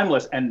it's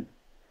timeless, and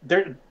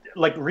they're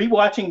like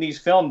rewatching these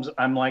films,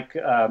 I'm like,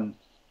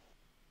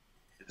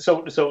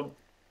 so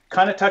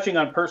kind of touching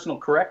on personal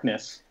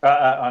correctness,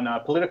 on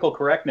political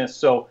correctness.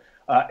 So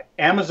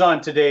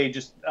Amazon today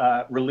just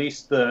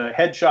released the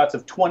headshots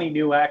of 20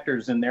 new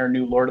actors in their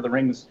new Lord of the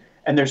Rings,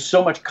 and there's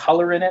so much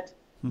color in it.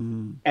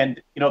 Mm-hmm. And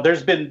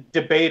there's been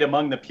debate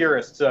among the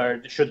purists: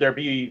 should there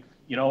be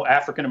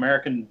African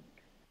American?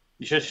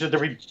 Should there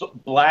be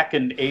black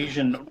and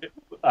Asian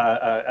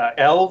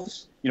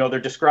elves? They're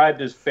described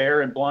as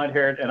fair and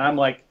blonde-haired, and I'm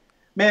like,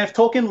 man, if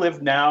Tolkien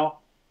lived now,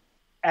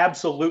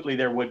 absolutely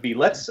there would be.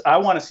 I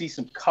want to see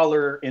some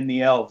color in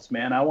the elves,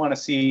 man. I want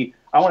to see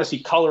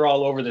color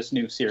all over this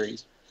new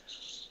series.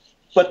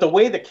 But the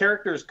way the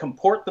characters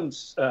comport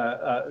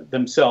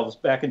themselves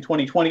back in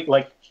 2020,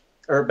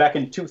 or back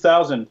in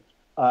 2000,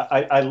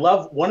 I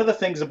love one of the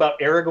things about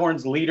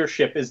Aragorn's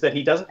leadership is that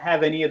he doesn't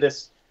have any of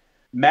this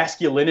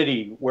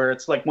masculinity where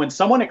it's like when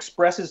someone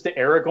expresses to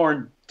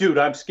Aragorn, dude,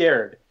 I'm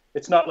scared.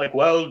 It's not like,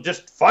 well,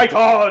 just fight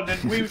on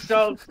and we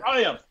shall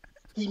triumph.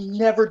 He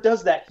never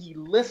does that. He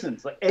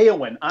listens. Like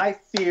Eowyn, I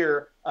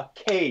fear a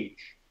cage.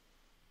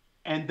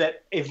 and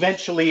that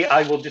eventually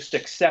I will just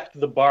accept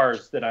the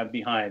bars that I'm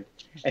behind.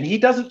 And he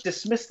doesn't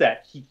dismiss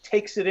that. He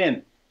takes it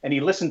in and he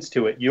listens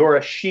to it. You're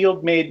a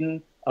shield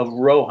maiden of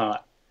Rohan.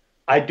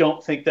 I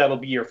don't think that'll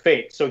be your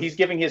fate. So he's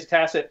giving his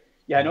tacit,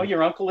 yeah, I know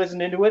your uncle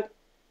isn't into it,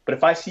 but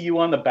if I see you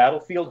on the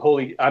battlefield,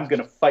 holy, I'm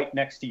going to fight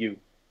next to you.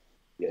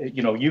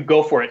 You know, you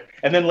go for it.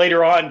 And then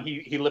later on,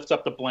 he lifts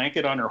up the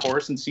blanket on her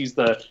horse and sees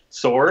the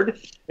sword.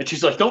 And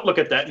she's like, don't look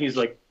at that. And he's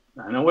like,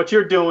 I know what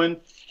you're doing.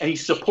 And he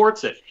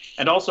supports it.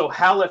 And also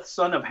Haleth,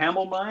 son of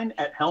Hamelmine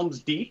at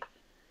Helm's Deep.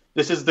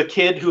 This is the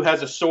kid who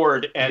has a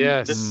sword. And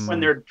this is when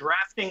they're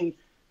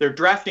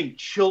drafting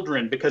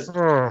children because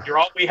you're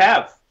all we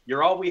have.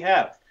 You're all we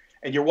have.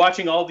 And you're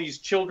watching all these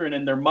children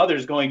and their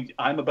mothers going,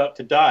 I'm about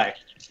to die.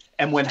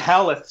 And when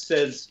Haleth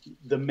says,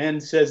 the men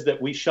says that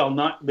we shall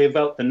not live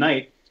out the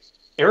night,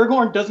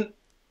 Aragorn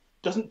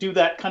doesn't do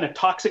that kind of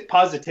toxic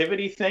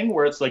positivity thing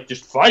where it's like,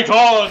 just fight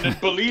on and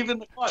believe in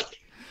the cause.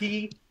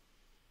 The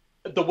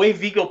way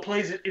Viggo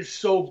plays it is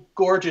so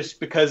gorgeous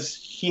because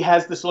he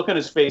has this look on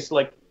his face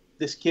like,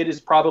 this kid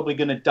is probably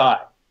going to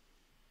die.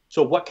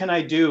 So what can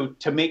I do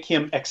to make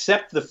him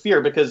accept the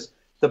fear? Because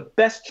the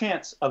best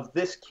chance of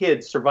this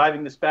kid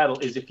surviving this battle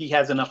is if he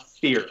has enough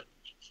fear.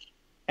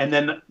 And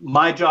then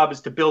my job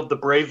is to build the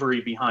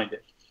bravery behind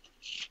it.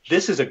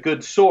 This is a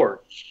good sword.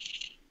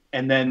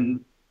 And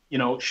then, you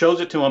know,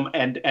 shows it to him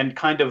and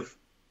kind of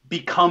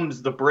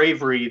becomes the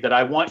bravery that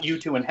I want you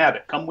to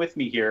inhabit. Come with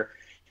me here.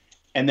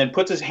 And then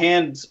puts his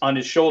hands on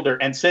his shoulder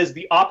and says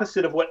the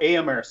opposite of what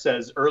Éomer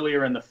says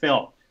earlier in the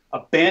film.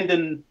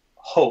 Abandon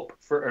hope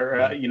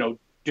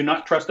do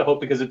not trust the hope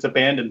because it's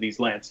abandoned these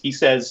lands. He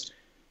says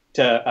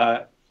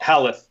to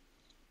Haleth,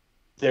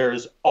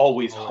 there's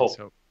always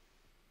hope.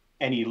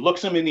 And he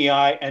looks him in the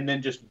eye and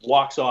then just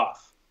walks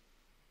off.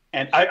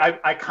 And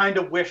I kind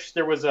of wish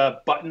there was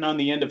a button on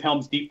the end of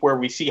Helm's Deep where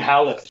we see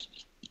Haleth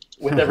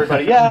with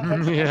everybody.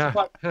 Yeah.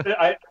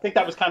 I think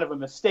that was kind of a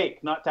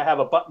mistake not to have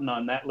a button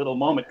on that little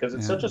moment because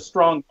it's such a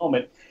strong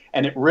moment.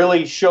 And it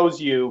really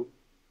shows you,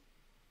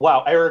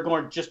 wow,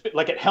 Aragorn just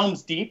like at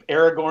Helm's Deep,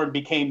 Aragorn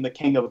became the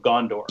king of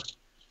Gondor.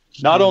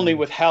 Not only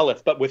with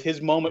Haleth, but with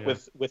his moment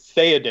with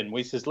Theoden,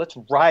 where he says, let's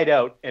ride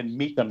out and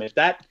meet them.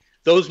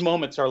 Those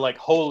moments are like,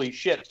 holy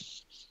shit,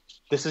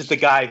 this is the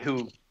guy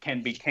who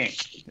can be king.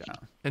 Yeah.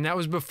 And that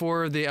was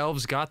before the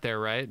elves got there,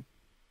 right?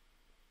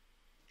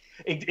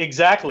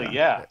 Exactly,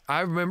 yeah. I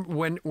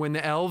remember when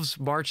the elves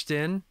marched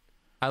in,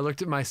 I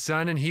looked at my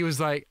son and he was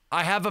like,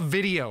 I have a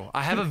video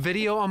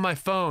on my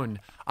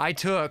phone I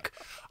took.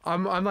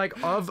 I'm like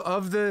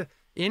of the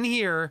in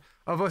here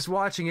of us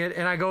watching it,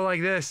 and I go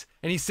like this,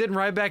 and he's sitting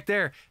right back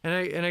there, and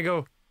I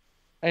go,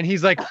 and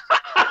he's like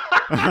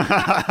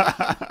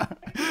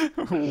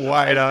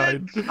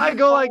wide-eyed. I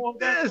go like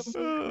this,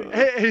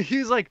 and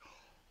he's like,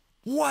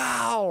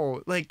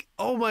 wow, like,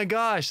 oh my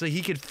gosh, like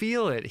he could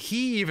feel it.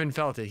 He even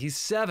felt it. He's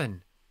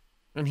 7.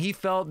 And he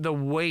felt the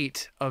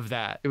weight of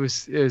that. It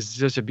was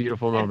just a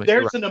beautiful moment. And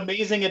there's an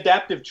amazing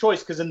adaptive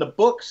choice because in the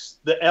books,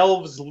 the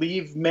elves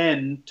leave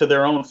men to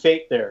their own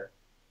fate there.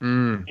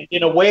 And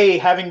in a way,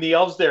 having the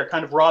elves there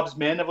kind of robs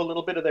men of a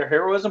little bit of their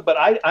heroism. But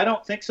I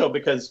don't think so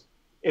because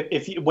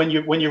when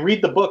you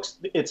read the books,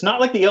 it's not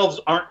like the elves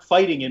aren't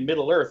fighting in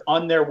Middle Earth.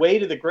 On their way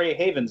to the Grey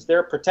Havens,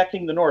 they're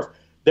protecting the North.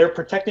 They're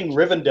protecting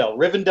Rivendell.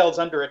 Rivendell's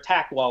under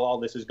attack while all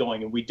this is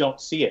going, and we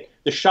don't see it.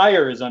 The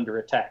Shire is under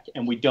attack,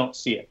 and we don't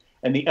see it.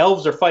 And the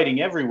elves are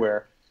fighting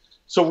everywhere.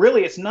 So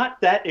really, it's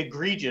not that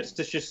egregious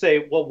to just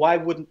say, well, why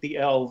wouldn't the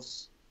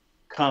elves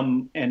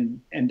come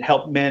and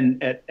help men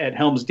at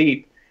Helm's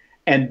Deep?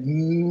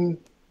 And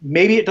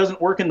maybe it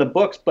doesn't work in the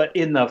books, but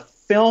in the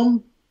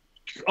film,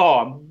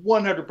 I'm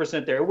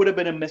 100% there. It would have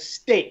been a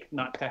mistake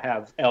not to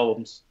have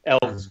elves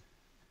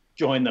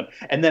join them.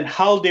 And then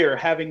Haldir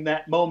having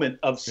that moment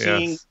of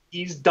seeing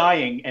he's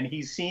dying and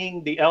he's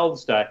seeing the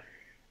elves die.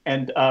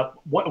 And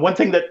one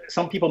thing that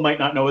some people might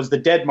not know is the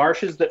dead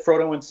marshes that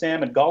Frodo and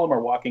Sam and Gollum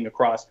are walking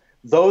across.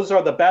 Those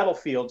are the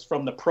battlefields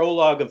from the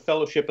prologue of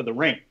Fellowship of the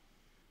Ring,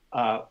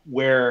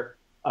 where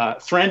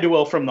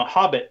Thranduil from The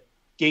Hobbit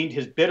gained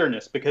his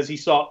bitterness because he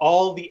saw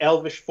all the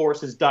elvish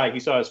forces die. He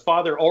saw his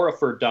father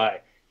Orifur die.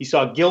 He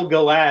saw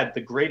Gil-galad,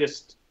 the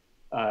greatest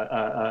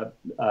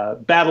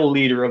battle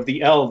leader of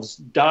the elves,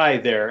 die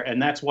there.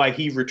 And that's why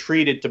he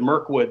retreated to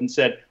Mirkwood and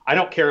said, I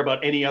don't care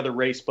about any other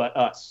race but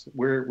us.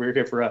 We're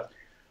here for us.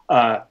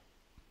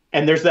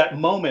 And there's that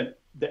moment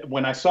that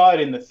when I saw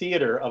it in the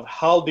theater of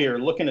Haldir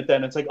looking at that,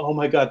 and it's like, oh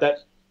my God, that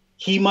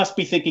he must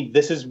be thinking,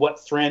 this is what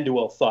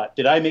Thranduil thought.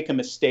 Did I make a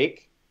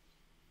mistake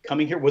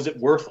coming here? Was it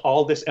worth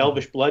all this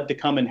elvish blood to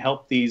come and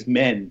help these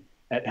men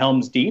at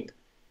Helm's Deep?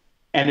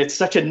 And it's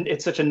such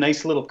a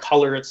nice little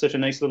color. It's such a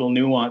nice little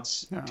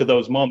nuance to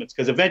those moments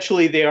because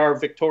eventually they are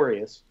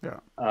victorious. Yeah.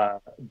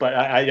 But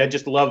I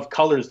just love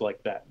colors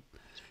like that.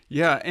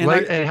 Yeah.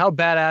 And how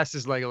badass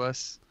is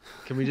Legolas?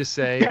 Can we just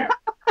say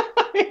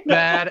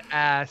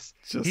badass?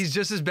 He's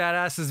just as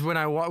badass as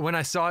when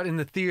I saw it in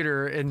the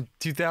theater in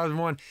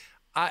 2001.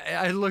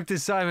 I looked at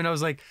Simon. I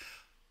was like,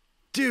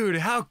 Dude,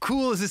 how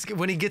cool is this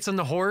when he gets on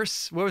the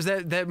horse? What was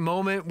that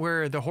moment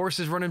where the horse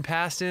is running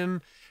past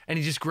him and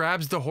he just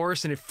grabs the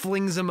horse and it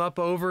flings him up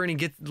over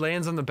and he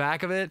lands on the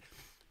back of it?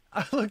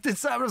 I looked at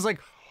Simon, I was like,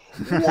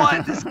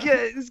 what?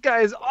 This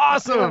guy is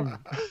awesome.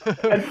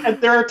 And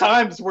there are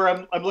times where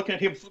I'm looking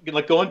at him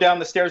like going down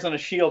the stairs on a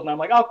shield, and I'm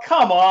like, oh,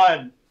 come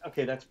on.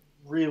 Okay, that's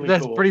really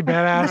That's cool. pretty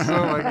badass.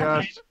 Oh my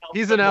gosh.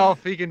 He's an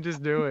elf. He can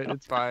just do it.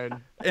 It's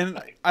fine.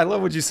 And I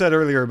love what you said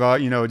earlier about,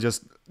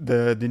 just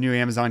the new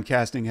Amazon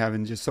casting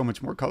having just so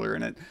much more color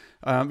in it.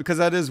 Because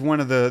that is one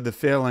of the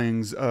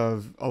failings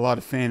of a lot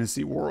of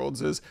fantasy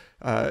worlds is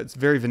it's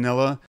very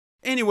vanilla.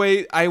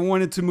 Anyway, I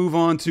wanted to move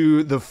on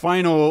to the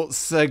final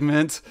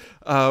segment,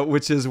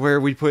 which is where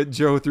we put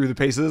Joe through the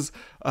paces.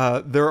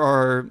 There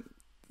are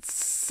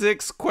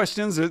 6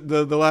 questions.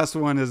 The last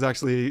one is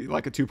actually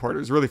like a 2-parter.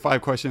 It's really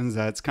 5 questions.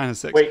 That's kind of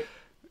 6. Wait,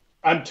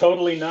 I'm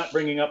totally not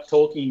bringing up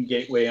Tolkien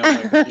Gateway on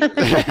my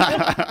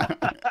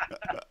computer.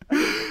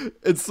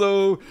 And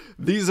so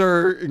these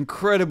are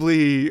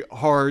incredibly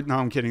hard. No,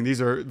 I'm kidding.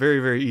 These are very,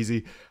 very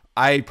easy.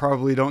 I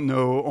probably don't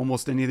know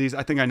almost any of these.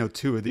 I think I know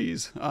 2 of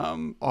these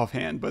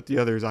offhand, but the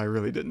others I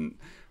really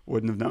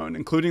wouldn't have known,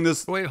 including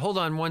this. Wait, hold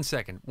on 1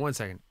 second. 1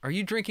 second. Are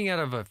you drinking out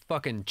of a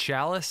fucking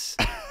chalice?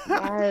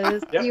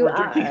 Yes, Yep, you we're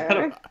drinking out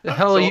are. of- The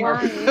hell are you?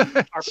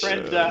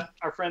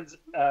 Our friends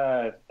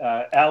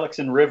Alex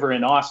and River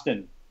in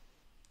Austin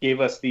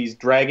gave us these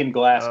dragon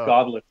glass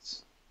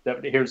goblets.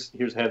 Here's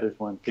Heather's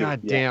one too.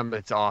 God damn,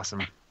 it's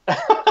awesome.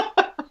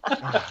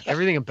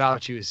 Everything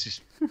about you is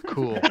just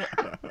cool.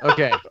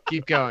 Okay,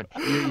 keep going.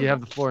 You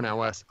have the floor now,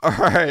 Wes. All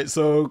right.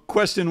 So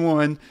question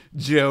 1,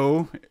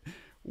 Joe,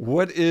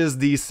 what is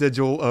the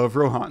sigil of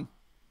Rohan?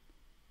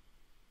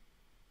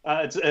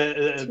 It's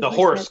the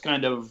horse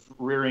kind of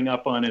rearing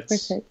up on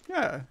its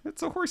Yeah,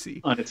 it's a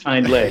horsey. on its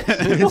hind legs.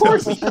 It's a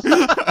horsey.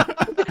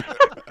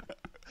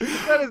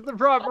 That is the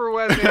proper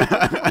Wes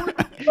answer.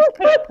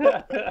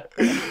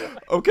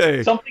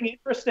 Okay. Something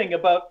interesting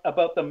about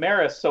the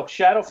Maris. So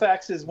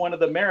Shadowfax is one of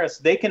the Maris.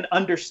 They can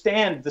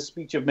understand the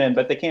speech of men,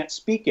 but they can't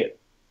speak it,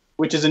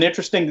 which is an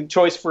interesting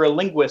choice for a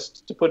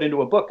linguist to put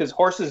into a book, because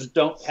horses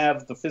don't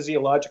have the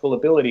physiological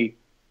ability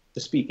to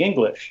speak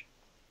English.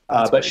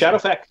 But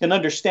Shadowfax can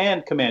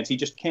understand commands. He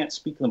just can't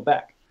speak them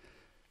back.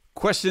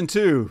 Question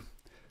 2.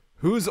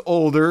 Who's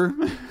older?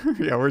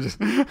 Yeah,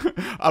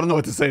 I don't know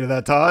what to say to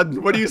that, Todd.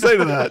 What do you say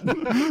to that?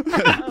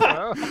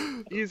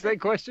 You say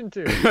question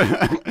 2.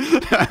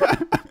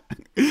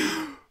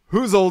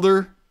 Who's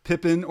older,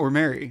 Pippin or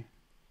Merry?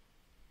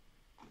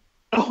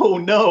 Oh,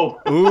 no.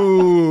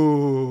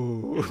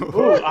 Ooh.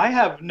 Ooh, I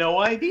have no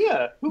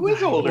idea. Who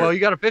is older? Well,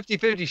 you got a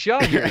 50-50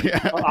 shot here.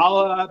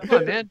 I'll Come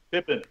on, man.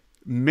 Pippin.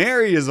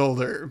 Merry is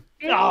older.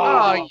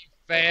 Oh, you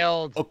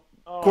failed.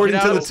 According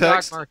Get to out the of stock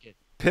text, market.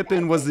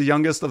 Pippin was the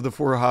youngest of the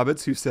 4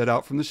 hobbits who set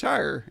out from the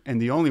Shire,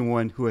 and the only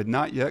one who had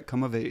not yet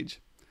come of age.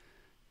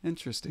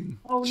 Interesting.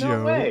 Oh, Joe.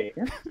 no way.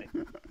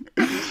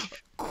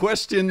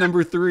 Question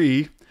number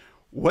 3.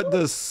 What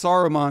does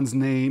Saruman's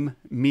name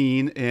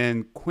mean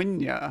in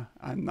Quenya?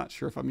 I'm not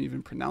sure if I'm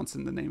even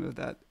pronouncing the name of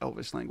that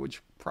Elvish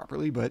language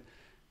properly, but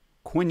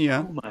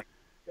Quenya. Oh, my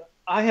God.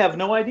 I have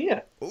no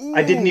idea.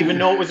 I didn't even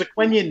know it was a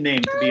Quenyan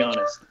name, to be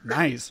honest.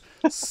 Nice.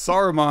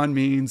 Saruman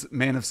means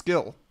man of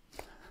skill.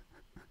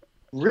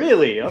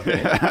 Really?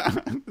 Okay.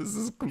 This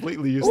is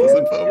completely useless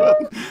info,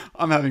 but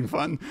I'm having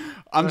fun.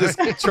 I'm just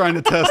trying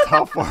to test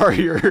how far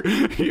your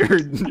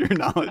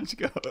knowledge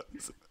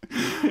goes.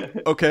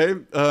 Okay,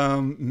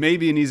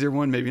 maybe an easier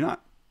one, maybe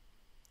not.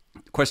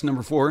 Question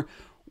number 4: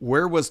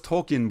 where was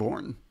Tolkien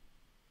born?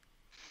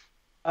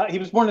 He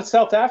was born in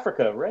South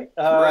Africa, right?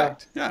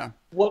 Correct. Yeah.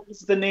 What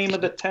was the name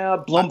of the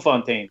town?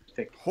 Bloemfontein, I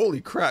think.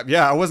 Holy crap!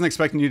 Yeah, I wasn't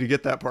expecting you to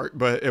get that part,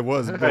 but it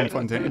was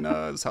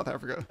Bloemfontein, South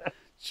Africa.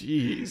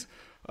 Jeez.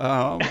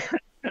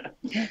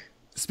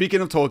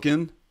 Speaking of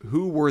Tolkien,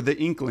 who were the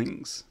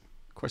Inklings?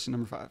 Question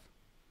number 5.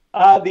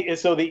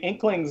 So the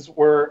Inklings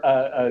were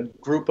a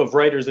group of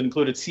writers that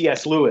included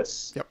C.S.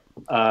 Lewis. Yep.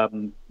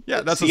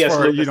 Yeah, that's C.S. as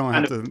far Lewis you don't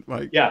have kind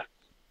to Yeah.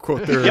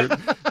 quote their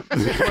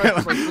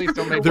Please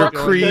don't make their me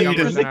feel creed. like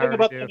The that. thing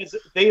about them is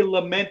they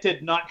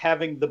lamented not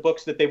having the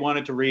books that they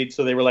wanted to read,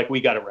 so they were like,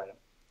 we got to read them.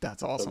 That's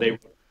So awesome.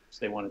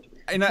 they wanted to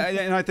read. And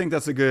I think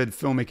that's a good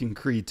filmmaking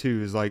creed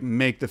too, is like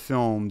make the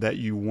film that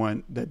you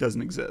want that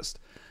doesn't exist.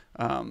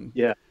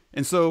 Yeah.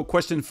 And so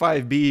question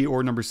 5B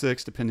or number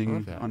 6,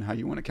 depending on how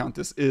you want to count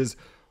this, is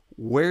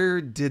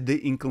where did the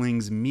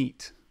Inklings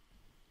meet?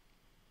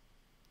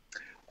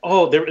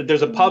 Oh,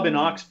 there's a pub in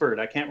Oxford.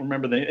 I can't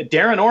remember the name.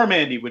 Darren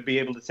Ormandy would be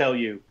able to tell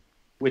you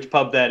which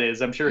pub that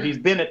is. I'm sure he's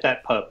been at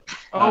that pub.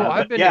 Oh,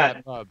 I've been to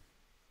that pub.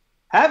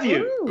 Have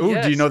you? Ooh,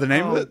 Yes. do you know the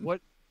name Oh, of it?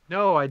 What?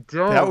 No, I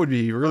don't. That would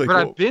be really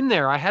but cool. I've been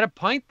there. I had a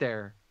pint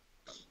there.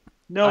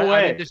 No I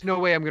way. mean, there's no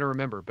way I'm going to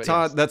remember. But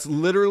Todd, that's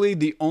literally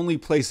the only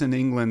place in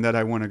England that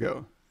I want to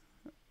go.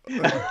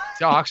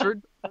 to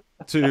Oxford.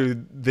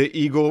 To the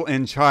Eagle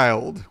and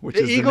Child, which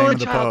The is Eagle the name and of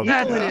the Child.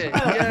 pub. That's it.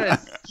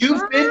 Yes.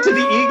 You've been to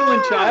the Eagle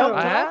and Child?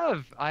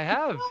 I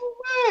have. No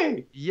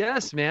way.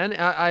 Yes, man.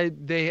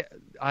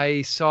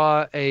 I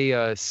saw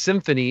a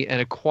symphony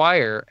and a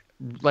choir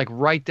like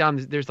right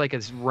down. There's like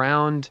this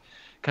round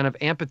kind of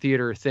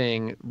amphitheater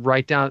thing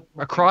right down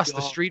across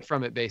the street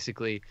from it,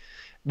 basically.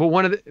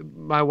 But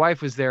my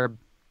wife was there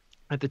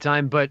at the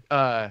time, but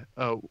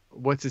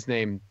what's his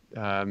name?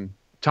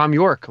 Tom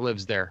York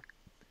lives there.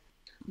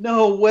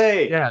 No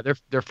way. Yeah,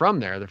 they're from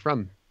there. They're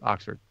from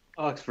Oxford.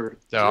 Oxford.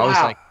 So I was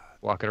like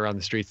walking around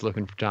the streets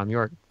looking for Tom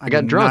York. I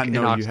got did drunk not in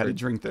know Oxford. you had a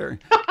drink there.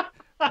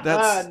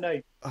 That's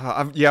nice.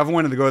 I've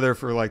wanted to go there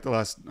for like the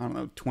last, I don't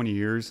know, 20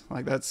 years.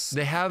 Like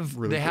They have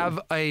really cool. have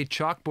a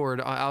chalkboard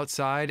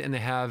outside, and they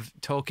have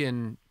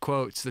Tolkien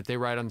quotes that they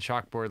write on the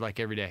chalkboard like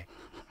every day.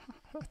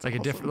 It's like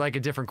awesome. a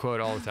different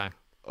quote all the time.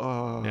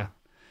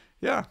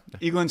 Yeah.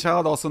 Eagle and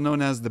Child, also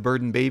known as the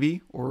Bird and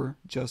Baby, or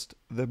just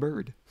the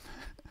Bird.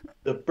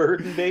 The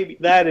Bird and Baby.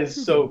 That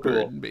is so Bird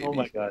cool. and Baby. Oh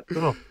my god.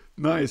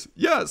 Nice.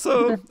 Yeah,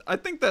 so I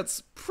think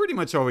that's pretty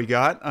much all we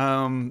got.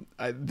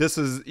 This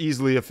is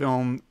easily a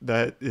film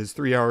that is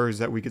 3 hours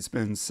that we could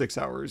spend 6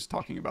 hours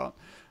talking about.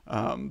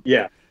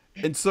 Yeah.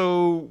 And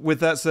so with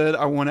that said,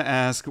 I want to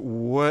ask,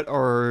 what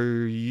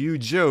are you,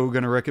 Joe,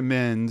 going to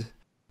recommend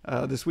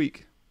this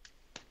week?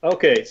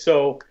 Okay,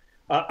 so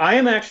I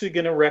am actually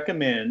going to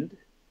recommend.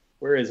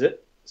 Where is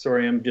it?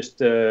 Sorry, I'm just.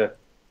 There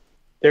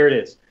it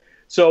is.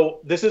 So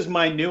this is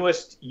my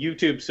newest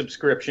YouTube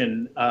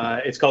subscription.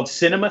 It's called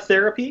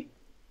Cinematography.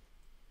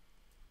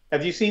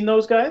 Have you seen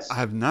those guys? I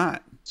have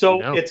not. So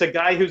No. it's a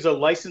guy who's a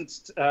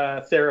licensed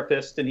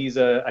therapist, and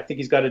I think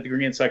he's got a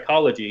degree in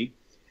psychology,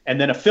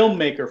 and then a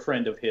filmmaker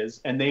friend of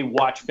his, and they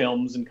watch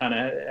films and kind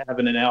of have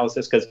an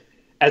analysis. Because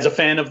as a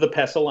fan of the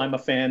Pestle, I'm a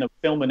fan of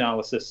film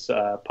analysis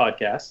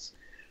podcasts.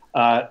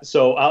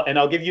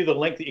 I'll give you the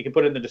link that you can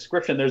put in the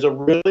description. There's a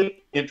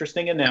really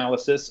interesting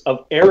analysis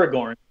of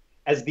Aragorn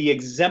as the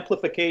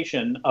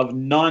exemplification of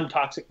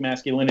non-toxic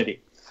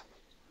masculinity.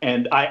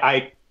 And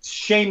I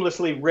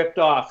shamelessly ripped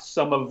off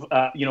some of,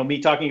 me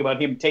talking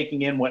about him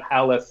taking in what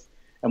Haleth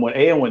and what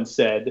Eowyn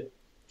said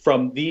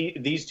from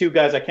these two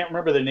guys. I can't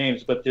remember their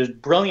names, but there's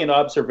brilliant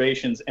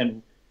observations.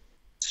 And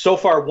so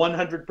far,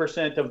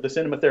 100% of the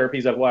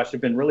Cinematographys I've watched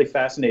have been really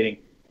fascinating.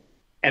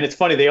 And it's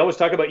funny, they always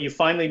talk about, you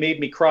finally made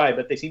me cry,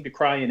 but they seem to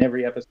cry in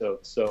every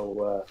episode.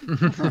 So,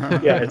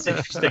 yeah, it's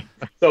interesting.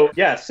 So,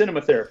 yeah,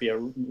 Cinematography.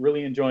 I'm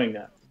really enjoying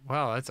that.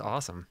 Wow, that's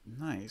awesome.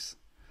 Nice.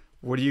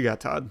 What do you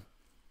got, Todd?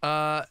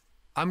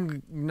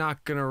 I'm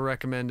not going to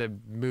recommend a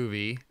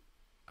movie.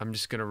 I'm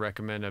just going to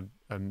recommend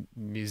a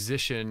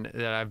musician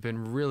that I've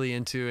been really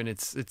into, and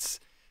it's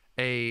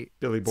a...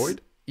 Billy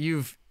Boyd?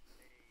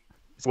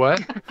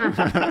 What?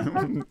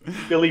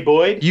 Billy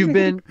Boyd? You've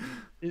been...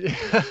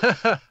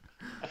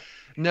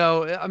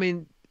 No, I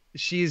mean,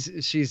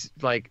 she's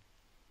like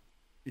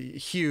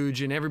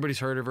huge and everybody's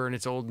heard of her and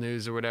it's old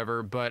news or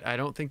whatever, but I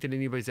don't think that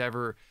anybody's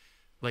ever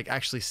like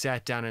actually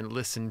sat down and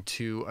listened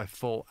to a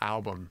full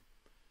album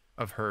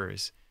of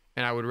hers.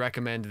 And I would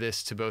recommend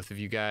this to both of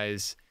you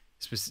guys,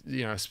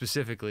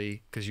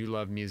 specifically because you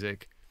love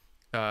music.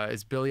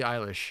 It's Billie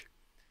Eilish.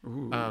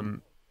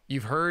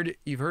 You've heard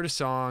a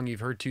song, you've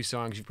heard two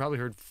songs, you've probably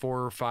heard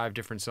 4 or 5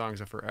 different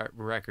songs of her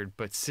record,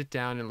 but sit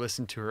down and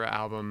listen to her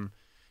album.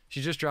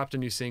 She just dropped a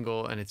new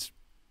single and it's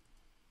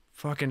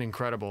fucking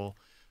incredible.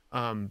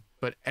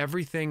 But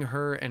everything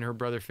her and her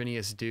brother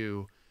Phineas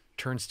do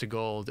turns to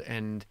gold,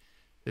 and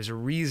there's a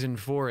reason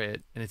for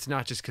it. And it's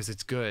not just because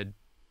it's good.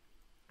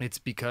 It's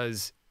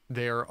because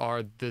there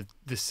are the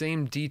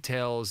same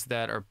details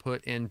that are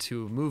put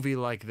into a movie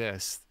like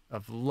this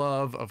of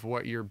love of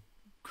what you're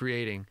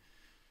creating.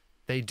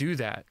 They do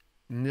that.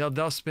 And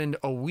they'll spend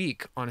a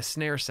week on a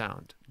snare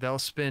sound. They'll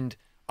spend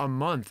a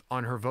month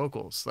on her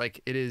vocals.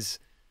 Like, it is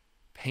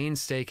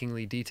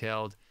painstakingly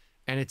detailed,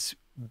 and it's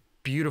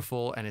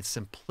beautiful, and it's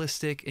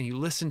simplistic, and you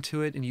listen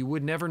to it and you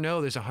would never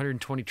know there's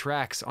 120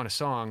 tracks on a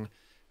song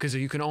because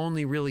you can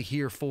only really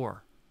hear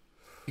 4.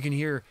 You can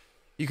hear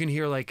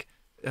like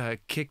a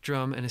kick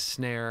drum and a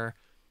snare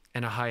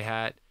and a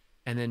hi-hat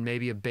and then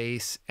maybe a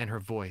bass and her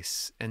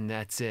voice, and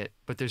that's it.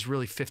 But there's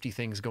really 50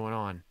 things going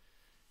on,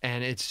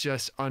 and it's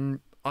just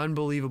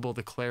unbelievable,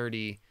 the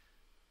clarity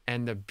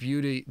and the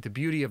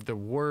beauty of the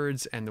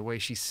words and the way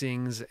she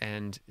sings,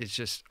 and it's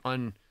just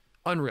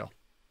unreal.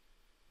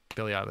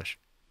 Billie Eilish.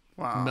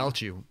 Wow.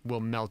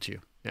 Will melt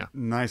you. Yeah.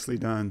 Nicely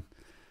done.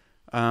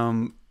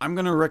 I'm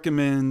going to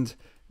recommend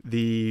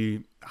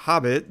The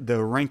Hobbit,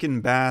 the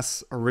Rankin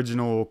Bass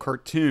original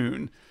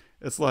cartoon.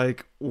 It's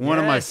like one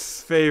of my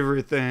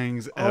favorite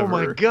things ever. Oh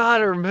my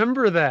God, I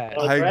remember that.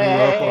 I grew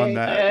up on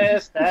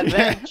that.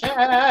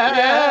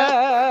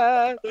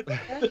 Yeah.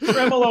 The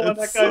tremolo on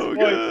that It's guy's so voice.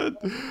 good.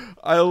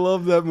 I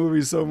love that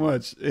movie so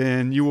much,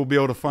 and you will be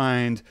able to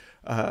find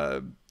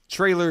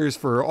trailers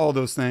for all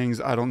those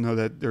things. I don't know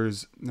that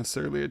there's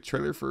necessarily a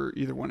trailer for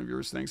either one of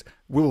yours things.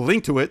 We'll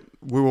link to it.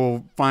 We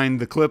will find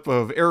the clip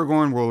of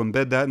Aragorn. We'll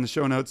embed that in the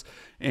show notes,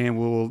 and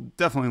we'll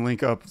definitely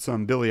link up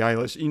some Billie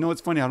Eilish. You know,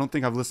 it's funny. I don't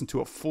think I've listened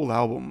to a full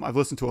album. I've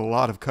listened to a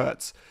lot of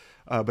cuts,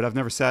 but I've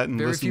never sat and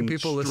listened. Very few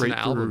people listen to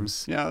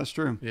albums. Yeah, that's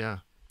true. Yeah.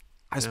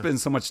 I spend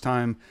so much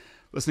time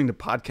listening to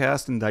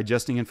podcasts and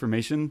digesting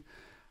information.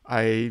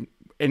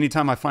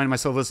 anytime I find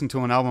myself listening to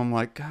an album, I'm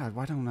like, God,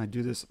 why don't I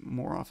do this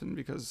more often?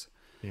 Because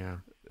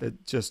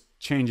it just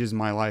changes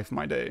my life,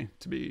 my day,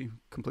 to be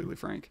completely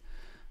frank.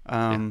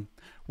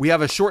 We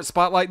have a short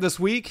spotlight this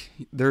week.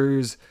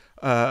 There's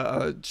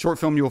a short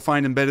film you will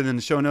find embedded in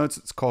the show notes.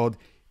 It's called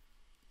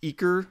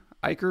Iker,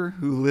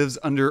 Who Lives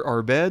Under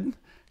Our Bed.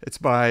 It's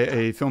by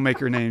a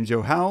filmmaker named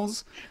Joe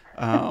Howells.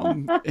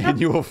 And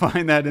you will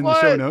find that in the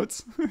show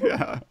notes.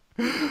 Yeah.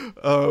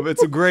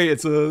 It's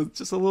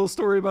just a little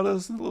story about a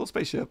little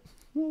spaceship.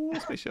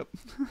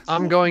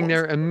 I'm going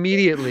there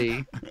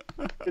immediately.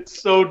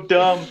 It's so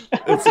dumb.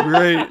 It's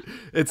great.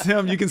 It's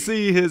him. You can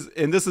see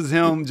and this is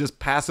him just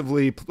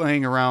passively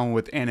playing around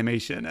with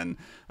animation and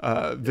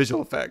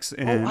visual effects.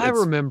 And I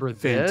remember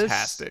this.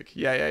 Fantastic.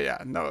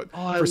 Yeah. No,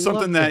 I for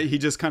something loved that it. he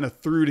just kind of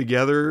threw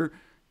together,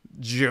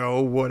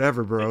 Joe,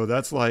 whatever, bro.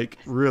 That's like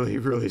really,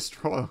 really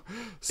strong,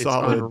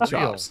 solid unreal.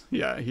 chops.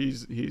 Yeah,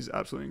 he's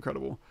absolutely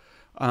incredible.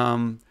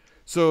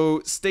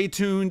 So stay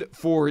tuned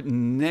for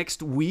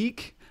next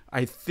week.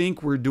 I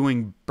think we're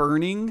doing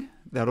Burning.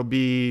 That'll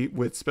be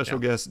with special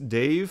guest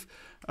Dave.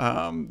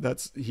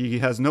 He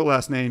has no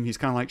last name. He's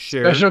kind of like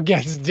Cher. Special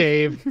guest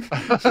Dave.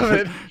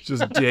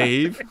 Just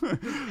Dave.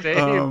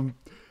 Dave.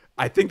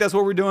 I think that's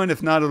what we're doing.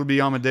 If not, it'll be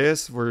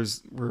Amadeus. We're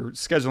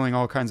scheduling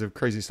all kinds of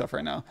crazy stuff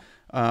right now.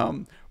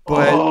 I'm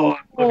looking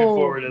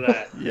forward to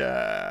that.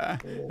 Yeah.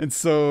 And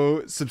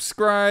so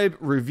subscribe,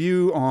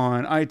 review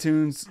on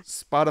iTunes,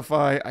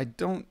 Spotify. I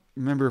don't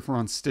remember if we're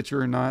on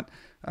Stitcher or not.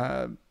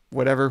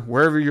 Whatever,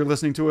 wherever you're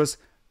listening to us,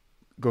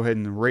 go ahead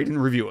and rate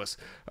and review us.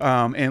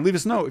 And leave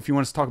us a note. If you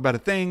want us to talk about a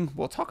thing,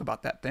 we'll talk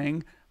about that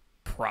thing,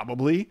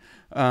 probably.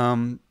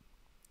 Or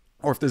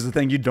if there's a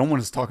thing you don't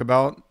want us to talk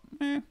about,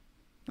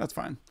 that's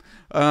fine.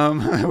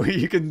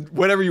 You can,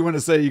 whatever you want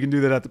to say, you can do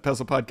that at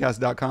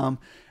thepestlepodcast.com.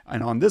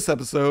 And on this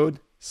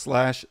episode,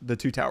 /The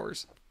Two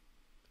Towers.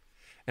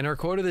 And our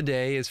quote of the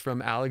day is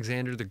from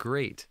Alexander the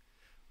Great.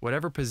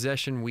 Whatever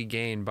possession we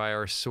gain by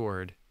our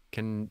sword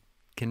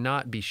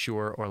cannot be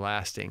sure or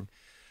lasting,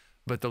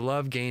 but the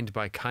love gained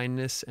by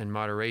kindness and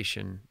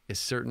moderation is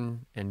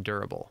certain and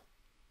durable.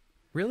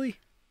 Really?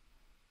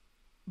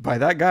 By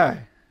that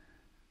guy.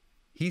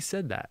 He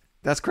said that.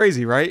 That's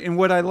crazy, right? And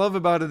what I love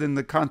about it in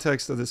the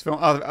context of this film,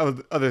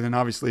 other than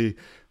obviously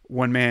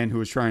one man who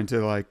was trying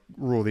to like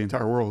rule the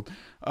entire world,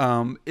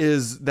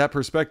 is that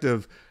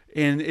perspective.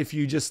 And if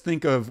you just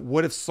think of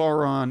what if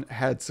Sauron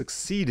had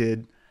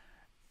succeeded,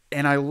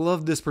 and I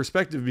love this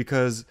perspective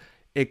because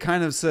it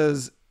kind of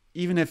says,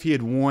 even if he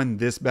had won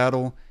this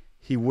battle,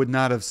 he would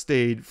not have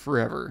stayed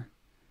forever.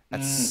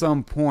 At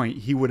some point,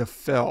 he would have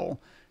fell,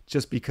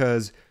 just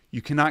because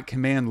you cannot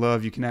command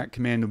love, you cannot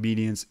command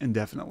obedience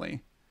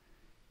indefinitely.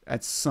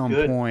 At some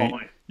point,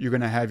 you're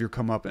going to have your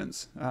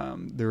comeuppance.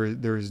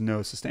 There is no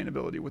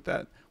sustainability with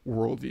that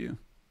worldview.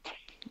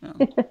 No.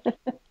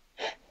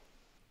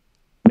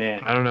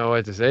 Man, I don't know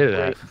what to say to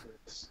that.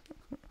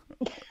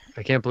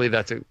 I can't believe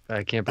that's a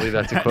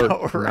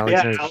quote from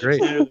Alexander the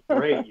Great. Alexander the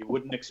Great. You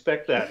wouldn't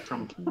expect that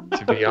from,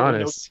 to be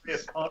honest,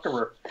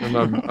 conqueror. from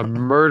a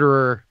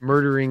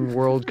murdering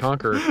world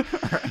conqueror.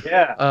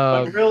 Yeah,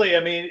 but really, I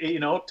mean,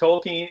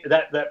 Tolkien.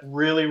 That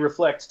really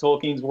reflects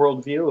Tolkien's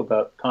worldview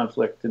about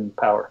conflict and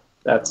power.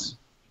 That's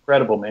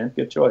incredible, man.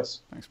 Good choice.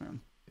 Thanks, man.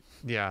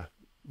 Yeah.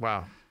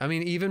 Wow. I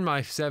mean, even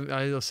I'll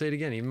say it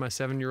again, even my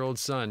 7-year-old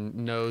son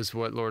knows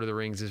what Lord of the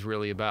Rings is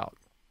really about.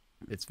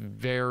 It's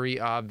very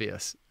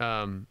obvious.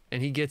 And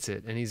he gets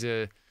it. And he's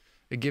a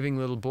giving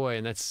little boy.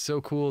 And that's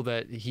so cool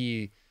that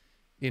he,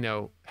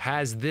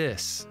 has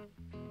this,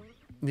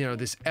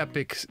 this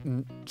epic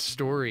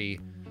story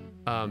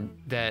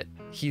that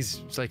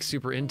he's like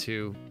super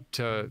into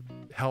to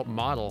help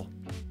model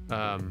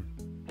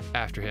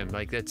after him.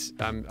 Like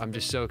I'm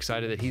just so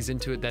excited that he's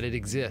into it, that it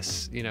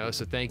exists,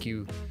 so thank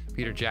you,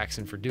 Peter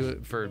Jackson, for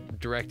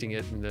directing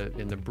it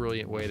in the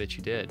brilliant way that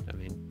you did. I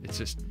mean,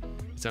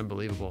 it's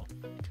unbelievable.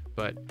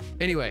 But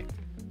anyway,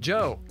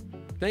 Joe,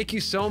 thank you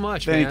so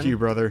much, man. Thank you,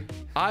 brother.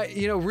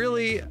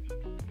 Really,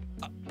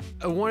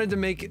 I wanted to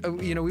make,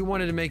 we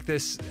wanted to make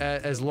this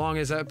as long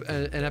as an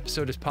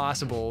episode as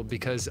possible,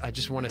 because I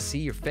just want to see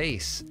your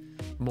face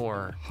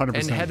more. 100%.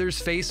 And Heather's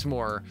face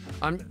more.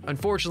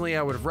 Unfortunately,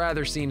 I would have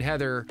rather seen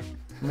Heather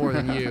more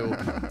than you.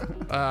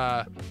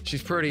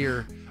 She's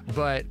prettier,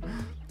 but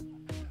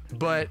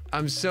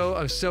I'm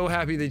so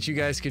happy that you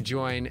guys could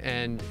join,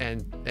 and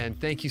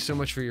thank you so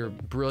much for your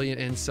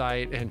brilliant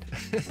insight. And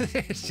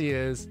there she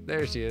is.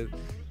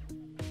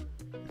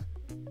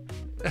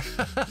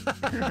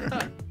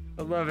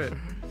 I love it.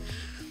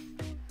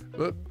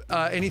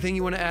 Anything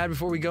you want to add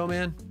before we go,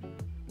 man?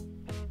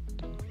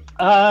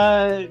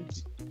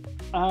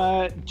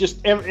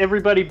 Just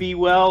everybody be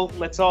well.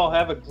 Let's all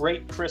have a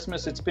great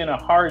Christmas. It's been a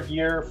hard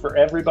year for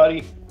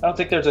everybody. I don't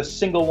think there's a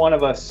single one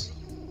of us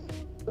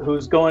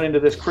who's going into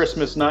this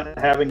Christmas not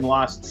having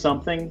lost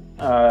something.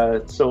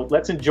 So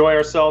let's enjoy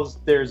ourselves.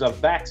 There's a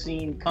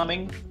vaccine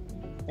coming,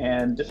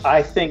 and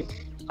I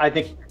think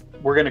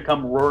we're going to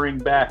come roaring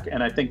back,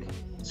 and I think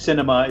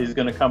cinema is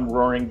going to come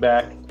roaring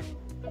back.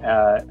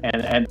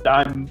 And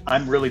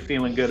I'm really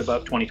feeling good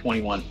about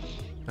 2021.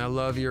 I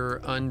love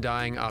your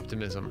undying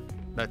optimism.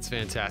 That's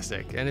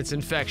fantastic. And it's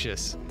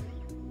infectious.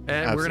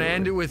 And we're going to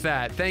end it with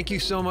that. Thank you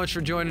so much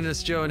for joining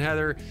us, Joe and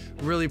Heather.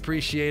 Really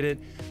appreciate it.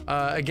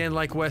 Again,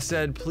 like Wes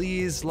said,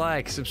 please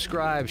like,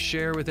 subscribe,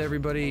 share with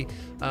everybody.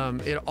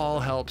 It all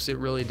helps. It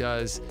really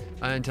does.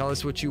 And tell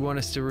us what you want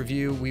us to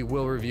review. We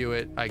will review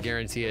it. I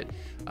guarantee it.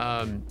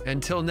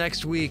 Until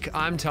next week,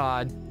 I'm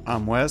Todd.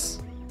 I'm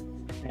Wes.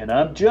 And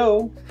I'm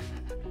Joe.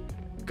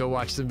 Go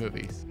watch the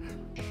movies.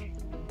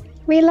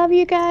 We love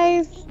you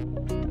guys.